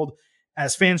championship gold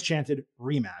as fans chanted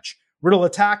rematch. Riddle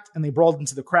attacked and they brawled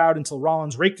into the crowd until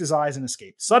Rollins raked his eyes and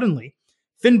escaped. Suddenly,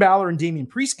 Finn Balor and Damian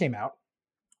Priest came out,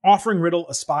 offering Riddle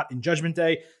a spot in Judgment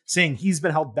Day, saying he's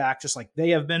been held back just like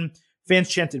they have been. Fans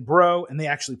chanted bro, and they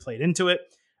actually played into it,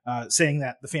 saying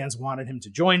that the fans wanted him to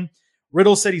join.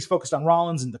 Riddle said he's focused on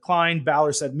Rollins and declined.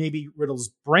 Balor said maybe Riddle's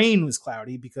brain was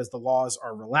cloudy because the laws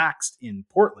are relaxed in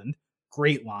Portland.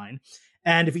 Great line.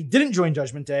 And if he didn't join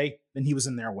Judgment Day, then he was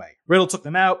in their way. Riddle took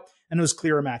them out, and it was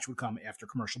clear a match would come after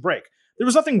commercial break. There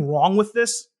was nothing wrong with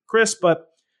this, Chris, but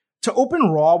to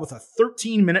open Raw with a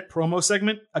 13-minute promo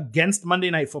segment against Monday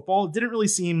Night Football didn't really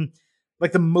seem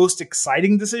like the most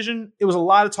exciting decision. It was a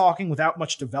lot of talking without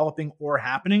much developing or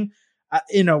happening.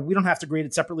 We don't have to grade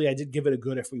it separately. I did give it a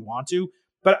good if we want to,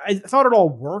 but I thought it all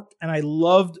worked, and I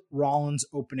loved Rollins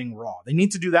opening Raw. They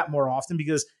need to do that more often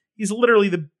because he's literally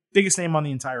the biggest name on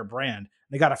the entire brand.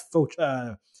 They got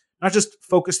to not just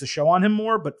focus the show on him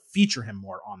more, but feature him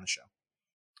more on the show.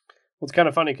 Well, it's kind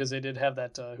of funny because they did have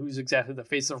that "Who's exactly the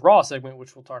face of Raw" segment,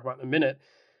 which we'll talk about in a minute.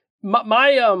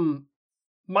 My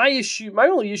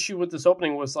only issue with this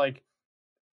opening was like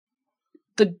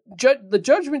the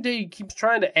Judgment Day keeps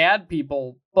trying to add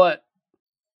people, but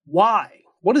why?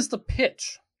 What is the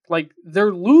pitch? Like,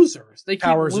 they're losers. They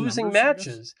keep losing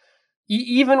matches.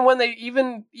 Even when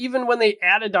they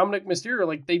added Dominic Mysterio,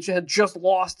 like they had just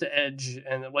lost to Edge,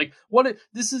 and like what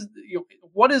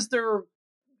is their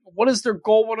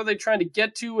goal? What are they trying to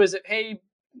get to? Is it, hey,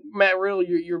 Matt Riddle,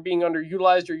 you're being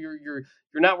underutilized, or you're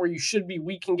not where you should be.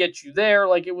 We can get you there.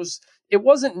 Like it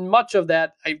wasn't much of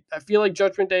that. I feel like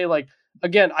Judgment Day, like,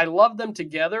 again, I love them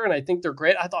together and I think they're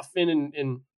great. I thought Finn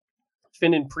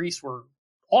and Priest were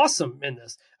awesome in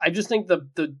this. I just think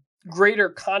the greater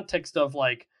context of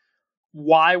like,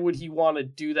 why would he want to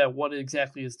do that? What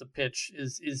exactly is the pitch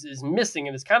is missing,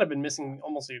 and it's kind of been missing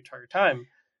almost the entire time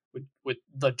with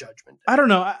the Judgment Day. I don't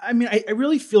know. I mean, I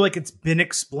really feel like it's been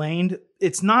explained.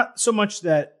 It's not so much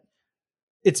that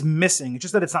it's missing; it's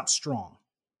just that it's not strong.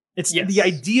 It's the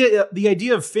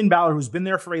idea of Finn Balor, who's been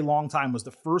there for a long time, was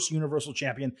the first Universal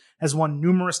Champion, has won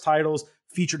numerous titles,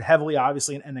 featured heavily,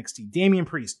 obviously, in NXT. Damian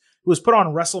Priest, who was put on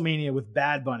WrestleMania with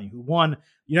Bad Bunny, who won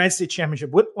the United States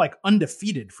Championship with like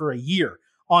undefeated for a year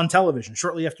on television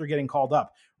shortly after getting called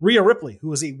up. Rhea Ripley, who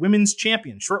was a women's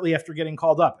champion shortly after getting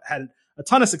called up, had a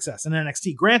ton of success in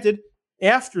NXT. Granted,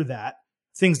 after that,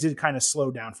 things did kind of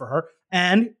slow down for her.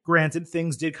 And granted,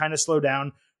 things did kind of slow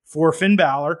down for Finn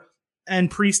Balor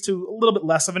and Priest to a little bit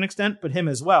less of an extent, but him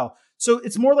as well. So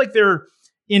it's more like they're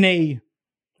in a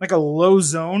low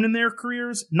zone in their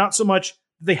careers, not so much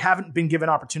they haven't been given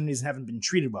opportunities and haven't been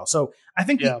treated well. So I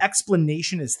think the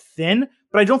explanation is thin,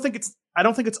 but I don't think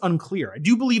it's unclear. I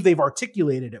do believe they've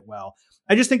articulated it well.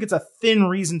 I just think it's a thin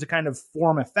reason to kind of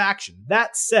form a faction.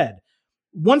 That said,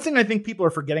 one thing I think people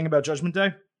are forgetting about Judgment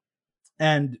Day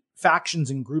and factions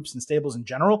and groups and stables in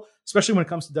general, especially when it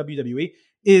comes to WWE,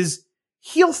 is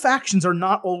heel factions are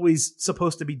not always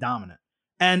supposed to be dominant.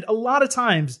 And a lot of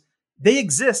times they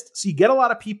exist. So you get a lot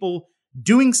of people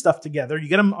doing stuff together. You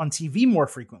get them on TV more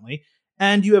frequently,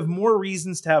 and you have more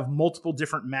reasons to have multiple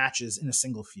different matches in a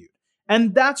single feud.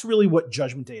 And that's really what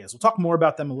Judgment Day is. We'll talk more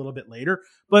about them a little bit later,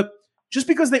 but just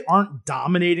because they aren't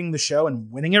dominating the show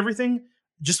and winning everything,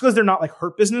 just because they're not like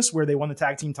Hurt Business, where they won the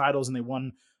tag team titles and they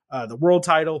won the world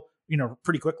title,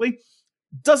 pretty quickly,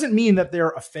 doesn't mean that they're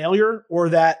a failure or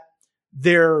that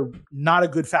they're not a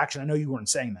good faction. I know you weren't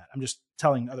saying that. I'm just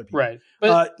telling other people. Right.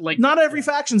 But not every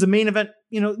faction's a main event.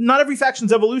 Not every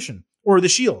faction's Evolution or the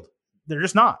Shield. They're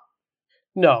just not.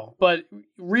 No, but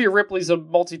Rhea Ripley's a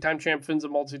multi-time champ. Finn's a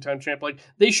multi-time champ. Like,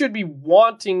 they should be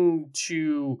wanting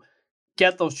to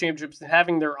get those championships and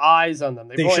having their eyes on them.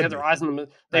 They've only had their eyes on them.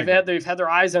 They've had their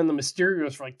eyes on the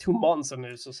Mysterios for like 2 months, and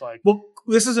it's just like, well,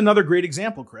 this is another great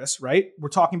example, Chris. Right? We're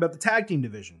talking about the tag team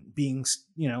division being,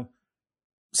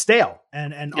 stale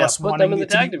and us put wanting them in the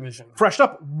tag division freshed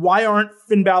up. Why aren't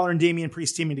Finn Balor and Damian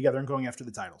Priest teaming together and going after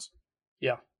the titles?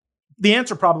 Yeah. The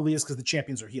answer probably is because the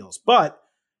champions are heels, but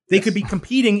they could be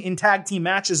competing in tag team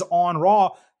matches on Raw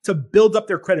to build up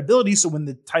their credibility. So when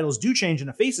the titles do change and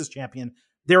a face is champion,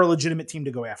 they're a legitimate team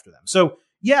to go after them. So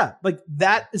yeah, like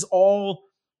this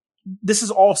is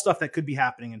all stuff that could be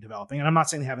happening and developing. And I'm not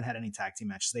saying they haven't had any tag team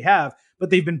matches. They have, but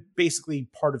they've been basically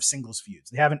part of singles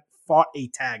feuds. They haven't fought a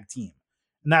tag team.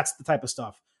 And that's the type of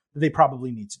stuff that they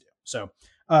probably need to do. So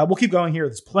we'll keep going here.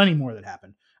 There's plenty more that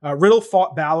happened. Riddle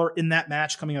fought Balor in that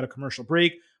match coming out of commercial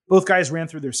break, Both guys ran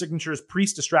through their signatures.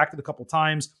 Priest distracted a couple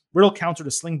times. Riddle countered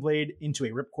a sling blade into a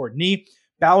ripcord knee.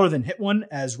 Balor then hit one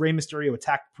as Rey Mysterio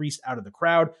attacked Priest out of the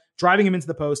crowd, driving him into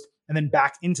the post and then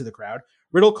back into the crowd.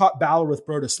 Riddle caught Balor with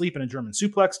Bro to sleep in a German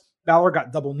suplex. Balor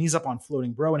got double knees up on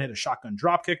floating Bro and hit a shotgun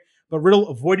dropkick, but Riddle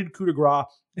avoided coup de grace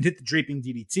and hit the draping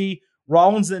DDT.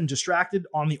 Rollins then distracted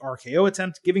on the RKO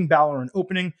attempt, giving Balor an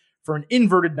opening for an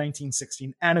inverted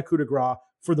 1916 and a coup de grace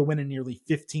for the win in nearly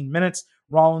 15 minutes.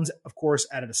 Rollins, of course,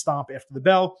 added a stomp after the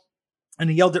bell, and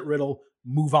he yelled at Riddle,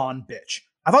 "Move on, bitch."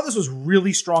 I thought this was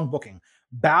really strong booking.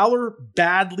 Balor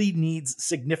badly needs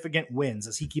significant wins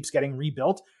as he keeps getting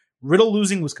rebuilt. Riddle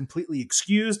losing was completely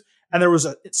excused, and there was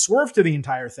a swerve to the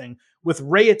entire thing, with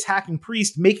Rey attacking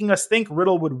Priest, making us think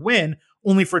Riddle would win,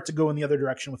 only for it to go in the other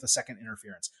direction with a second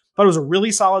interference. But it was a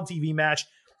really solid TV match.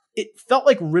 It felt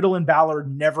like Riddle and Balor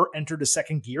never entered a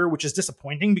second gear, which is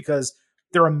disappointing because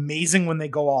they're amazing when they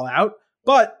go all out.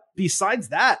 But besides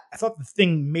that, I thought the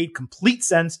thing made complete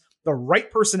sense. The right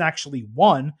person actually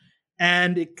won,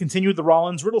 and it continued the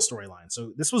Rollins-Riddle storyline.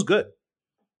 So this was good.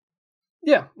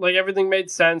 Yeah, like everything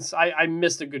made sense. I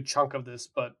missed a good chunk of this,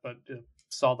 but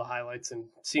saw the highlights and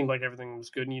seemed like everything was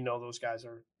good. And those guys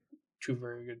are two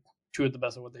very good, two at the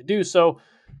best of what they do. So,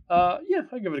 yeah,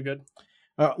 I give it a good.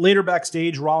 Later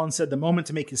backstage, Rollins said the moment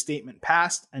to make his statement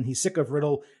passed, and he's sick of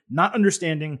Riddle not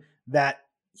understanding that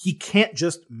he can't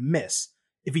just miss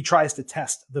if he tries to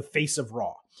test the face of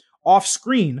Raw. Off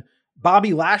screen,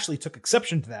 Bobby Lashley took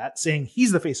exception to that, saying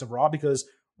he's the face of Raw because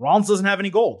Rollins doesn't have any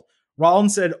gold.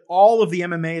 Rollins said all of the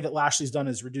MMA that Lashley's done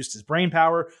has reduced his brain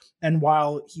power, and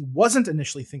while he wasn't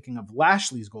initially thinking of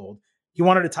Lashley's gold, he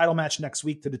wanted a title match next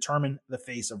week to determine the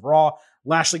face of Raw.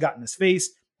 Lashley got in his face,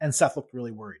 and Seth looked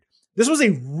really worried. This was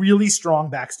a really strong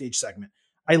backstage segment.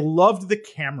 I loved the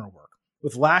camera work,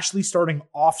 with Lashley starting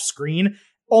off screen,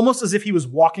 almost as if he was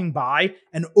walking by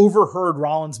and overheard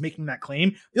Rollins making that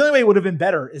claim. The only way it would have been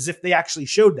better is if they actually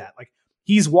showed that. Like,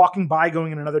 he's walking by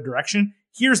going in another direction,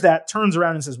 hears that, turns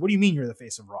around and says, "What do you mean you're the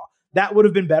face of Raw?" That would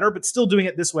have been better, but still doing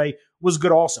it this way was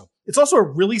good also. It's also a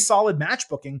really solid match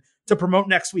booking to promote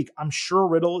next week. I'm sure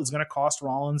Riddle is going to cost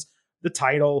Rollins the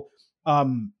title.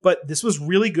 But this was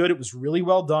really good. It was really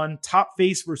well done. Top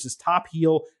face versus top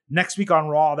heel next week on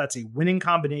Raw. That's a winning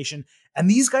combination. And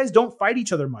these guys don't fight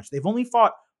each other much. They've only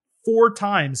fought 4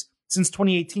 times since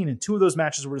 2018, and 2 of those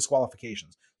matches were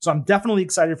disqualifications. So I'm definitely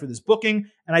excited for this booking,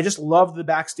 and I just love the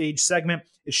backstage segment.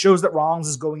 It shows that Rollins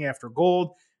is going after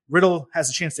gold. Riddle has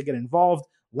a chance to get involved.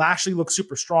 Lashley looks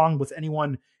super strong with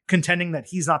anyone contending that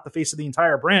he's not the face of the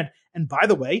entire brand. And by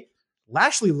the way,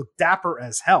 Lashley looked dapper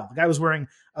as hell. The guy was wearing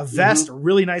a vest, a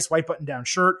really nice white button-down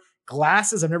shirt,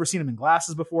 glasses. I've never seen him in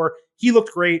glasses before. He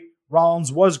looked great. Rollins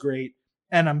was great,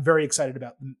 and I'm very excited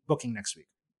about booking next week.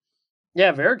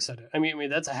 Yeah, very excited. I mean,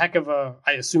 that's a heck of a,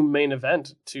 I assume, main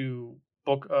event to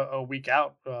book a week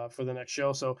out for the next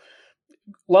show. So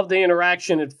love the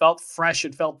interaction. It felt fresh.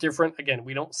 It felt different. Again,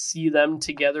 we don't see them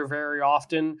together very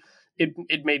often.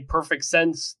 It made perfect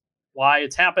sense why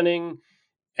it's happening.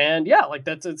 And yeah, like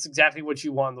that's exactly what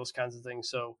you want, those kinds of things.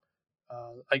 So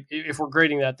if we're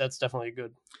grading that, that's definitely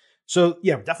good. So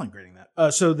yeah, we're definitely grading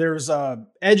that. So there's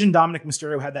Edge and Dominic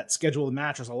Mysterio had that scheduled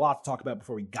match. There's a lot to talk about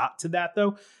before we got to that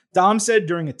though. Dom said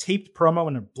during a taped promo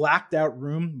in a blacked out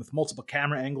room with multiple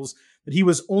camera angles that he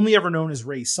was only ever known as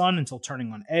Rey's son until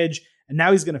turning on Edge, and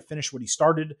now he's going to finish what he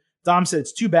started. Dom said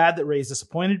it's too bad that Rey's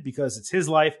disappointed because it's his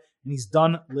life and he's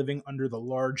done living under the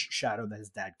large shadow that his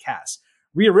dad casts.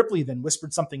 Rhea Ripley then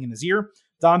whispered something in his ear.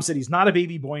 Dom said he's not a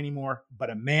baby boy anymore, but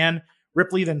a man.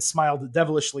 Ripley then smiled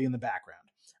devilishly in the background.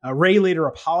 Rey later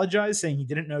apologized, saying he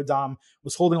didn't know Dom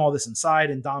was holding all this inside,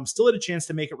 and Dom still had a chance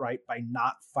to make it right by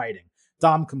not fighting.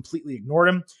 Dom completely ignored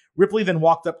him. Ripley then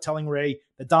walked up telling Rey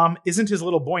that Dom isn't his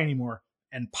little boy anymore,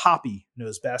 and Poppy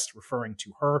knows best, referring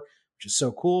to her, which is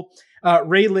so cool.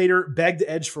 Rey later begged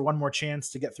Edge for one more chance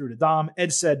to get through to Dom.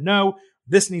 Edge said, no,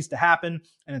 this needs to happen,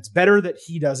 and it's better that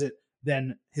he does it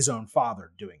than his own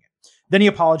father doing it. Then he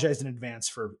apologized in advance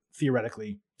for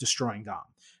theoretically destroying Dom.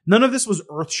 None of this was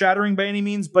earth-shattering by any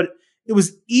means, but it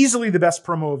was easily the best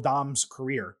promo of Dom's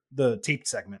career, the taped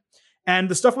segment. And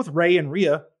the stuff with Rey and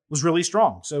Rhea was really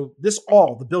strong. So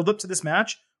the build-up to this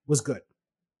match was good.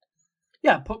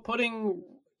 Yeah, putting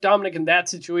Dominic in that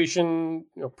situation,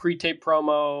 pre-tape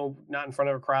promo, not in front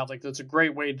of a crowd, like that's a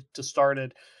great way to start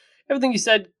it. Everything you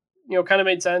said, kind of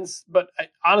made sense. But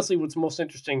honestly, what's most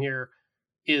interesting here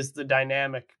is the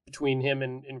dynamic between him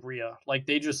and Rhea. Like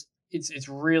it's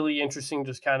really interesting,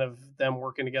 just kind of them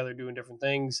working together, doing different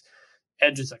things.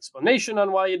 Edge's explanation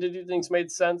on why you did do things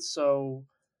made sense. So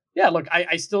yeah, look,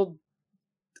 I still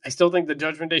think the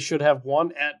Judgment Day should have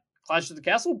won at Clash of the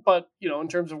Castle, but in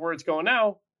terms of where it's going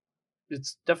now,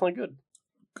 it's definitely good.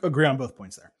 Agree on both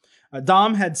points there.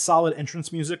 Dom had solid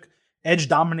entrance music. Edge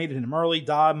dominated him early.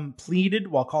 Dom pleaded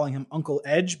while calling him Uncle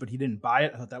Edge, but he didn't buy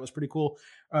it. I thought that was pretty cool.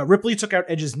 Ripley took out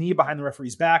Edge's knee behind the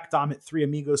referee's back. Dom hit three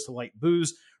amigos to light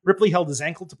boos. Ripley held his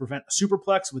ankle to prevent a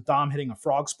superplex, with Dom hitting a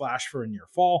frog splash for a near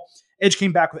fall. Edge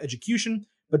came back with execution,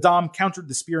 but Dom countered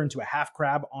the spear into a half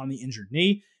crab on the injured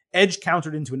knee. Edge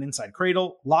countered into an inside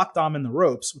cradle, locked Dom in the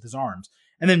ropes with his arms,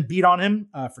 and then beat on him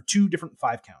for 2 different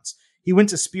 5 counts. He went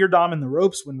to spear Dom in the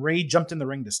ropes when Ray jumped in the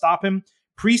ring to stop him.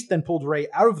 Priest then pulled Ray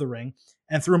out of the ring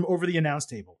and threw him over the announce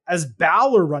table. As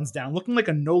Balor runs down, looking like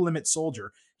a no-limit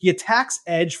soldier, he attacks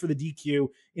Edge for the DQ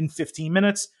in 15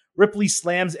 minutes. Ripley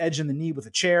slams Edge in the knee with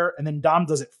a chair, and then Dom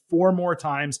does it 4 more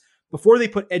times before they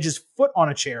put Edge's foot on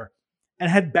a chair and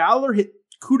had Balor hit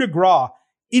coup de grace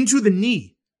into the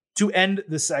knee to end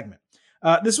the segment.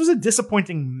 This was a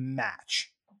disappointing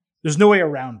match. There's no way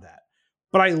around that.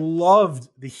 But I loved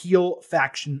the heel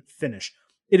faction finish.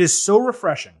 It is so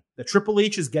refreshing that Triple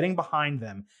H is getting behind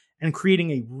them and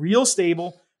creating a real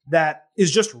stable that is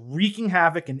just wreaking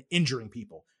havoc and injuring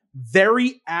people.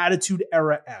 Very Attitude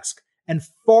Era-esque and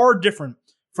far different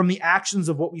from the actions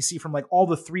of what we see from like all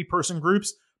the 3-person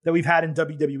groups that we've had in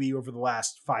WWE over the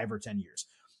last 5 or 10 years.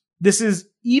 This is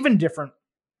even different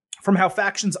from how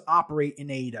factions operate in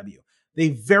AEW. They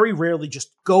very rarely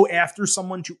just go after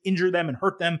someone to injure them and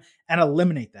hurt them and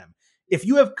eliminate them. If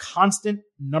you have constant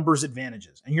numbers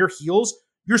advantages and you're heels,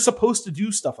 you're supposed to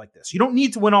do stuff like this. You don't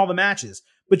need to win all the matches,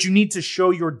 but you need to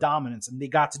show your dominance, and they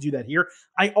got to do that here.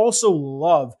 I also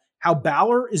love how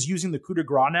Balor is using the coup de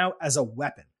grace now as a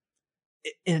weapon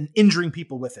and injuring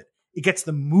people with it. It gets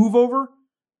the move over,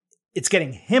 it's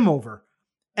getting him over,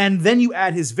 and then you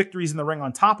add his victories in the ring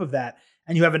on top of that,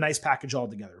 and you have a nice package all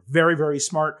together. Very, very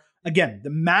smart. Again, the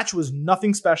match was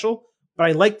nothing special, but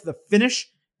I liked the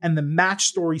finish and the match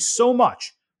story so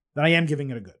much that I am giving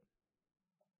it a good.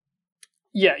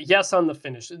 Yeah, yes on the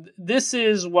finish. This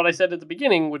is what I said at the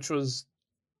beginning, which was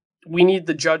we need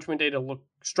the Judgment Day to look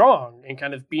strong and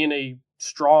kind of be in a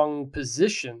strong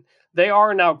position. They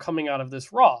are now coming out of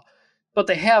this Raw, but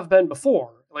they have been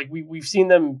before. Like we've seen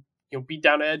them, beat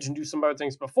down Edge and do some other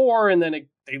things before, and then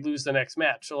they lose the next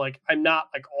match. So like I'm not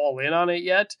like all in on it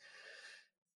yet.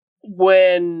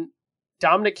 When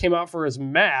Dominic came out for his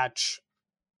match,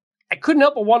 I couldn't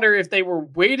help but wonder if they were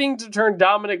waiting to turn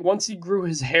Dominic once he grew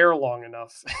his hair long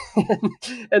enough.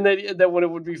 And that when it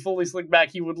would be fully slicked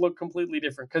back, he would look completely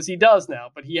different. Because he does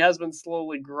now, but he has been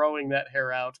slowly growing that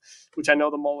hair out, which I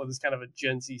know the mullet is kind of a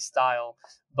Gen Z style.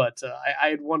 But I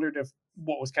had wondered if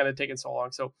what was kind of taking so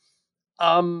long. So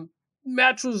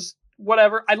match was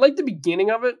whatever. I like the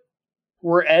beginning of it,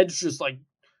 where Edge just like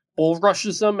bull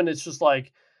rushes them, and it's just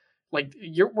like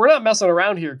we're not messing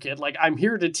around here, kid. Like, I'm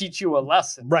here to teach you a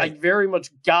lesson. Right. I very much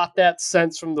got that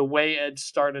sense from the way Edge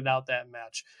started out that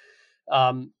match.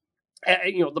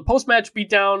 The post-match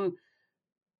beatdown,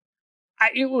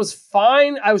 it was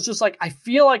fine. I was just like, I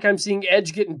feel like I'm seeing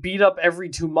Edge getting beat up every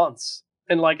 2 months.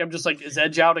 And like, I'm just like, is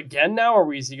Edge out again now?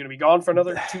 Or is he going to be gone for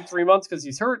another 2-3 months because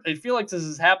he's hurt? I feel like this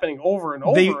is happening over and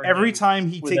over again. Every time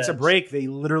he takes a break, they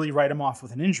literally write him off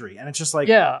with an injury. And it's just like,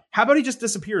 how about he just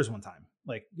disappears one time?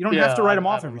 Like, you don't have to write him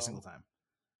off every single time.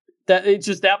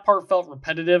 That part felt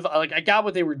repetitive. I got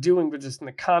what they were doing, but just in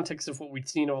the context of what we'd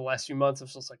seen over the last few months,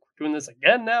 it's just like, we're doing this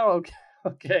again now?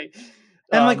 Okay.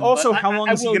 And also, how long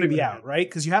is he going to be out, right?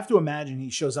 Because you have to imagine he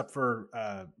shows up for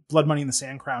Blood Money in the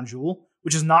Sand Crown Jewel,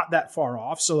 which is not that far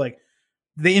off. So, like,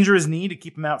 they injure his knee to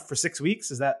keep him out for 6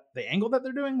 weeks. Is that the angle that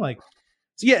they're doing? Like,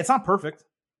 so yeah, it's not perfect.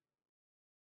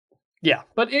 Yeah,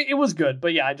 but it was good.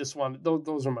 But yeah, I just wanted,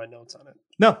 those are my notes on it.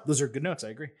 No, those are good notes. I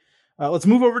agree. Let's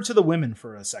move over to the women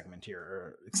for a segment here,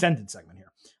 or extended segment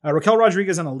here. Raquel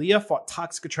Rodriguez and Aaliyah fought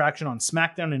Toxic Attraction on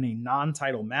SmackDown in a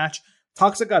non-title match.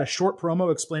 Toxic got a short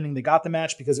promo explaining they got the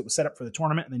match because it was set up for the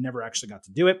tournament and they never actually got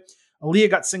to do it. Aaliyah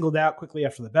got singled out quickly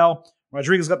after the bell.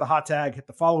 Rodriguez got the hot tag, hit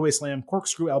the fallaway slam,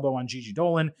 corkscrew elbow on Gigi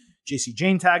Dolan. JC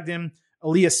Jane tagged him.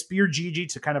 Aaliyah speared Gigi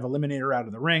to kind of eliminate her out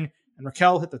of the ring, and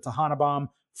Raquel hit the Tejana bomb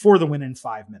for the win in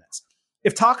 5 minutes.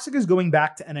 If Toxic is going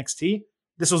back to NXT,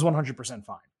 this was 100%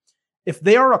 fine. If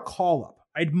they are a call-up,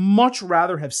 I'd much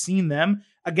rather have seen them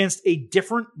against a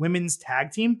different women's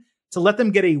tag team to let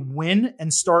them get a win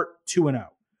and start 2-0.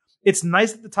 It's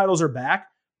nice that the titles are back,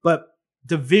 but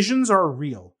divisions are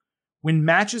real. When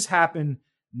matches happen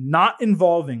not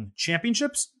involving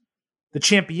championships, the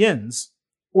champions,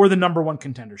 or the number one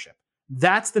contendership.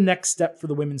 That's the next step for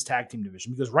the women's tag team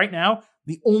division, because right now,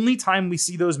 the only time we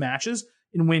see those matches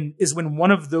is when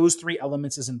one of those 3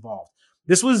 elements is involved.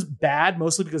 This was bad,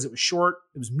 mostly because it was short,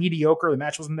 it was mediocre, the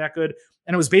match wasn't that good,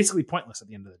 and it was basically pointless at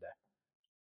the end of the day.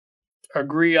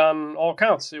 agree on all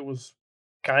counts. It was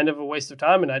kind of a waste of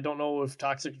time, and I don't know if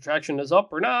Toxic Attraction is up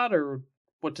or not, or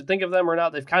what to think of them or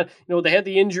not. They've kind of, they had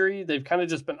the injury. They've kind of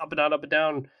just been up and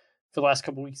down for the last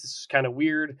couple of weeks. It's kind of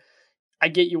weird. I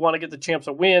get you want to get the champs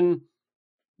a win,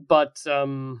 but this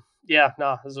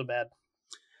is bad.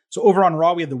 So over on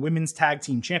Raw, we had the Women's Tag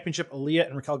Team Championship. Aaliyah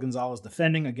and Raquel Gonzalez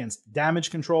defending against Damage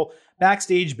Control.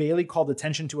 Backstage, Bayley called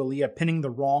attention to Aaliyah pinning the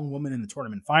wrong woman in the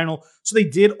tournament final. So they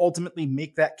did ultimately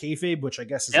make that kayfabe, which I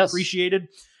guess is appreciated.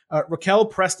 Raquel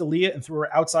pressed Aaliyah and threw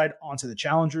her outside onto the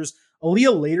challengers.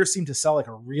 Aaliyah later seemed to sell like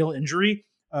a real injury.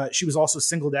 She was also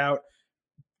singled out,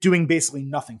 doing basically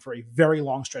nothing for a very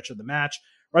long stretch of the match.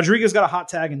 Rodriguez got a hot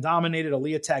tag and dominated.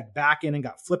 Aaliyah tagged back in and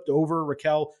got flipped over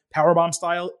Raquel powerbomb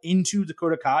style into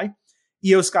Dakota Kai.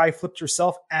 Io Sky flipped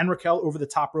herself and Raquel over the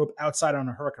top rope outside on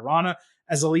a Hurricanrana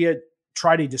as Aaliyah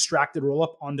tried a distracted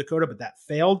roll-up on Dakota, but that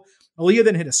failed. Aaliyah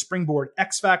then hit a springboard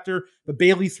X Factor, but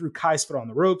Bayley threw Kai's foot on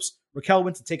the ropes. Raquel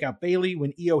went to take out Bayley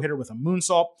when Io hit her with a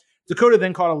moonsault. Dakota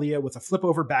then caught Aaliyah with a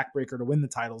flip-over backbreaker to win the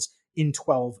titles in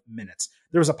 12 minutes.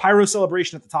 There was a pyro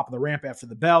celebration at the top of the ramp after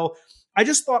the bell. I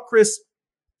just thought, Chris,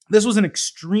 this was an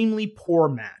extremely poor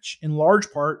match, in large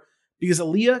part because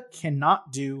Aaliyah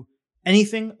cannot do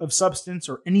anything of substance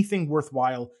or anything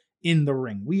worthwhile in the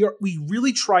ring. We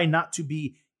really try not to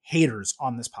be haters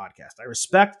on this podcast. I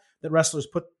respect that wrestlers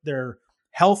put their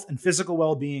health and physical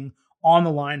well-being on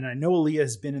the line, and I know Aaliyah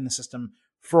has been in the system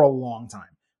for a long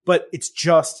time, but it's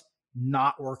just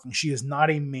not working. She is not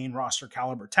a main roster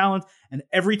caliber talent, and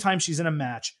every time she's in a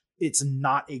match, it's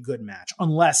not a good match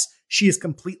unless she is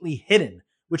completely hidden,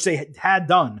 which they had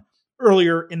done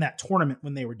earlier in that tournament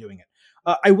when they were doing it.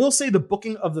 I will say the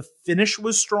booking of the finish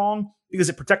was strong because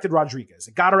it protected Rodriguez.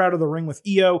 It got her out of the ring with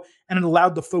Io, and it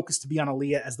allowed the focus to be on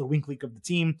Aaliyah as the wink link of the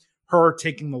team, her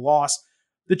taking the loss.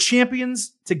 The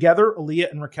champions together, Aaliyah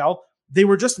and Raquel, they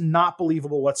were just not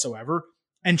believable whatsoever,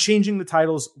 and changing the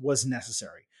titles was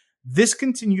necessary. This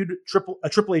continued a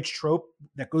Triple H trope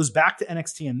that goes back to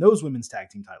NXT and those women's tag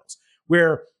team titles,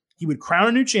 where he would crown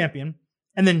a new champion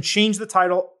and then change the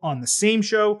title on the same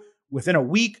show within a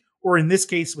week, or in this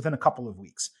case, within a couple of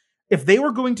weeks. If they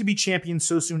were going to be champions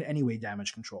so soon anyway,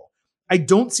 Damage Control, I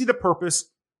don't see the purpose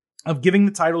of giving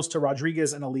the titles to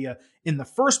Rodriguez and Aaliyah in the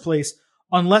first place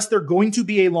unless they're going to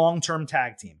be a long-term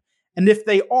tag team. And if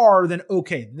they are, then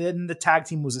okay, then the tag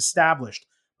team was established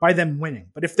by them winning.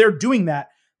 But if they're doing that,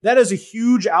 that is a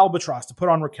huge albatross to put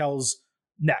on Raquel's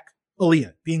neck,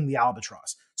 Aaliyah being the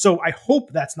albatross. So I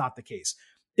hope that's not the case.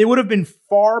 It would have been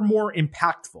far more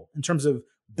impactful in terms of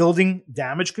building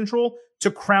Damage Control to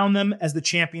crown them as the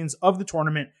champions of the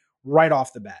tournament right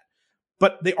off the bat.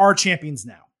 But they are champions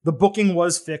now. The booking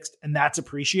was fixed, and that's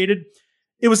appreciated.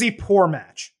 It was a poor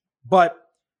match, but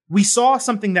we saw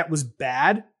something that was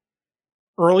bad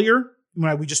earlier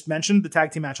when we just mentioned the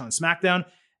tag team match on SmackDown,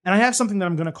 and I have something that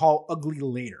I'm going to call ugly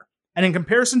later. And in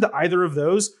comparison to either of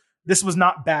those, this was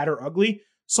not bad or ugly.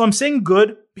 So I'm saying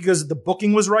good because the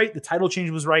booking was right, the title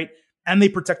change was right, and they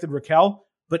protected Raquel.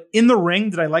 But in the ring,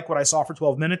 did I like what I saw for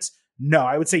 12 minutes? No,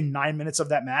 I would say 9 minutes of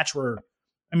that match were,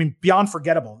 beyond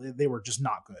forgettable. They were just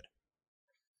not good.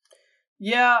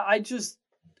 Yeah, I just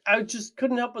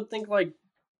couldn't help but think, like,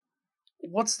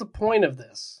 what's the point of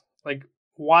this? Like,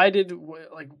 why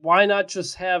not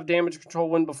just have Damage Control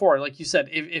win before? Like you said,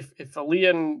 if Aaliyah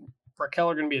and Raquel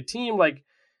are going to be a team, like,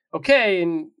 okay,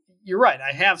 and you're right,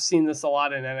 I have seen this a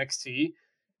lot in NXT,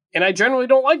 and I generally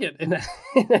don't like it in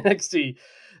NXT.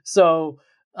 So,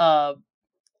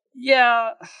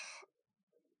 yeah,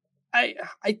 I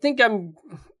think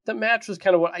the match was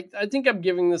kind of what I think I'm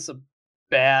giving this a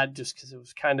bad just because it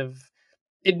was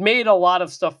it made a lot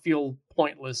of stuff feel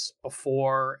pointless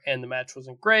before, and the match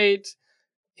wasn't great.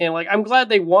 And like, I'm glad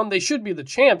they won. They should be the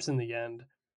champs in the end.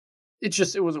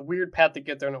 It was a weird path to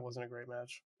get there, and it wasn't a great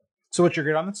match. So what's your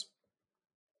grade on this?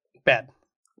 Bad.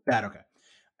 Okay.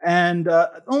 And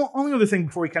only other thing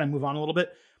before we kind of move on a little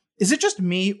bit, is it just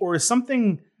me, or is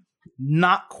something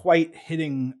not quite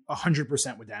hitting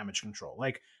 100% with Damage Control?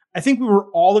 Like, I think we were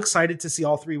all excited to see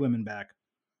all three women back.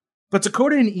 But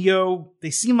Dakota and Io,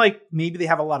 they seem like maybe they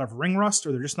have a lot of ring rust,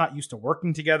 or they're just not used to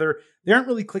working together. They aren't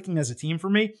really clicking as a team for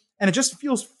me, and it just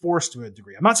feels forced to a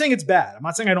degree. I'm not saying it's bad. I'm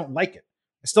not saying I don't like it.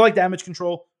 I still like Damage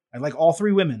Control. I like all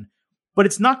three women, but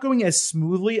it's not going as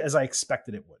smoothly as I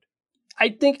expected it would. I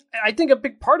think a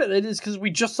big part of it is because we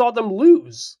just saw them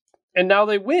lose, and now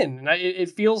they win. And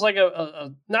it feels like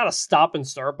a not a stop and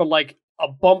start, but like a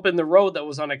bump in the road that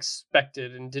was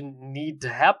unexpected and didn't need to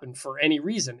happen for any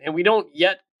reason. And we don't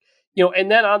yet,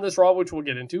 and then on this Raw, which we'll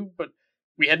get into, but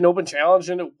we had an open challenge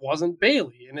and it wasn't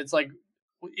Bayley. And it's like,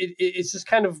 it's just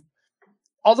kind of,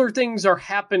 other things are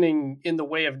happening in the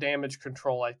way of damage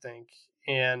control, I think,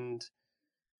 and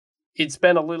it's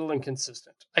been a little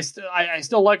inconsistent. I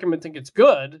still like them and think it's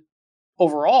good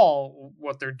overall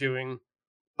what they're doing,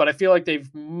 but I feel like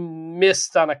they've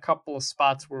missed on a couple of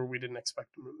spots where we didn't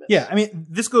expect them to miss. Yeah, I mean,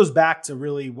 this goes back to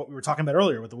really what we were talking about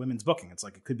earlier with the women's booking. It's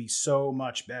like it could be so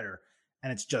much better,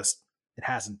 and it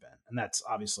hasn't been, and that's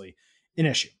obviously an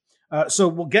issue. So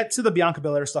we'll get to the Bianca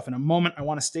Belair stuff in a moment. I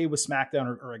want to stay with SmackDown,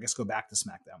 or I guess go back to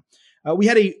SmackDown. We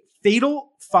had a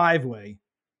fatal 5-way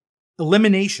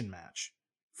elimination match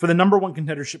for the number one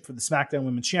contendership for the SmackDown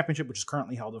Women's Championship, which is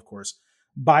currently held, of course,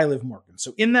 by Liv Morgan.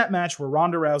 So in that match were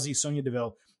Ronda Rousey, Sonya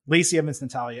Deville, Lacey Evans,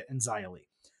 Natalya, and Xia Li.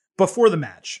 Before the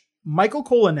match, Michael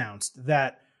Cole announced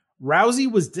that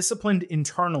Rousey was disciplined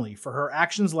internally for her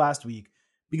actions last week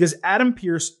because Adam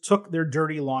Pearce took their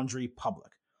dirty laundry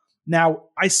public. Now,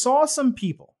 I saw some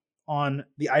people on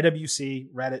the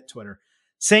IWC, Reddit, Twitter,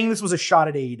 saying this was a shot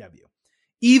at AEW.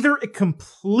 Either it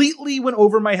completely went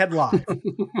over my head live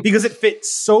because it fit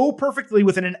so perfectly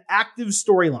within an active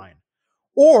storyline,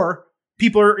 or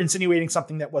people are insinuating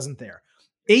something that wasn't there.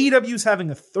 AEW is having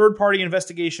a third-party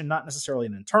investigation, not necessarily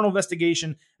an internal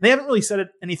investigation. They haven't really said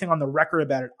anything on the record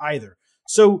about it either.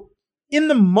 So in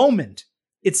the moment,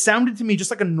 it sounded to me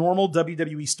just like a normal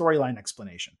WWE storyline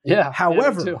explanation. Yeah.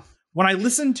 However, when I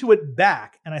listened to it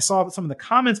back and I saw some of the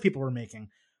comments people were making,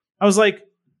 I was like,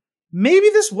 maybe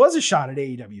this was a shot at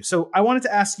AEW. So I wanted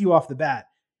to ask you off the bat,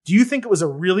 do you think it was a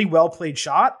really well-played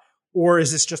shot, or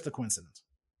is this just a coincidence?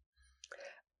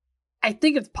 I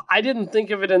didn't think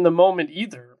of it in the moment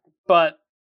either, but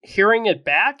hearing it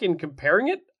back and comparing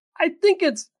it, I think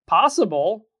it's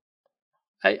possible.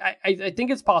 I think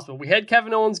it's possible. We had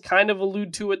Kevin Owens kind of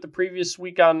allude to it the previous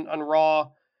week on Raw.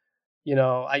 You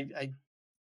know, I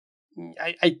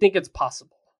think it's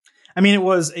possible. I mean, it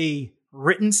was a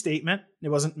written statement. It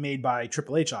wasn't made by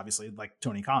Triple H, obviously, like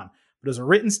Tony Khan, but it was a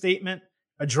written statement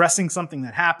addressing something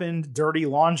that happened, dirty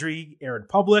laundry, aired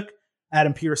public.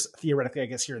 Adam Pearce, theoretically, I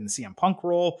guess, here in the CM Punk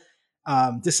role,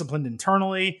 disciplined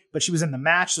internally, but she was in the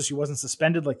match, so she wasn't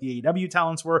suspended like the AEW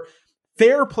talents were.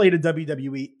 Fair play to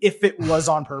WWE if it was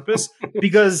on purpose,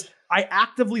 because I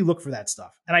actively look for that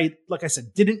stuff. And I, like I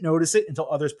said, didn't notice it until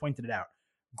others pointed it out.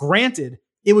 Granted,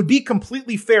 it would be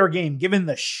completely fair game given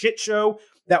the shit show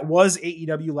that was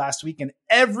AEW last week and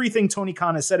everything Tony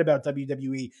Khan has said about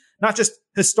WWE, not just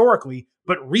historically,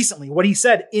 but recently, what he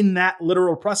said in that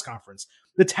literal press conference.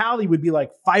 The tally would be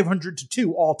like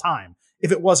 500-2 all time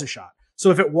if it was a shot.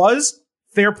 So if it was,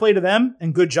 fair play to them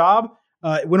and good job.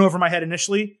 It went over my head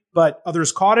initially, but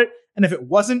others caught it. And if it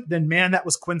wasn't, then man, that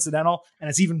was coincidental. And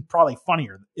it's even probably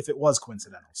funnier if it was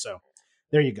coincidental. So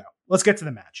there you go. Let's get to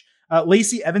the match.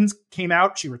 Lacey Evans came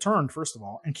out. She returned, first of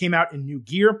all, and came out in new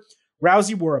gear.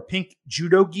 Rousey wore a pink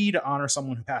judo gi to honor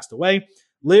someone who passed away.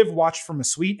 Liv watched from a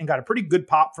suite and got a pretty good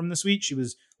pop from the suite. She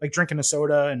was like drinking a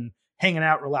soda and hanging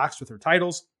out relaxed with her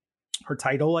title,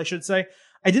 I should say.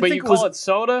 I did. But think you call it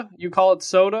soda? You call it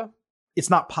soda? It's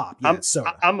not pop. Yeah, it's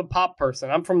soda. I'm a pop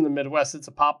person. I'm from the Midwest. It's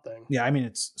a pop thing. Yeah, I mean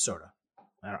it's soda.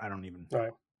 I don't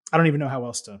even know how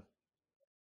else to.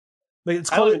 Like it's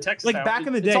called in Texas. Like now. Back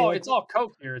in the day, it's all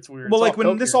Coke here. It's weird. Well, like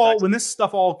when this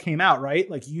stuff all came out, right?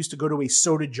 Like you used to go to a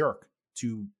soda jerk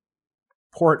to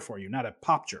pour it for you, not a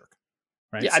pop jerk.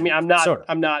 Right? Yeah, I mean, I'm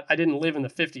not. I didn't live in the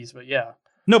 50s, but yeah.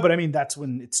 No, but I mean, that's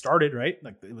when it started, right?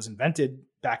 Like it was invented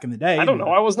back in the day. I don't know.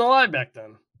 I wasn't alive back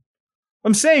then.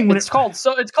 I'm saying when it's called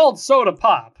soda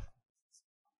pop.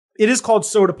 It is called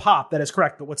soda pop. That is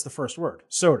correct. But what's the first word?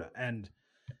 Soda. And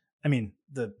I mean,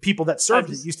 the people that served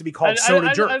it used to be called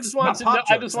soda jerks. I just want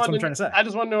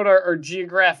to know what our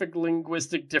geographic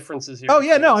linguistic differences here. Oh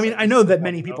yeah, no, I mean I know that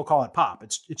many people call it pop.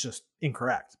 It's just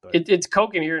incorrect. But it's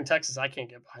Coke in here in Texas. I can't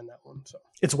get behind that one. So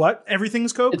it's what?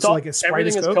 Everything's Coke. It's so like a Sprite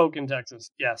everything is Coke in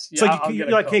Texas. Yes. Yeah, so you're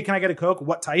like, hey, can I get a Coke?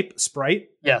 What type? Sprite?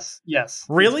 Yes.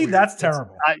 Really? That's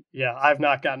terrible. I've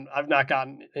not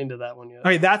gotten into that one yet.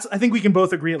 All right, I think we can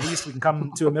both agree. At least we can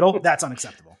come to a middle. That's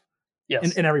unacceptable.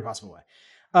 Yes, in every possible way.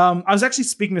 I was actually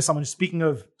speaking to someone, speaking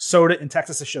of soda in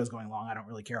Texas, the show's going long. I don't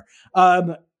really care.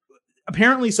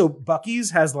 Apparently, so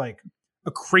Buc-ee's has like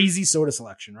a crazy soda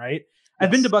selection, right? Yes.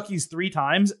 I've been to Buc-ee's 3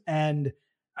 times and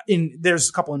there's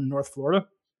a couple in North Florida.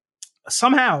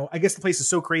 Somehow, I guess the place is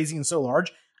so crazy and so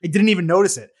large, I didn't even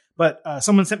notice it. But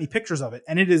someone sent me pictures of it,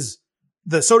 and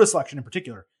the soda selection in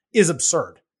particular is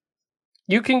absurd.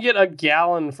 You can get a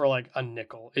gallon for like a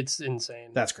nickel. It's insane.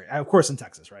 That's great. Of course, in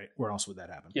Texas, right? Where else would that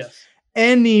happen? Yes.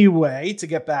 Anyway, to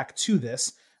get back to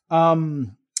this,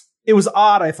 it was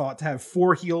odd, I thought, to have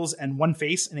 4 heels and 1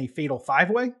 face in a fatal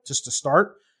 5-way, just to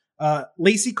start.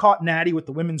 Lacey caught Natty with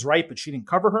the women's right, but she didn't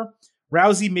cover her.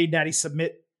 Rousey made Natty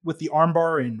submit with the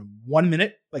armbar in 1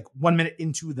 minute, like 1 minute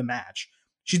into the match.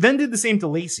 She then did the same to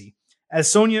Lacey,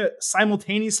 as Sonya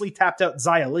simultaneously tapped out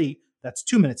Xia Li. That's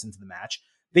 2 minutes into the match.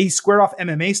 They squared off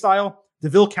MMA style.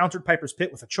 Deville countered Piper's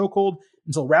Pit with a chokehold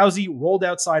until Rousey rolled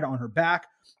outside on her back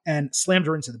and slammed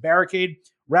her into the barricade.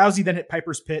 Rousey then hit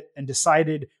Piper's Pit and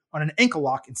decided on an ankle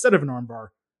lock instead of an armbar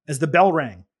as the bell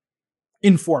rang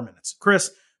in 4 minutes.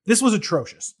 Chris, this was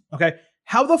atrocious, okay?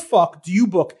 How the fuck do you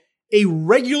book a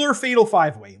regular Fatal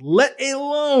 5-Way, let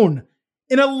alone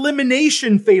an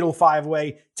elimination Fatal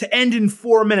 5-Way, to end in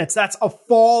 4 minutes? That's a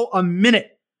fall a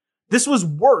minute. This was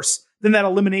worse than that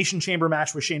Elimination Chamber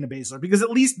match with Shayna Baszler, because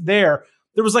at least there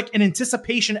was like an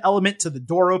anticipation element to the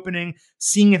door opening,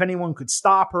 seeing if anyone could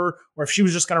stop her or if she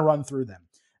was just going to run through them.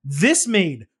 This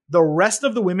made the rest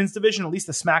of the women's division, at least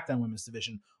the SmackDown women's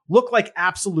division, look like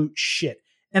absolute shit.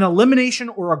 An elimination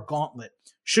or a gauntlet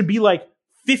should be like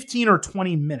 15 or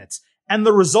 20 minutes. And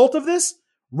the result of this,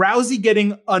 Rousey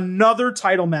getting another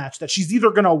title match that she's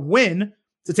either going to win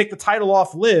to take the title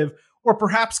off Liv, or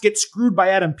perhaps get screwed by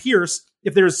Adam Pearce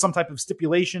if there's some type of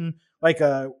stipulation, like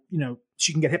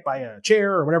she can get hit by a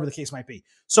chair or whatever the case might be.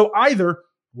 So either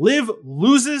Liv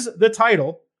loses the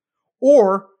title,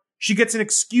 or she gets an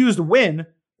excused win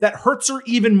that hurts her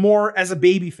even more as a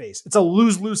babyface. It's a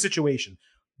lose-lose situation.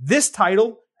 This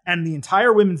title and the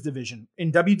entire women's division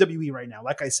in WWE right now,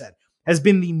 like I said, has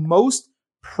been the most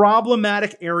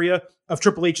problematic area of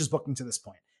Triple H's booking to this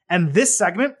point. And this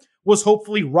segment was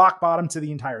hopefully rock bottom to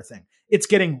the entire thing. It's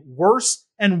getting worse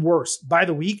and worse by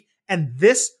the week, and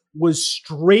this was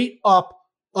straight up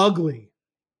ugly.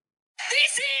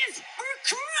 This is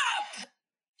crap!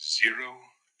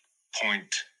 0.0.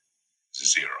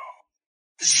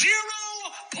 0.0,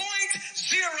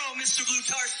 Mr.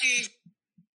 Blutarski.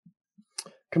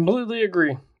 Completely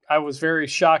agree. I was very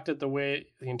shocked at the way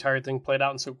the entire thing played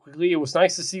out and so quickly. It was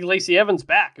nice to see Lacey Evans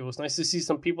back. It was nice to see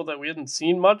some people that we hadn't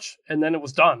seen much, and then it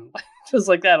was done. Just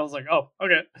like that. I was like, oh,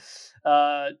 okay.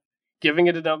 Giving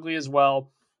it an ugly as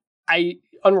well.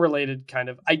 Unrelated, kind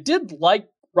of. I did like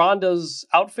Ronda's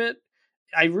outfit.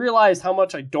 I realized how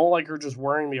much I don't like her just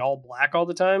wearing the all black all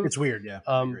the time. It's weird, yeah.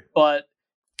 But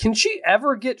can she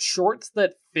ever get shorts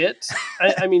that fit?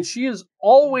 I mean, she is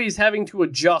always having to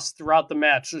adjust throughout the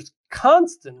match, just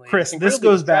constantly. Chris, this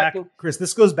goes back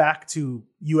to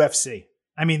UFC.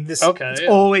 I mean, it's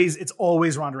always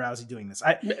Ronda Rousey doing this.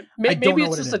 I don't know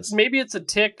what it is. Maybe it's a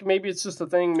tick. Maybe it's just a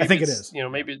thing. Maybe I think it is.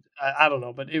 Maybe I don't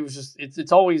know, but it was just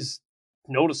it's always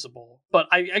noticeable. But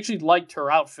I actually liked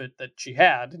her outfit that she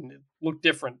had, and it looked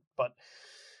different. But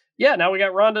yeah, now we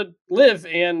got Ronda Liv,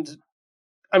 and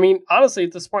I mean, honestly,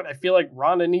 at this point, I feel like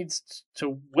Ronda needs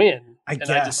to win. I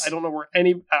don't know where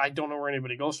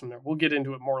anybody goes from there. We'll get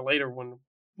into it more later when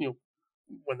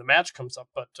the match comes up,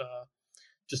 but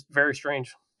just very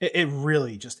strange. It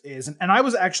really just is. And I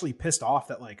was actually pissed off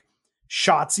that like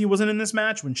Shotzi wasn't in this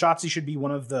match when Shotzi should be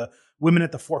one of the women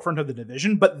at the forefront of the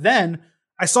division. But then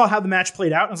I saw how the match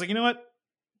played out and I was like, you know what?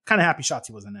 Kind of happy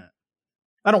Shotzi wasn't in it.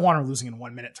 I don't want her losing in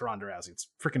 1 minute to Ronda Rousey. It's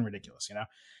freaking ridiculous,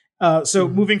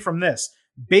 Moving from this,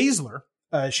 Shayna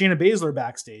Baszler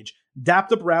backstage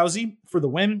dapped up Rousey for the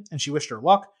win, and she wished her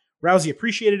luck. Rousey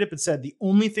appreciated it, but said the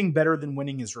only thing better than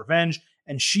winning is revenge,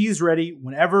 and she's ready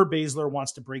whenever Baszler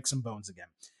wants to break some bones again.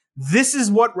 This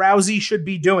is what Rousey should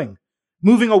be doing,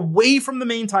 moving away from the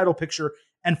main title picture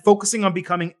and focusing on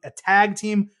becoming a tag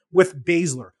team with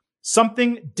Baszler.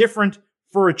 Something different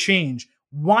for a change.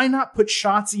 Why not put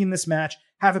Shotzi in this match,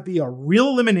 have it be a real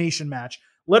elimination match,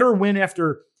 let her win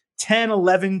after 10,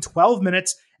 11, 12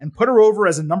 minutes, and put her over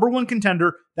as a number one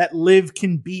contender that Liv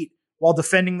can beat while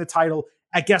defending the title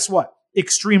at, guess what?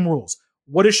 Extreme Rules.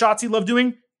 What does Shotzi love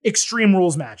doing? Extreme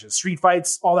Rules matches, street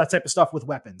fights, all that type of stuff with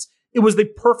weapons. It was the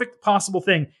perfect possible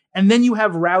thing. And then you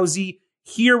have Rousey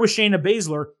here with Shayna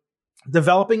Baszler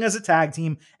developing as a tag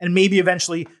team and maybe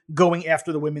eventually going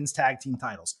after the women's tag team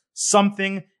titles.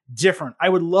 Something different. I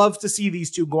would love to see these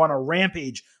two go on a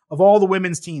rampage of all the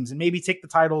women's teams and maybe take the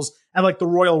titles at like the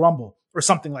Royal Rumble or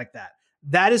something like that.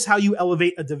 That is how you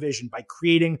elevate a division, by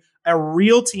creating a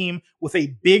real team with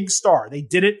a big star. They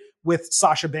did it with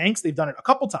Sasha Banks. They've done it a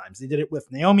couple times. They did it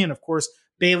with Naomi and, of course,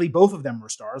 Bayley. Both of them were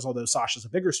stars, although Sasha's a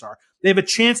bigger star. They have a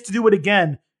chance to do it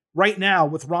again right now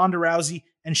with Ronda Rousey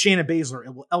and Shayna Baszler.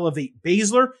 It will elevate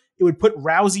Baszler. It would put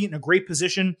Rousey in a great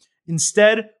position.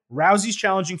 Instead, Rousey's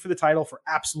challenging for the title for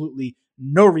absolutely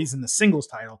no reason, the singles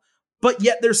title. But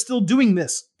yet they're still doing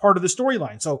this part of the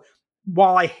storyline. So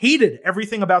while I hated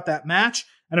everything about that match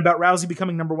and about Rousey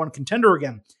becoming number one contender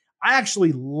again, I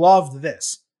actually loved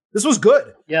this. This was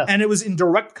good. Yeah. And it was in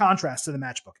direct contrast to the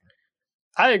match booking.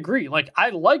 I agree. I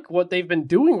like what they've been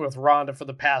doing with Ronda for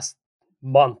the past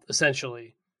month,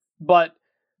 essentially. but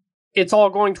it's all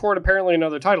going toward apparently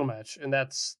another title match, and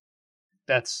that's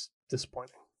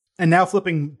disappointing. And now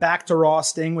flipping back to Raw,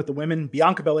 staying with the women,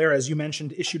 Bianca Belair, as you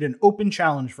mentioned, issued an open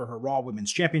challenge for her Raw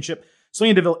Women's Championship.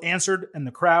 Sonya Deville answered, and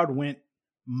the crowd went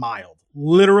mild.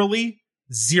 Literally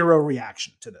zero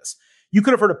reaction to this. You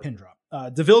could have heard a pin drop.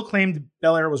 Deville claimed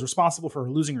Belair was responsible for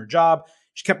her losing her job.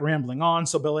 She kept rambling on,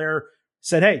 so Belair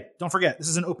said, hey, don't forget, this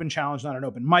is an open challenge, not an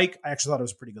open mic. I actually thought it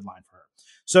was a pretty good line for her.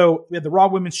 So we had the Raw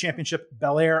Women's Championship,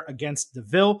 Belair against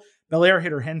Deville. Belair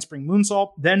hit her handspring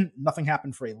moonsault. Then nothing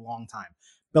happened for a long time.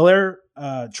 Belair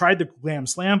tried the Glam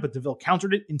Slam, but Deville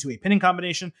countered it into a pinning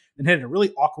combination, then hit a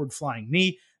really awkward flying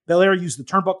knee. Belair used the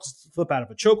turnbuckles to flip out of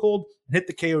a chokehold and hit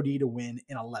the KOD to win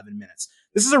in 11 minutes.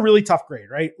 This is a really tough grade,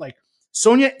 right? Like,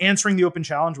 Sonya answering the open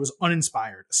challenge was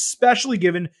uninspired, especially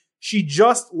given she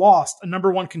just lost a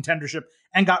number one contendership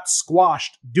and got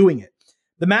squashed doing it.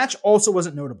 The match also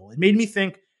wasn't notable. It made me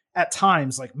think at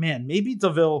times, like, man, maybe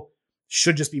Deville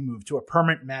should just be moved to a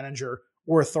permanent manager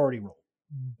or authority role.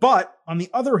 But on the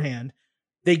other hand,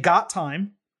 they got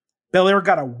time. Belair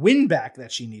got a win back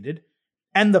that she needed,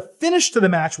 and the finish to the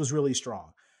match was really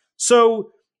strong.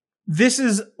 So this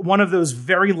is one of those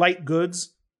very light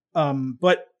goods.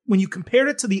 But when you compared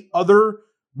it to the other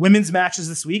women's matches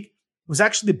this week, it was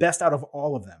actually the best out of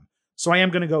all of them. So I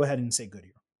am going to go ahead and say good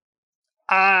here.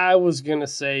 I was going to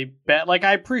say bad. Like,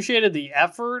 I appreciated the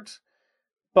effort,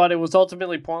 but it was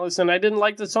ultimately pointless. And I didn't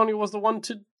like that Sonya was the one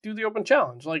to do the open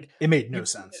challenge. Like, it made no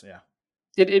sense. Yeah.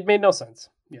 It made no sense.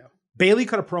 Yeah. Bayley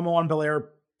cut a promo on Belair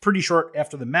pretty short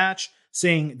after the match,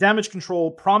 saying Damage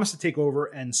Control promised to take over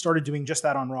and started doing just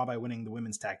that on Raw by winning the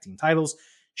women's tag team titles.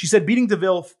 She said beating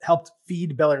Deville helped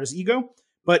feed Belair's ego,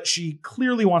 but she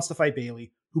clearly wants to fight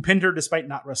Bayley, who pinned her despite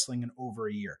not wrestling in over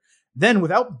a year. Then,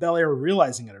 without Belair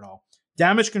realizing it at all,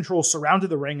 Damage Control surrounded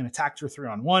the ring and attacked her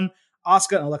 3-on-1.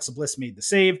 Asuka and Alexa Bliss made the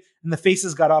save, and the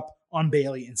faces got up on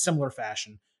Bayley in similar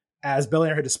fashion as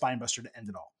Belair hit a spinebuster to end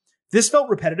it all. This felt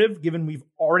repetitive, given we've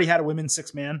already had a women's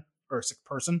six-man or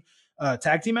six-person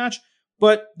tag team match,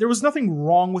 but there was nothing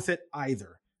wrong with it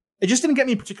either. It just didn't get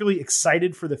me particularly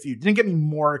excited for the feud. It didn't get me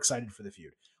more excited for the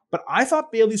feud. But I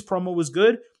thought Bayley's promo was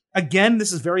good. Again,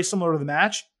 this is very similar to the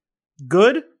match.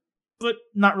 Good, but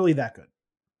not really that good.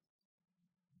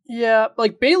 Yeah,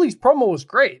 like, Bayley's promo was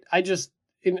great. I just,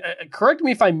 correct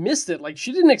me if I missed it, like,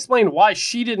 she didn't explain why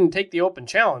she didn't take the open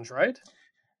challenge, right?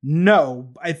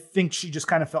 No, I think she just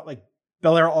kind of felt like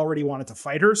Belair already wanted to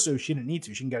fight her, so she didn't need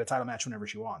to. She can get a title match whenever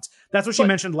she wants. That's what she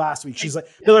mentioned last week. She's like,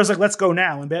 Belair's like, let's go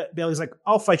now. And Bayley's like,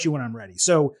 I'll fight you when I'm ready.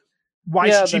 So why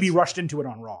should she be rushed into it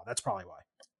on Raw? That's probably why.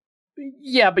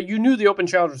 Yeah, but you knew the open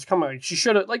challenge was coming. She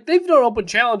should have, like, they've done open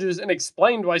challenges and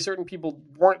explained why certain people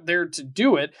weren't there to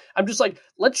do it. I'm just like,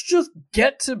 let's just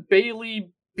get to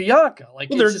Bayley Bianca. Like,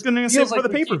 well, they're going to save for the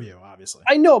pay-per-view, obviously.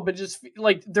 I know, but just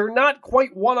like, they're not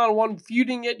quite one-on-one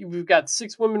feuding it. We've got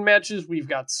 6 women matches. We've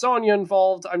got Sonya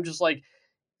involved. I'm just like,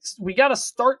 we got to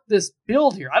start this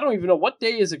build here. I don't even know what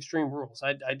day is Extreme Rules.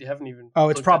 I haven't even. Oh,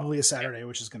 it's probably a Saturday,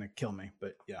 which is going to kill me.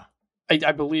 But yeah,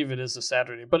 I believe it is a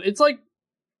Saturday. But it's like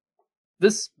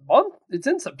this month. It's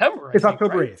in September. It's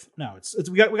October 8th. No, it's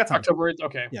we got time. October 8th.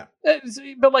 Okay. Yeah.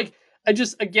 But like, I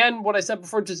just, again, what I said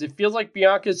before, just it feels like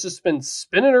Bianca's just been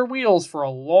spinning her wheels for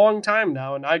a long time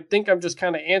now, and I think I'm just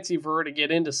kind of antsy for her to get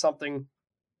into something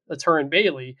that's her and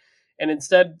Bayley, and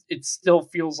instead it still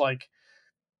feels like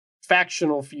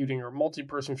factional feuding or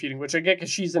multi-person feuding, which I get because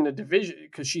she's in a division,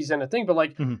 because she's in a thing, but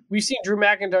like, we've seen Drew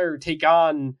McIntyre take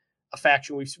on a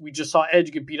faction. We just saw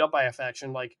Edge get beat up by a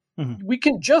faction. Like, we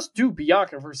can just do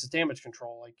Bianca versus Damage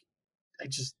Control. Like,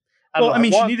 I don't know. I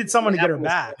mean, she needed someone to get her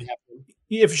back.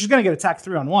 If she's going to get attacked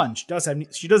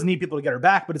 3-on-1, she does need people to get her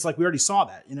back, but it's like, we already saw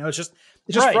that, you know, it's just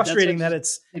right, frustrating that it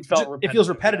feels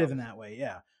repetitive in that way.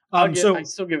 Yeah. I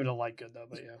still give it a light good though,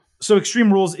 but yeah. So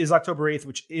Extreme Rules is October 8th,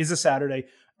 which is a Saturday.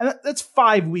 And that's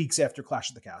 5 weeks after Clash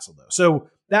of the Castle though. So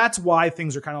that's why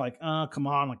things are kind of like, come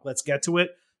on, like, let's get to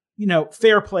it. You know,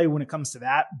 fair play when it comes to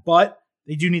that, but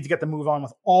they do need to get the move on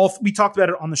with we talked about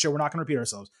it on the show. We're not going to repeat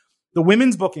ourselves. The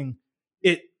women's booking,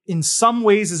 it in some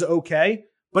ways is okay,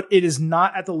 but it is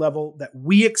not at the level that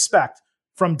we expect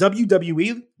from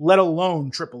WWE, let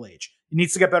alone Triple H. It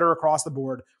needs to get better across the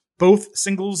board, both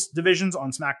singles divisions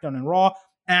on SmackDown and Raw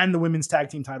and the women's tag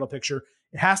team title picture.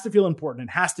 It has to feel important.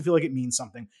 It has to feel like it means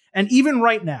something. And even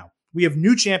right now, we have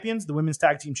new champions, the women's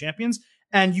tag team champions,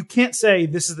 and you can't say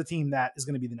this is the team that is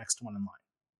going to be the next one in line.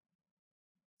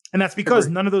 And that's because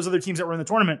none of those other teams that were in the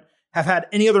tournament have had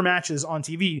any other matches on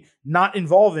TV not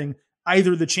involving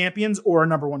either the champions or a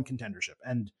number one contendership.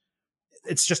 And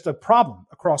it's just a problem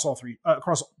across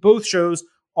both shows,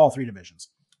 all 3 divisions.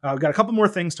 We've got a couple more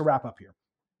things to wrap up here.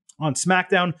 On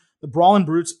SmackDown, the Brawlin'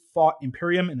 Brutes fought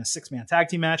Imperium in a 6-man tag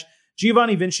team match.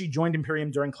 Giovanni Vinci joined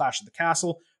Imperium during Clash at the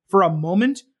Castle. For a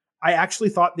moment, I actually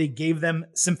thought they gave them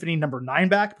Symphony number 9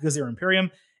 back because they were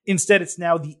Imperium. Instead, it's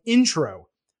now the intro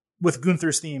with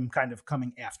Gunther's theme kind of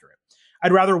coming after it.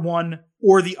 I'd rather one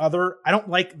or the other. I don't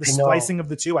like the splicing of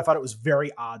the two. I thought it was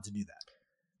very odd to do that.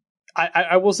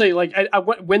 I will say, like,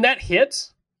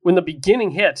 when the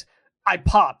beginning hit, I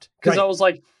popped because I was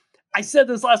like, I said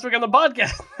this last week on the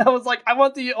podcast. I was like, I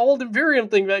want the old Imperium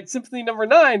thing back, Symphony number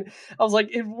 9. I was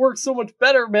like, it works so much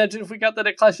better. Imagine if we got that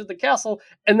at Clash at the Castle.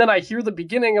 And then I hear the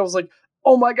beginning. I was like,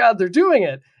 oh my God, they're doing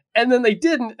it. And then they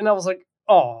didn't. And I was like,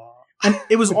 oh. And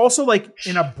it was also like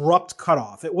an abrupt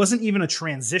cutoff. It wasn't even a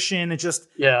transition.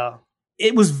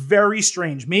 It was very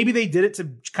strange. Maybe they did it to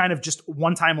kind of just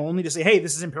one time only to say, hey,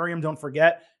 this is Imperium, don't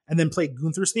forget, and then play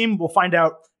Gunther's theme. We'll find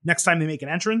out next time they make an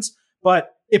entrance.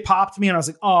 But it popped me and I was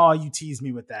like, oh, you teased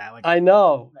me with that. Like, I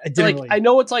know. I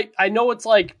know it's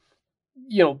like,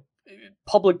 you know,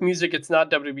 public music. It's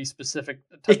not WWE specific.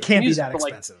 It can't be that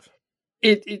expensive.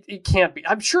 It can't be.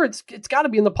 I'm sure it's got to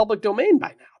be in the public domain by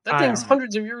now. That thing's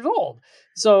hundreds of years old.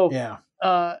 So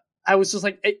I was just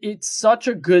like, it's such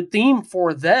a good theme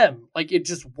for them. Like, it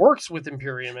just works with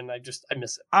Imperium, and I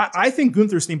miss it. I think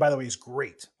Gunther's theme, by the way, is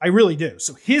great. I really do.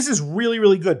 So his is really,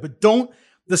 really good. But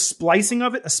the splicing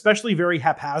of it, especially very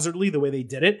haphazardly, the way they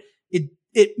did it,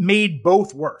 it made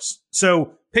both worse.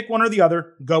 So pick one or the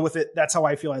other, go with it. That's how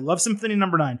I feel. I love Symphony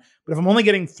number 9. But if I'm only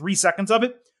getting 3 seconds of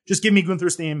it, just give me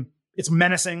Gunther's theme. It's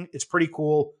menacing. It's pretty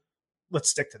cool. Let's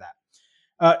stick to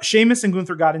that. Sheamus and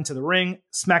Gunther got into the ring.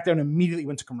 SmackDown immediately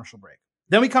went to commercial break.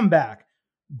 Then we come back.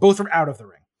 Both are out of the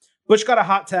ring. Butch got a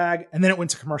hot tag, and then it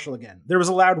went to commercial again. There was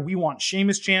a loud "We Want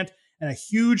Sheamus" chant and a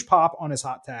huge pop on his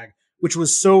hot tag, which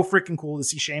was so freaking cool to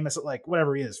see Sheamus at like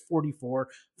whatever he is, 44,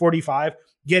 45,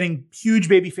 getting huge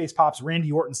babyface pops,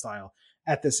 Randy Orton style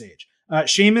at this age.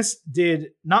 Sheamus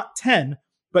did not 10,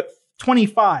 but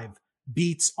 25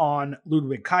 beats on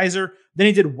Ludwig Kaiser. Then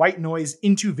he did white noise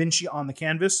into Vinci on the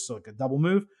canvas, so like a double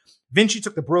move. Vinci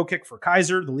took the bro kick for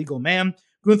Kaiser, the legal man.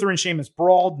 Gunther and Sheamus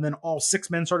brawled, and then all 6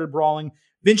 men started brawling.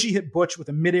 Vinci hit Butch with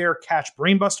a midair catch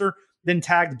brainbuster, then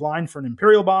tagged Blind for an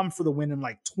Imperial Bomb for the win in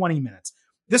like 20 minutes.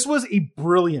 This was a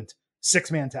brilliant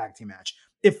 6-man tag team match.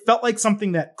 It felt like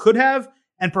something that could have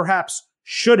and perhaps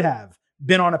should have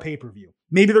been on a pay-per-view.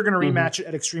 Maybe they're going to rematch it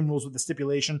at Extreme Rules with the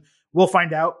stipulation. We'll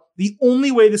find out. The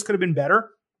only way this could have been better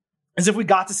is if we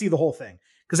got to see the whole thing.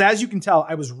 Because as you can tell,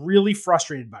 I was really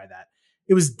frustrated by that.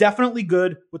 It was definitely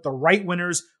good with the right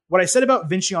winners. What I said about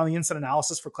Vinci on the instant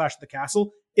analysis for Clash at the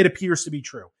Castle, it appears to be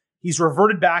true. He's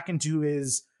reverted back into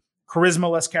his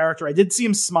charisma-less character. I did see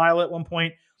him smile at one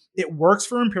point. It works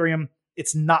for Imperium.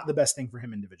 It's not the best thing for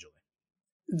him individually.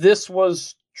 This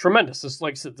was tremendous. This,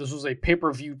 like I said, this was a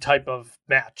pay-per-view type of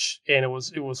match, and it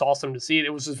was awesome to see it. It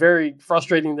was just very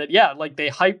frustrating that, like they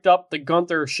hyped up the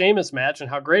Gunther Sheamus match and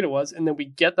how great it was, and then we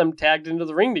get them tagged into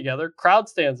the ring together, crowd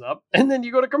stands up, and then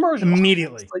you go to commercial.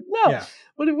 Immediately. It's like, no,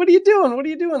 what are you doing? What are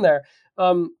you doing there?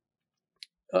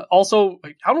 Also,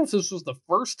 I don't know if this was the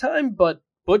first time, but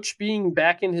Butch being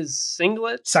back in his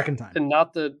singlet. Second time. And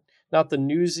not the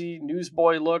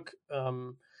newsboy look.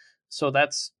 So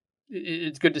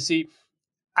it's good to see.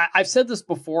 I've said this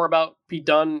before about Pete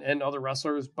Dunne and other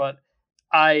wrestlers, but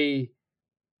I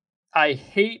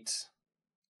hate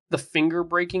the finger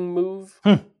breaking move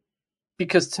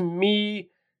because to me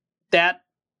that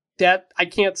I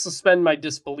can't suspend my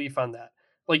disbelief on that.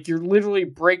 Like, you're literally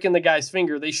breaking the guy's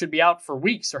finger. They should be out for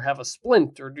weeks or have a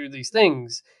splint or do these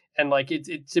things. And like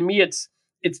it to me, it's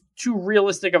too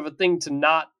realistic of a thing to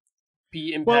not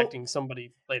be impacting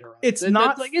somebody later on. It's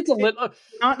not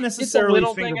necessarily a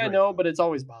little thing, I know, but it's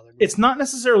always bothered me. It's not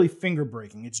necessarily finger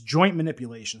breaking. It's joint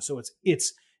manipulation. So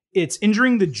it's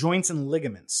injuring the joints and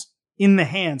ligaments in the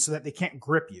hand so that they can't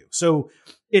grip you. So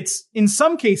it's in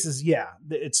some cases,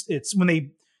 it's when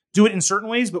they do it in certain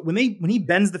ways, but when he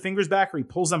bends the fingers back or he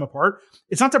pulls them apart,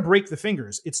 it's not to break the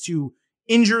fingers. It's to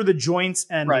injure the joints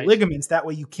and the ligaments. That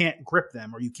way you can't grip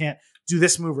them or you can't do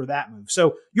this move or that move.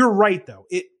 So you're right, though.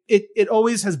 It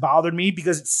always has bothered me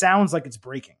because it sounds like it's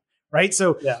breaking, right?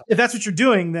 So if that's what you're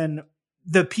doing, then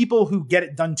the people who get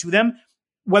it done to them,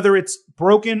 whether it's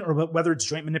broken or whether it's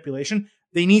joint manipulation,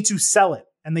 they need to sell it,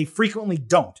 and they frequently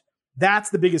don't. That's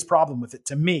the biggest problem with it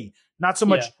to me. Not so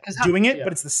much doing it,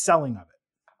 but it's the selling of it.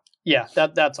 Yeah,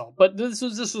 that's all. But this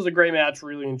was a great match.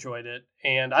 Really enjoyed it,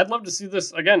 and I'd love to see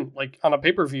this again, like on a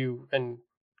pay-per-view, and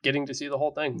getting to see the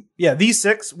whole thing. Yeah, these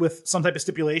 6 with some type of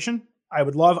stipulation. I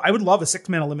would love a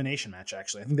 6-man elimination match.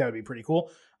 Actually, I think that would be pretty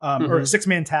cool. Or a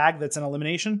 6-man tag that's an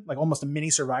elimination, like almost a mini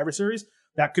Survivor Series.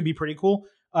 That could be pretty cool.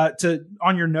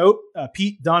 On your note,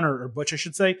 Pete Dunne or Butch, I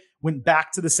should say, went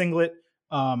back to the singlet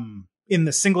in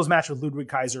the singles match with Ludwig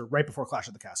Kaiser right before Clash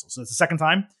of the Castle. So it's the second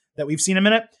time that we've seen him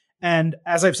in it. And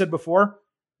as I've said before,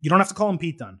 you don't have to call him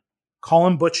Pete Dunne. Call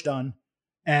him Butch Dunne,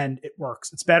 and it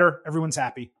works. It's better. Everyone's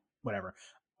happy. Whatever.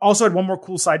 Also, I had one more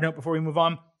cool side note before we move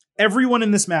on. Everyone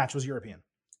in this match was European.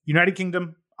 United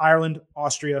Kingdom, Ireland,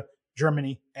 Austria,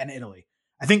 Germany, and Italy.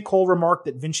 I think Cole remarked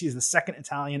that Vinci is the second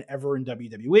Italian ever in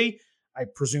WWE. I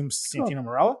presume Santino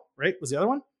Marella, right? Was the other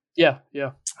one? Yeah.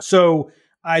 So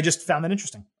I just found that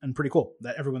interesting and pretty cool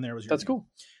that everyone there was European. That's cool.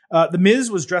 The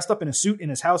Miz was dressed up in a suit in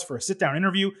his house for a sit-down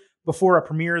interview before a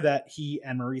premiere that he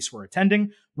and Maurice were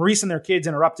attending. Maurice and their kids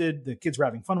interrupted. The kids were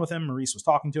having fun with him. Maurice was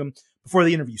talking to him before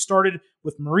the interview started,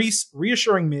 with Maurice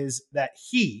reassuring Miz that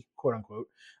he, quote unquote,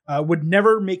 would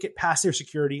never make it past their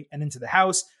security and into the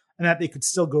house, and that they could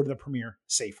still go to the premiere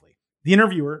safely. The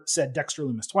interviewer said Dexter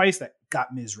Lumis twice. That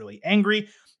got Miz really angry,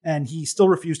 and he still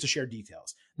refused to share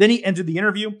details. Then he ended the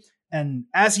interview, and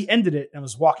as he ended it and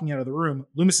was walking out of the room,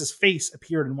 Lumis's face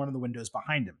appeared in one of the windows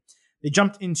behind him. They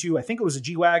jumped into, I think it was a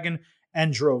G-Wagon,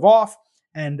 and drove off.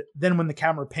 And then when the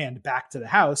camera panned back to the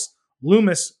house,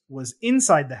 Lumis was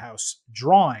inside the house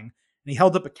drawing, and he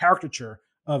held up a caricature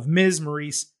of Miz,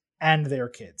 Maurice, and their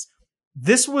kids.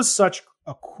 This was such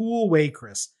a cool way,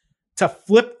 Chris, to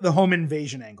flip the home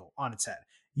invasion angle on its head.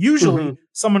 Usually,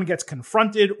 someone gets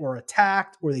confronted or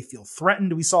attacked, or they feel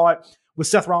threatened. We saw it with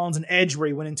Seth Rollins and Edge, where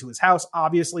he went into his house,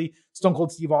 obviously. Stone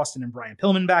Cold Steve Austin and Brian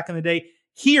Pillman back in the day.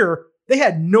 Here, they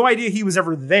had no idea he was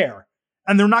ever there,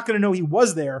 and they're not going to know he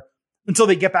was there until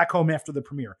they get back home after the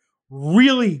premiere.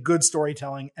 Really good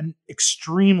storytelling and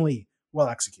extremely well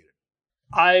executed.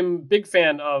 I'm a big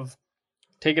fan of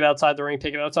take it outside the ring,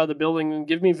 take it outside the building, and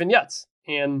give me vignettes.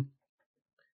 And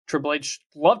Triple H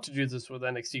loved to do this with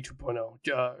NXT 2.0,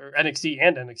 or NXT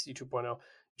and NXT 2.0.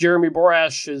 Jeremy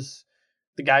Borash is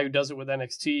the guy who does it with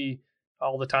NXT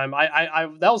all the time. I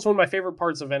that was one of my favorite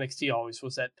parts of NXT always,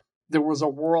 was that there was a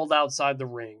world outside the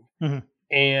ring.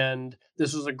 And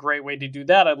this was a great way to do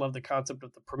that. I love the concept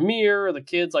of the premiere, the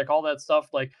kids, like all that stuff.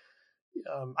 Like,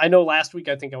 I know last week,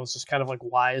 I think I was just kind of like,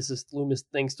 why is this Lumis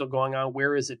thing still going on?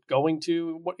 Where is it going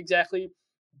to? What exactly?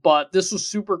 But this was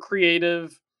super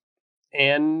creative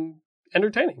and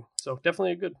entertaining. So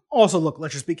definitely a good. Also, look,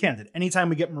 let's just be candid. Anytime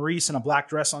we get Maurice in a black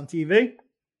dress on TV,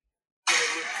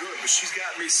 she's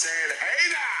got me saying,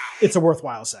 hey now! It's a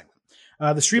worthwhile segment.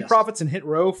 The Street Profits and Hit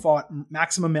Row fought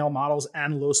Maximum Male Models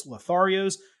and Los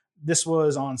Lotharios. This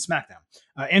was on SmackDown.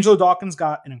 Angelo Dawkins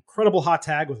got an incredible hot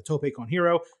tag with a Tope con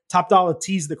Hero. Top Dollar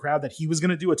teased the crowd that he was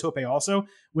going to do a Tope also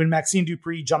when Maxine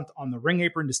Dupree jumped on the ring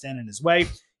apron to stand in his way.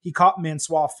 He caught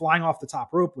Mansois flying off the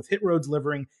top rope, with Hit Row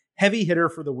delivering heavy hitter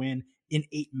for the win in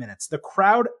 8 minutes. The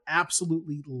crowd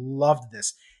absolutely loved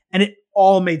this, and it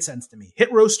all made sense to me.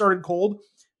 Hit Row started cold.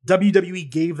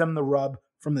 WWE gave them the rub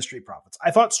from the Street Profits. I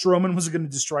thought Strowman was going to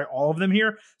destroy all of them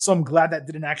here, so I'm glad that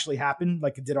didn't actually happen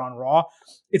like it did on Raw.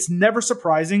 It's never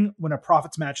surprising when a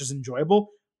Profits match is enjoyable,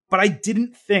 but I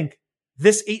didn't think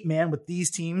this 8-man with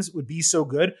these teams would be so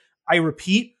good. I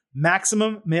repeat,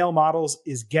 Maximum Male Models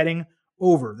is getting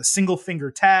over. The single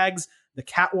finger tags, the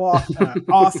catwalk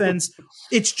offense.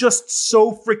 It's just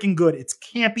so freaking good. It's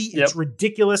campy. It's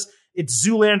ridiculous. It's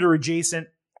Zoolander adjacent.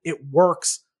 It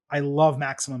works. I love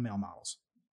Maximum Male Models.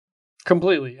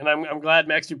 Completely. And I'm glad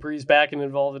Max Dupree's back and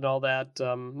involved in all that.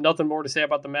 Nothing more to say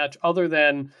about the match other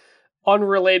than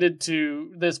unrelated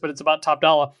to this, but it's about Top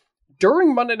Dollar.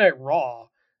 During Monday Night Raw,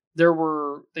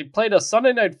 they played a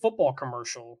Sunday Night Football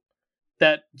commercial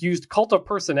that used Cult of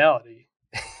Personality.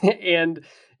 and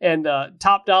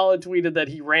Top Dollar tweeted that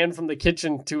he ran from the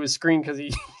kitchen to his screen because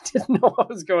he didn't know what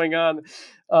was going on,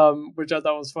 which I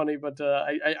thought was funny. But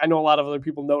I know a lot of other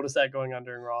people noticed that going on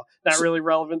during Raw. Not really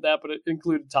relevant that, but it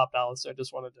included Top Dollar, so I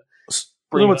just wanted to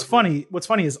bring What's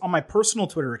funny is on my personal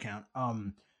Twitter account,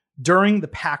 during the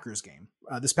Packers game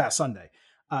this past Sunday,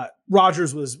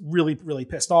 Rodgers was really, really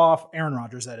pissed off. Aaron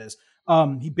Rodgers, that is.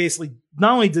 He basically,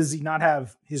 not only does he not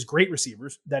have his great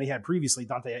receivers that he had previously,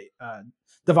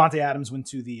 Davante Adams went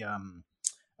to the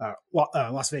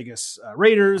Las Vegas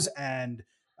Raiders, and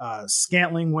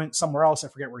Scantling went somewhere else. I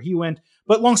forget where he went.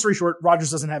 But long story short, Rodgers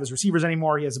doesn't have his receivers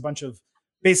anymore. He has a bunch of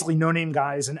basically no-name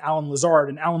guys and Alan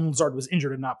Lazard was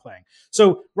injured and not playing.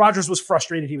 So Rodgers was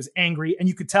frustrated. He was angry. And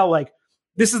you could tell, like,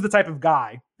 this is the type of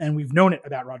guy, and we've known it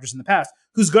about Rodgers in the past,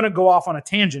 who's going to go off on a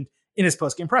tangent in his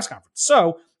post-game press conference.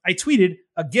 So I tweeted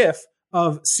a GIF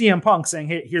of CM Punk saying,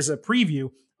 hey, here's a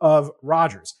preview of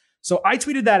Rodgers. So I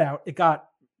tweeted that out. It got,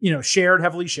 shared,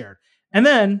 heavily shared. And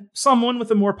then someone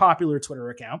with a more popular Twitter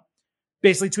account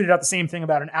basically tweeted out the same thing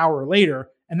about an hour later,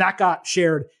 and that got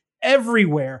shared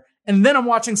everywhere. And then I'm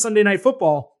watching Sunday Night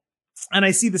Football and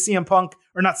I see the CM Punk,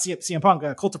 or not CM Punk,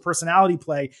 Cult of Personality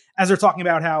play as they're talking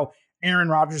about how Aaron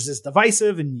Rodgers is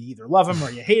divisive and you either love him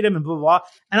or you hate him and blah, blah, blah.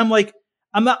 And I'm like,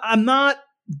 I'm not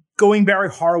going Barry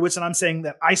Horowitz and I'm saying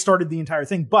that I started the entire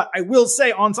thing, but I will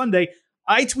say on Sunday,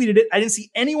 I tweeted it. I didn't see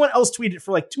anyone else tweet it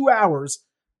for like 2 hours.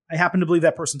 I happen to believe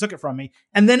that person took it from me.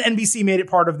 And then NBC made it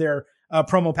part of their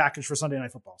promo package for Sunday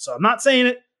Night Football. So I'm not saying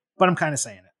it, but I'm kind of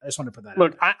saying it. I just want to put that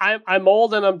Look, I'm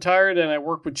old and I'm tired and I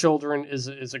work with children is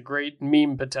a great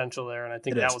meme potential there. And I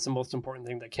think that was the most important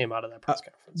thing that came out of that press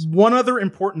conference. One other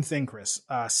important thing, Chris,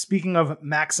 speaking of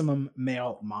maximum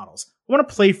male models, I want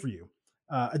to play for you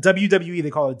a WWE,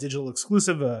 they call it a digital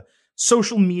exclusive, a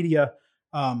social media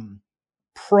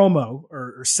promo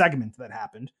or segment that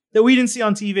happened that we didn't see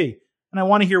on TV. And I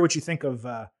want to hear what you think of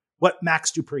what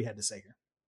Max Dupree had to say here.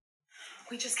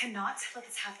 We just cannot let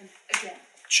this happen again.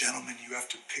 Gentlemen, you have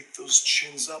to pick those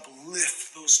chins up,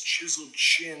 lift those chiseled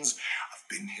chins. I've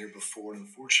been here before, and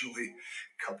unfortunately,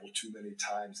 a couple too many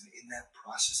times. And in that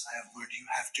process, I have learned you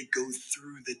have to go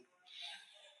through the...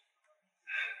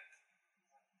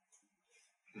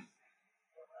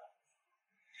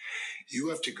 You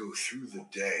have to go through the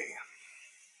day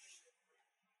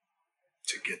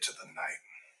to get to the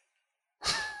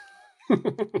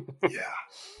night. Yeah.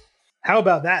 How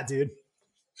about that, dude?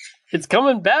 It's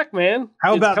coming back, man.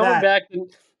 How about that? It's coming back.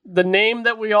 The name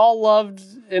that we all loved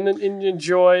and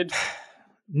enjoyed.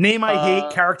 Name I hate,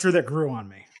 character that grew on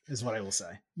me, is what I will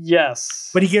say.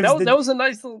 Yes. But he gives... That was a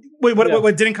nice little... Wait,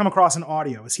 what didn't come across in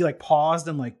audio is he like paused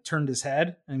and like turned his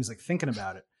head and he was like thinking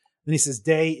about it. Then he says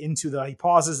day into the... He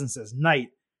pauses and says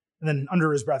night. And then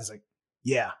under his breath, he's like,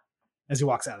 yeah, as he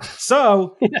walks out of there.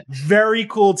 So, very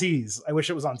cool tease. I wish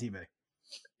it was on TV.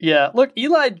 Yeah, look,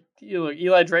 Eli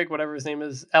Drake, whatever his name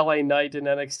is, LA Knight in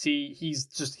NXT.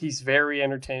 He's very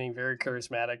entertaining, very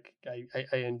charismatic.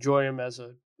 I enjoy him as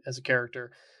a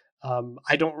character.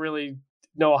 I don't really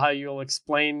know how you'll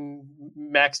explain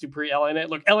Max Dupree, LA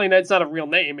Knight. Look, LA Knight's not a real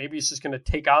name. Maybe he's just going to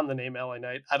take on the name LA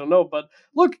Knight. I don't know, but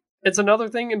look, it's another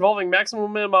thing involving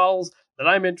maximum male models that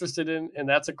I'm interested in, and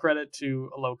that's a credit to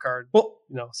a low card. Well,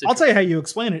 situation. I'll tell you how you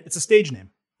explain it. It's a stage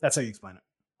name. That's how you explain it.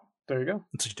 There you go.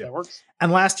 That's what you do. That works.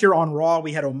 And last year on Raw,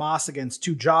 we had Omos against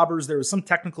two jobbers. There was some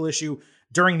technical issue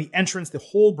during the entrance. The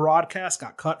whole broadcast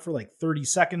got cut for like 30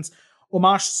 seconds.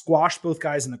 Omos squashed both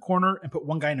guys in the corner and put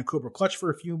one guy in a Cobra clutch for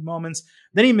a few moments.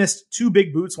 Then he missed two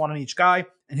big boots, one on each guy,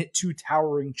 and hit two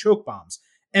towering choke bombs.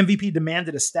 MVP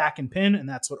demanded a stack and pin, and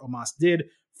that's what Omos did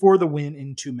for the win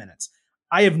in 2 minutes.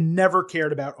 I have never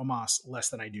cared about Omos less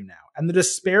than I do now. And the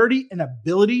disparity in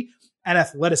ability and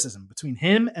athleticism between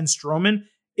him and Strowman,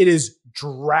 it is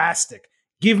drastic.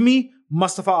 Give me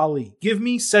Mustafa Ali. Give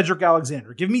me Cedric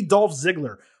Alexander. Give me Dolph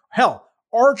Ziggler. Hell,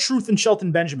 R-Truth and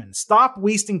Shelton Benjamin. Stop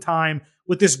wasting time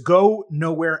with this go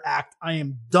nowhere act. I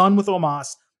am done with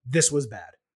Omos. This was bad.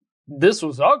 This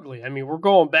was ugly. I mean, we're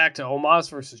going back to Omos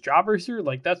versus jobbers here.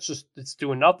 Like, that's just, it's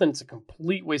doing nothing. It's a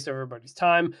complete waste of everybody's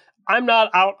time. I'm not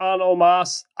out on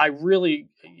Omos. I really...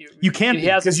 You can't be,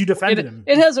 because you defended him.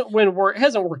 It hasn't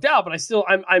worked out, but I'm still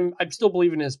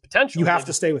believing in his potential. You have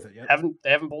to stay with it. Yep.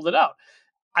 They haven't pulled it out.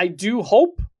 I do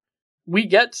hope we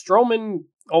get Strowman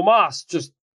Omos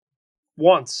just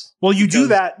once. Well, you do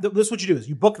that. This is what you do is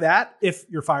you book that if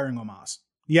you're firing Omos.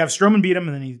 You have Strowman beat him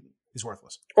and then he's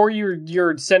worthless. Or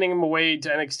you're sending him away to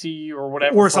NXT or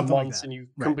whatever or for something months like that. And you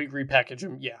Right. completely repackage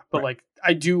him. Yeah. But Right. like,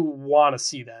 I do want to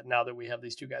see that now that we have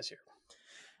these two guys here.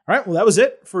 All right. Well, that was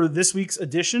it for this week's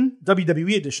edition,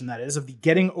 WWE edition, that is, of the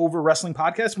Getting Over Wrestling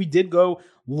podcast. We did go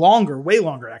longer, way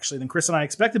longer, actually, than Chris and I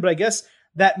expected. But I guess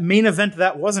that main event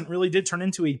that wasn't really did turn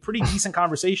into a pretty decent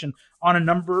conversation on a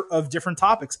number of different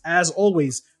topics. As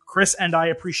always, Chris and I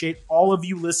appreciate all of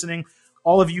you listening,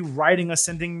 all of you writing us,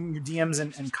 sending your DMs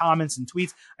and comments and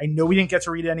tweets. I know we didn't get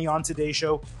to read any on today's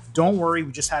show. Don't worry.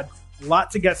 We just had a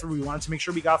lot to get through. We wanted to make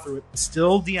sure we got through it.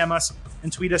 Still DM us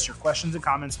and tweet us your questions and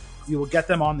comments. We will get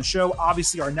them on the show.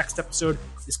 Obviously, our next episode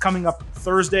is coming up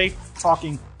Thursday,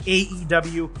 talking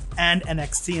AEW and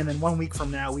NXT. And then 1 week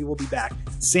from now, we will be back.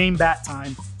 Same bat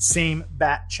time, same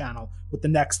bat channel with the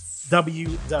next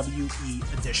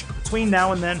WWE edition. Between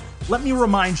now and then, let me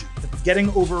remind you that the Getting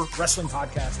Over Wrestling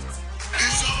podcast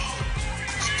It's all about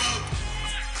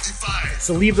Defiance.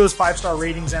 So leave those 5-star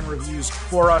ratings and reviews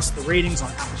for us. The ratings on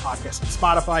Apple Podcasts and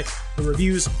Spotify. The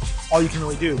reviews, all you can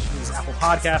really do is Apple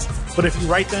Podcasts. But if you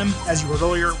write them, as you heard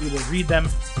earlier, we will read them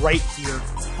right here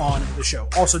on the show.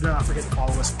 Also, do not forget to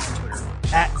follow us on Twitter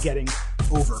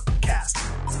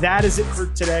 @GettingOvercast. That is it for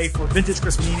today. For Vintage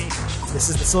Chris Manini, this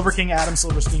is the Silver King Adam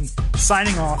Silverstein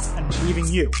signing off and leaving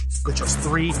you with just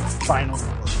 3 final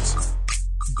words.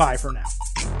 Bye for now.